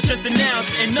name was just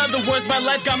announced. In other words, my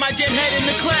life got my dead head in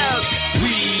the clouds.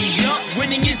 We up,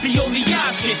 winning is the only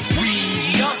option.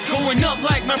 We up, going up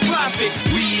like my profit.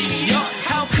 We up,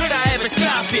 how could I ever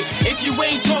stop it? If you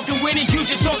ain't talking winning, you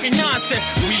just talking nonsense.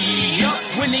 We up,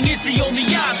 winning is the only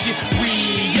option.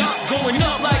 We up, going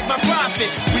up like my profit.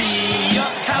 We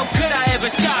up, how could I ever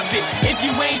stop it? If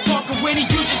you ain't talking winning,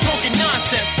 you just talking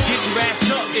nonsense. Get your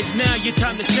ass up, it's now your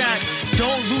time to shine.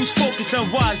 Don't lose focus on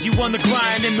why you on the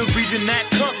grind, and the reason that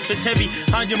cup is heavy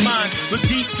on your mind. Look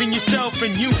deep in yourself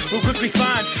and you will quickly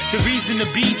find the reason to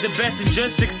be the best and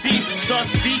just succeed. Start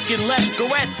speaking less, go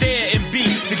out there and be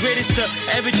the greatest to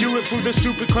ever do it. Prove the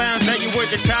stupid clowns that you were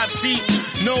the top seat.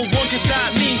 No one can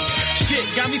stop me.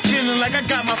 Shit got me feeling like I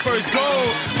got my first goal.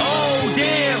 Oh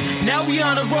damn, now we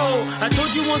on a roll. I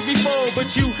told you once before,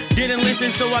 but you didn't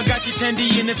listen, so I got you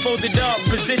 10D in the folded up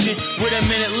position with a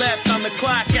minute left on the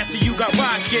clock. After you got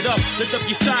rocked, get up, lift up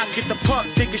your sock, get the puck,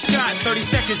 take a shot. 30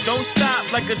 seconds, don't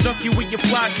stop. Like a duck, you with your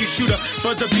flock, you shoot a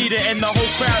buzzer beater, and the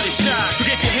whole crowd is shocked. So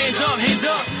get your hands up, hands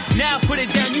up. Now put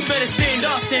it down, you better stand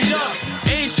up, stand up.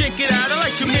 Ain't shake it out, I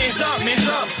like your hands up, hands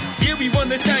up. Yeah, we run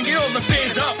the town, get all the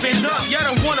fans up, fans up. Y'all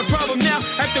don't want a problem now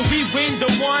after we win the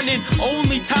one and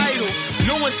only title.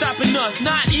 No one's stopping us,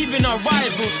 not even our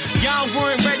rivals. Y'all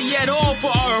weren't ready at all for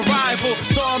our arrival,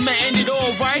 so I'ma end it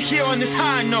all right here on this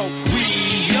high note.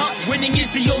 We up, winning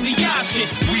is the only option.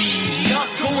 We up,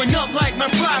 going up like my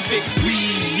profit.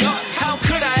 We up, how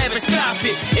could I ever stop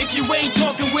it? If you ain't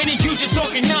talking winning, you just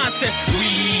talking nonsense.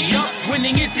 We up,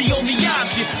 winning is the only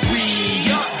option.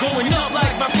 We up, going up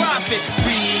like my profit.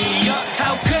 We up,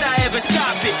 how could I ever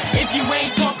stop it? If you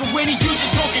ain't talking winning, you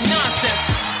just talking nonsense.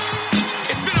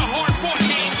 It's been a hard-fought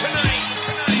game tonight.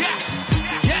 Yes,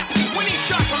 yes, winning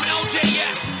shot from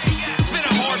LJS. It's been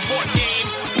a hard-fought game.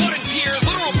 Blood and tears,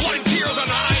 literal blood and tears on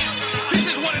the ice. This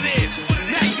is what it is.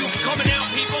 Thank you for coming out,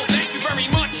 people. Thank you very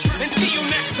much, and see you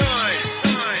next time.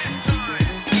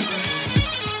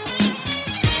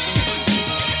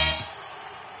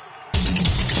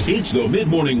 It's the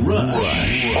Mid-Morning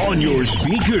Rush on your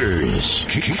speakers.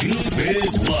 Keep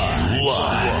it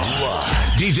locked.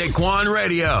 DJ Quan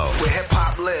Radio, where hip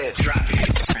hop lives. Drop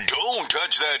it. Don't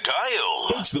touch that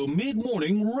dial. It's the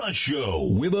Mid-Morning Rush Show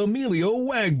with Emilio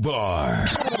Wagbar.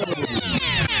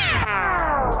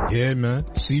 Yeah, man.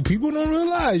 See, people don't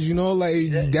realize, you know,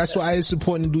 like, that's why it's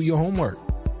important to do your homework.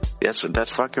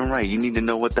 That's fucking right. You need to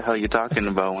know what the hell you're talking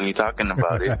about when you're talking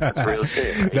about it. That's real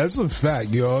shit. Right? That's a fact,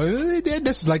 yo.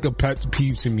 That's like a pet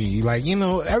peeve to me. Like, you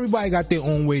know, everybody got their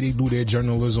own way they do their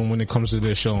journalism when it comes to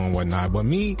their show and whatnot. But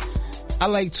me, I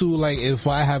like to, like, if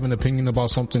I have an opinion about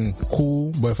something,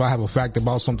 cool. But if I have a fact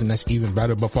about something, that's even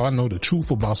better. But if I know the truth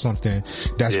about something,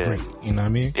 that's great. You know what I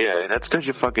mean? Yeah, that's because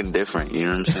you're fucking different. You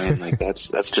know what I'm saying? Like, that's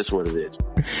just what it is.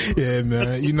 Yeah,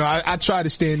 man. You know, I try to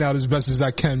stand out as best as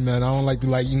I can, man. I don't like to,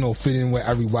 like, you know, fit in with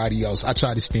everybody else. I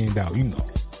try to stand out, you know.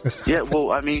 Yeah,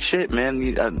 well, I mean, shit, man.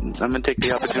 I'm gonna take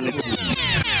the opportunity.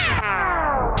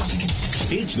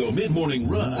 It's the Mid-Morning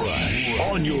Rush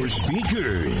on your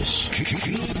speakers.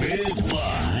 Keep it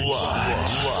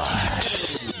locked.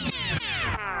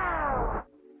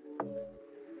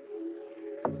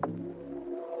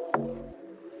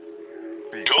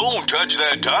 touch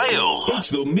that dial.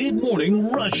 It's the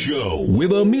Mid-Morning Rush Show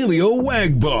with Emilio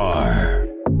Wagbar.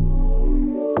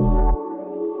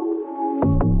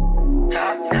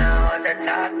 Top down, at the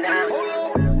top down.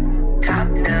 Top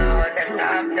down, at the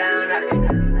top down.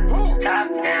 Top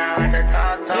down, at the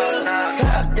top down.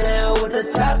 Top down with the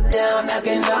top down,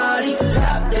 knocking naughty.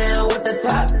 Top down with the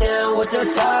top down with your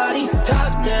shawty.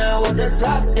 Top down with the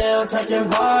top down, touching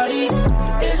bodies.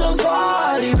 It's a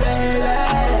party,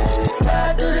 baby.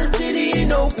 Slide through the city, ain't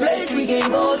no place we can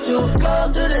go to.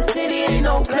 Go through the city, ain't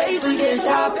no place we can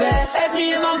shop at. Ask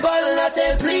me if I'm ballin', I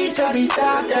said please, shawty,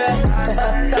 stop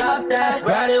that. Stop that.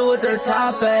 Riding with the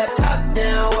top at. Top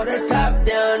down with the top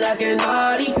down, knocking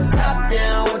naughty. Top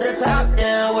down with the top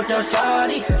down with your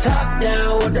shawty. Top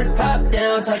down with the top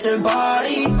down, touching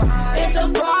bodies. It's a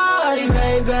party,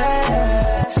 baby.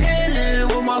 Chillin'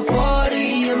 with my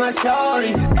 40 and my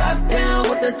shawty. Top down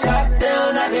with the top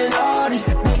down, knocking naughty.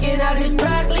 Making out this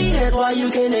broccoli, that's why you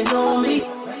can't ignore me.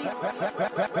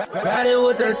 Riding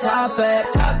with the top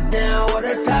at. Top down with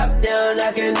the top down,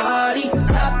 knocking naughty.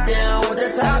 Top down with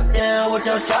the top down with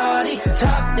your shawty.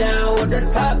 Top down with the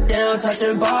top down,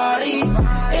 touching bodies.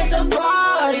 It's a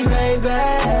party, baby.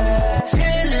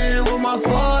 Chillin' with my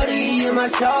 40 and my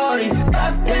shawty.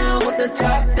 Top down with the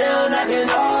top down, knocking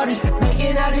naughty.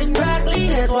 Making out this broccoli,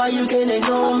 that's why you can't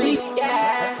ignore me.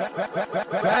 Yeah.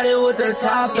 Riding with the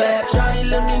top at. Shawty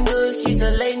looking good, she's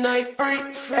a late night freak.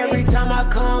 Every time I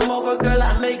come over, girl,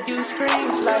 I make you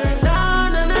scream. It's like, na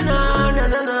na na na na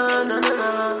na na na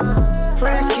na.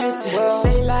 French kissing,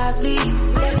 say lively.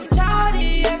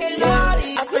 Shawty, acting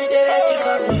naughty. I spent that as she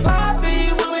calls me Poppy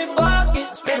when we fucking.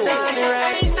 Spent down there,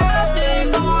 ain't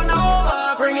nothing going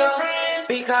over. Bring your friends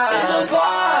because it's a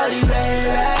party,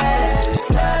 baby.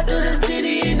 Slide through the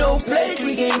city, ain't no place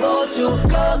we can go to.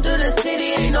 Go through the city,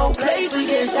 ain't no place we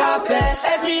can shop at.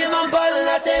 Ask me if I'm ballin',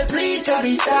 I said please,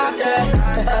 shawty, stop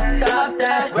that. Stop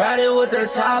that. Riding with the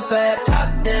top at.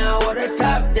 Top down with the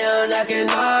top down, knocking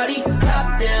naughty.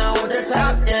 Top down with the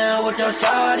top down with your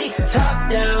shawty. Top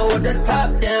down with the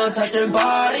top down, touching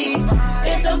bodies.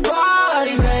 It's a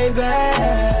party, baby.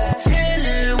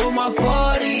 Chillin' with my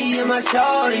 40 and my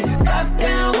shawty. Top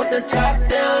down with the top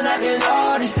down, knocking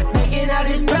naughty. Making out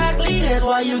this broccoli, that's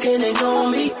why you can't ignore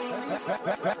me.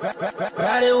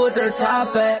 Riding with the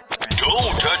top at.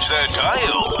 Don't touch that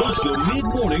dial. It's the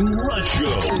Mid-Morning Rush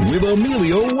Show with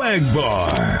Emilio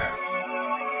Wagbar.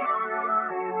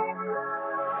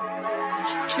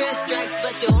 Trish strikes,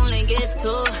 but you only get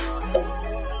two.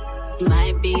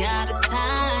 Might be out of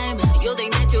time. You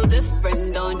think that you're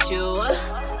different, don't you?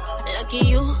 Lucky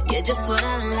you're just what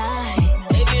I like.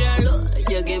 Baby, that look,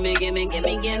 you give me.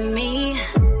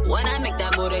 When I make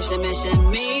that booty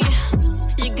shimmy.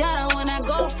 You gotta wanna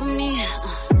go for me.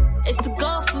 It's the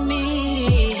go for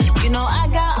me. You know I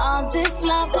got all this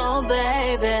love, oh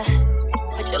baby.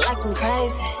 But you like him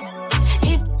crazy.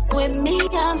 He with me,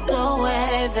 I'm so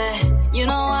wavy. You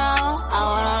know what I want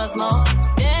all the smoke.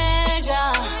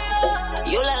 Danger.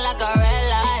 You look like a red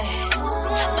light.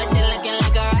 But you're looking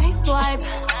like a rice wipe.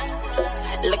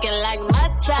 Looking like my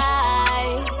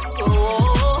type.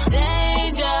 Ooh,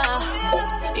 danger.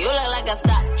 You look like a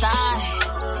stop sign.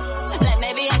 Like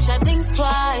maybe I should think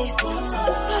twice.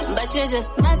 But you're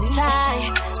just my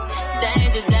type.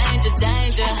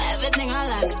 Danger. Everything I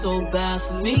like so bad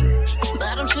for me.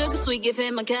 But I'm sugar sweet, give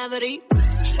him a cavity.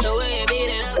 The way you beat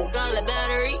it up, call it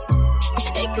battery.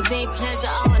 It could be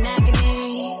pleasure or an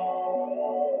agony.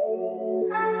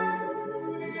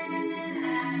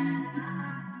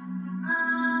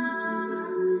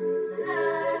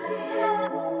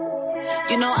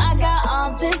 You know I got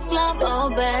all this love, oh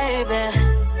baby.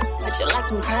 But you like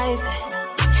him crazy.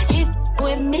 He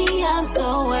with me, I'm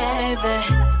so wavy.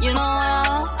 You know what I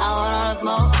want all the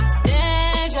smoke.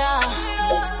 Danger.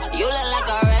 You look like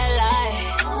a red light.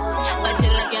 But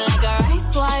you're looking like a rice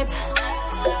wipe.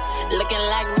 Looking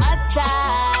like my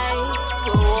type.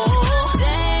 Ooh,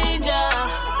 danger.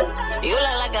 You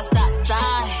look like a stop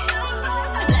sign.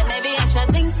 Like maybe I should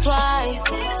think twice.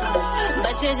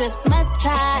 But you're just my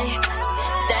type.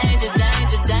 Danger.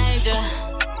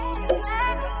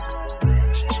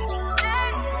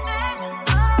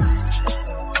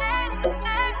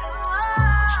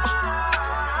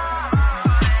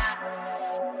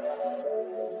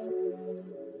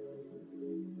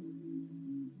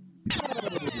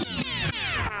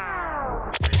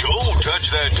 Don't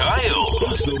touch that dial.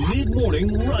 It's the Mid-Morning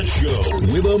Rush Show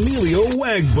with Emilio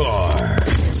Wagbar.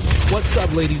 What's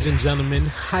up, ladies and gentlemen?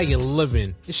 How you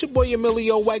living? It's your boy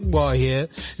Emilio Wegbar here,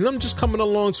 and I'm just coming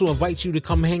along to invite you to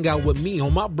come hang out with me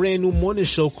on my brand new morning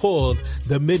show called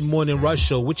The Mid-Morning Rush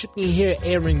Show, which you can hear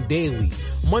airing daily,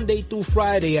 Monday through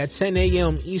Friday at 10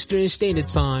 a.m. Eastern Standard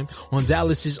Time on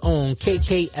Dallas's own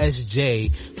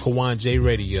KKSJ Kawon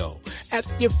Radio.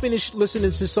 After you're finished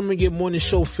listening to some of your morning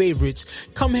show favorites,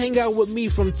 come hang out with me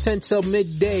from 10 till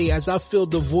midday as I fill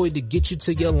the void to get you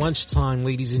to your lunchtime,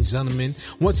 ladies and gentlemen.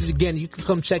 Once again, you can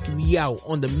come check me out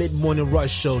on the Mid-Morning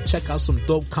Rush Show. Check out some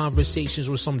dope conversations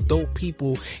with some dope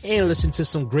people and listen to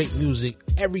some great music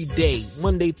every day,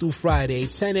 Monday through Friday,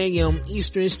 10 a.m.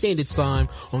 Eastern Standard Time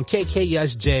on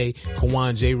KKSJ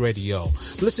Kawon Radio.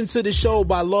 Listen to the show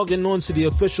by logging on to the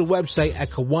official website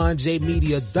at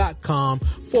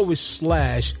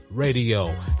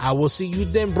KawonJmedia.com/radio. I will see you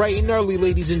then bright and early,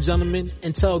 ladies and gentlemen.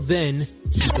 Until then,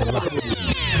 keep it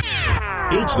locked.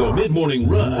 It's the Mid-Morning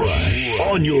Rush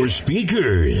on your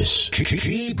speakers.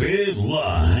 Keep it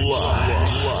locked.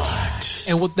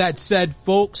 And with that said,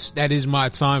 folks, that is my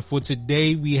time for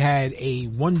today. We had a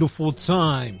wonderful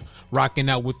time rocking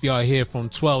out with y'all here from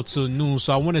 12 till noon.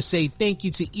 So I want to say thank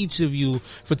you to each of you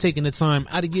for taking the time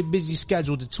out of your busy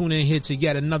schedule to tune in here to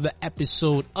yet another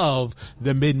episode of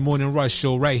the Mid-Morning Rush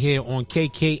Show right here on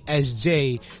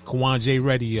KKSJ Kawon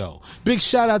Radio. Big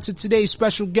shout out to today's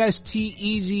special guests,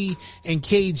 T-Eazy and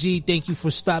KG. Thank you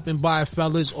for stopping by,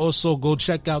 fellas. Also, go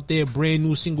check out their brand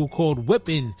new single called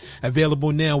Whippin',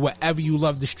 available now wherever you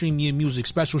love to stream your music.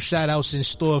 Special shout outs in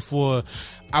store for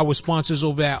our sponsors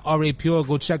over at RA Pure.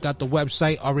 Go check out the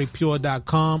website,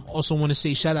 rapure.com. Also want to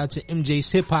say shout out to MJ's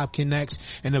Hip Hop Connects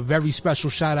and a very special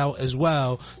shout out as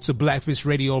well to Blackfish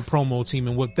Radio promo team.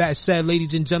 And with that said,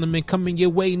 ladies and gentlemen, coming your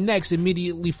way next,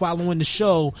 immediately following the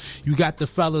show, you got the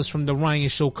fellas from The Ryan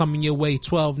Show coming your way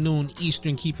 12 noon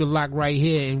Eastern. Keep it locked right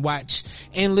here and watch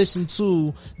and listen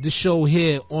to the show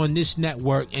here on this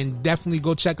network. And definitely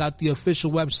go check out the official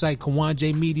website,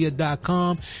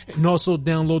 KawonJmedia.com, and also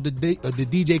download the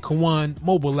DJ Kawon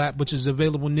mobile app, which is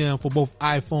available now for both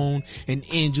iPhone and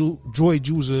Android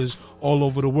users all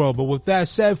over the world. But with that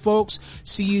said, folks,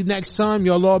 see you next time.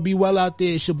 Y'all all be well out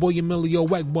there. It's your boy Emilio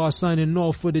Wegbar signing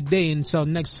off for the day. Until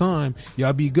next time,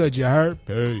 y'all be good, you heard?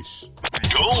 Peace.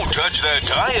 Don't touch that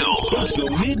dial. It's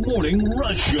the Mid-Morning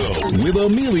Rush Show with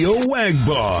Emilio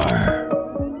Wegbar.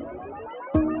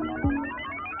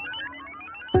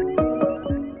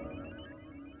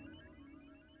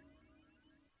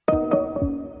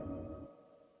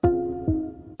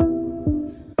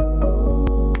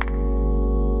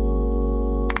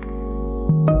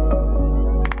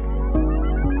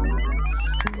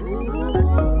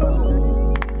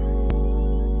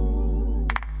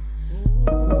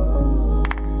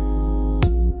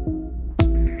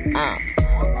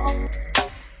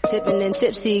 Tipping and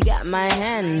tipsy, got my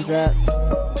hands up.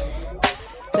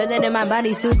 Feeling in my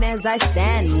body soon as I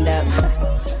stand up.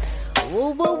 Woo,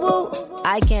 woo, woo.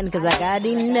 I can cause I got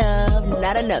enough.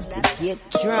 Not enough to get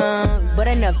drunk, but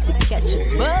enough to catch a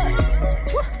buzz.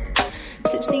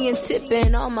 Tipsy and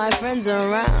tipping, all my friends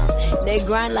around. They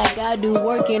grind like I do,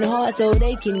 working hard so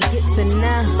they can get to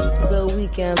now. So we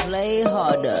can play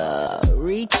harder,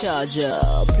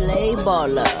 recharger, play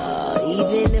baller.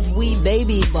 Even if we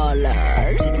baby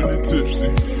ballers. Tipping and tipsy.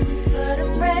 This is for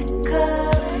them red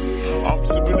cups. I'm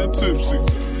tipping and tipsy.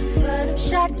 This is for them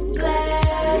shot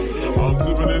glass. I'm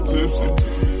tipping and tipsy.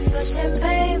 This is for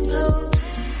champagne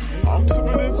blues. I'm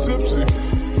tipping and tipsy.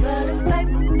 This is for them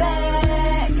paper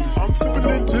bags. I'm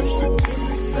tipping and tipsy. This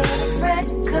is for them red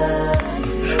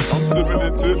cups. I'm tipping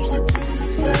and tipsy. This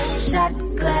is for them shot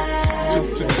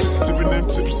glass. Tipping and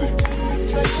tipsy. This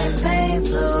is for champagne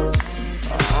blues.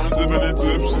 I'm tipping and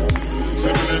tipsy.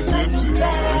 Tipping and tipsy.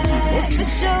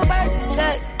 It's your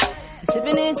birthday,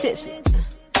 tipping and tipsy.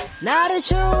 Not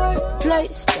at your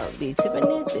workplace, don't be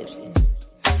tipping and tipsy.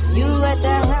 You at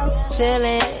the house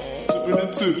chilling, tipping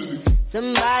and tipsy.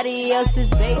 Somebody else is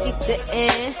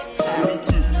babysitting.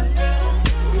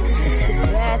 It's the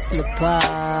bachelor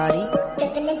party.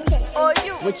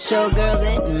 With your girls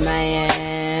in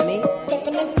Miami.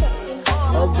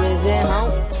 Or Brizzy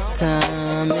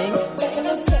homecoming.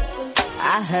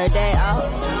 I heard they all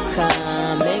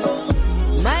coming.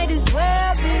 Might as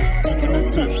well be tipping and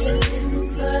tipsy. This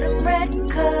is for them red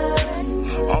cups.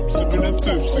 I'm tipping and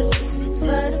tipsy. This is for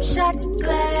them shot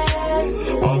glass.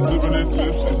 I'm tipping and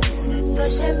tipsy. This is for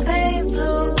champagne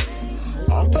blues.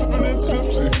 I'm tipping and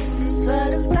tipsy. This is for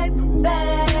them paper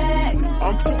bags.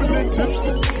 I'm tipping and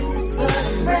tipsy. This is for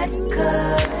them red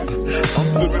cups. I'm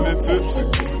tipping and tipsy.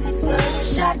 This is for them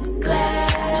shot glass.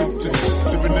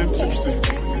 Tipping and tipsy.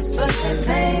 This is for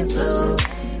champagne blues.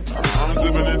 I'm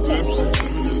tipping and tipsy.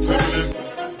 This is for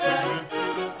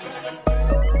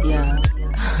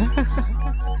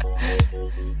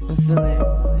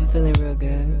I'm feeling real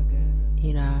good.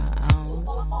 You know,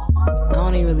 I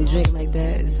don't even really drink like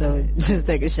that, so just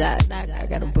take a shot. I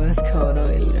got a buzz going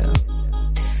on, you know.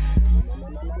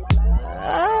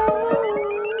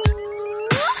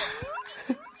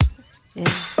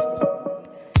 Yeah.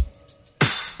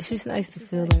 It's just nice to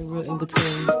feel like we're in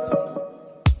between,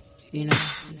 you know.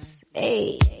 Just,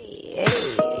 hey.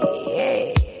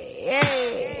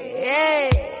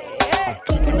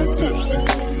 Sipping and tipsy.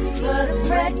 This is for the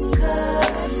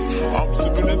record. I'm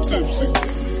sipping and tipsy.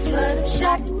 This is for the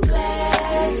shot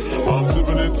glass. I'm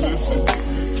sipping and tipsy. This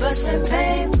is for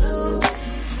champagne blues.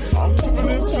 I'm sipping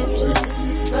and tipsy. This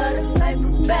is for the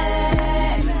paper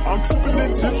bags. I'm sipping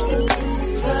and tipsy. This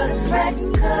is for the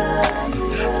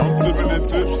record. I'm sipping and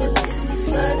tipsy. This is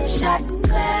for the shot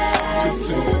glass.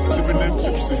 Sipping and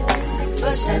tipsy. This is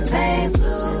for champagne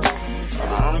blues.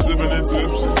 I'm sipping and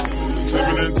tipsy.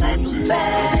 Sipping and tipsy.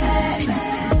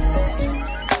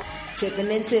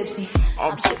 Tipping and tipsy.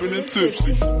 I'm sipping and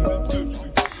tipsy.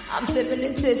 I'm tipping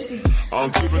and tipsy.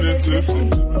 I'm tipping and tipsy.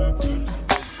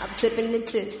 I'm tipping and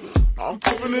tipsy. I'm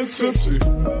tipping and tipsy.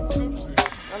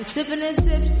 I'm tipping and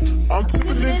tipsy. I'm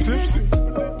tipping and tipsy.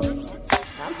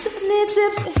 I'm tipping and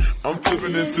tipsy. I'm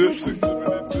tipping and tipsy.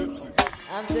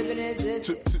 I'm tipping and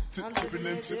tipsy. I'm tipping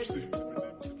and tipsy.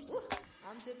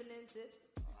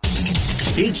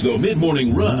 It's the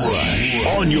Mid-Morning Rush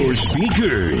on your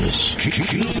speakers.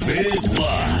 Keep it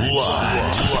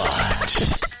locked.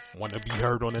 Want to be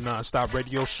heard on the Non-Stop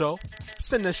Radio Show?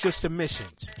 Send us your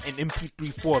submissions in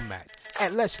MP3 format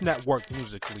at Let's Network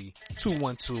Musically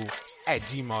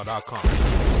 212@gmail.com.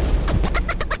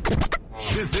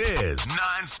 This is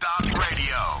Non-Stop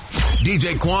Radio.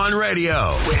 DJ Quan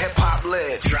Radio, where hip hop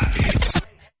lives. Drop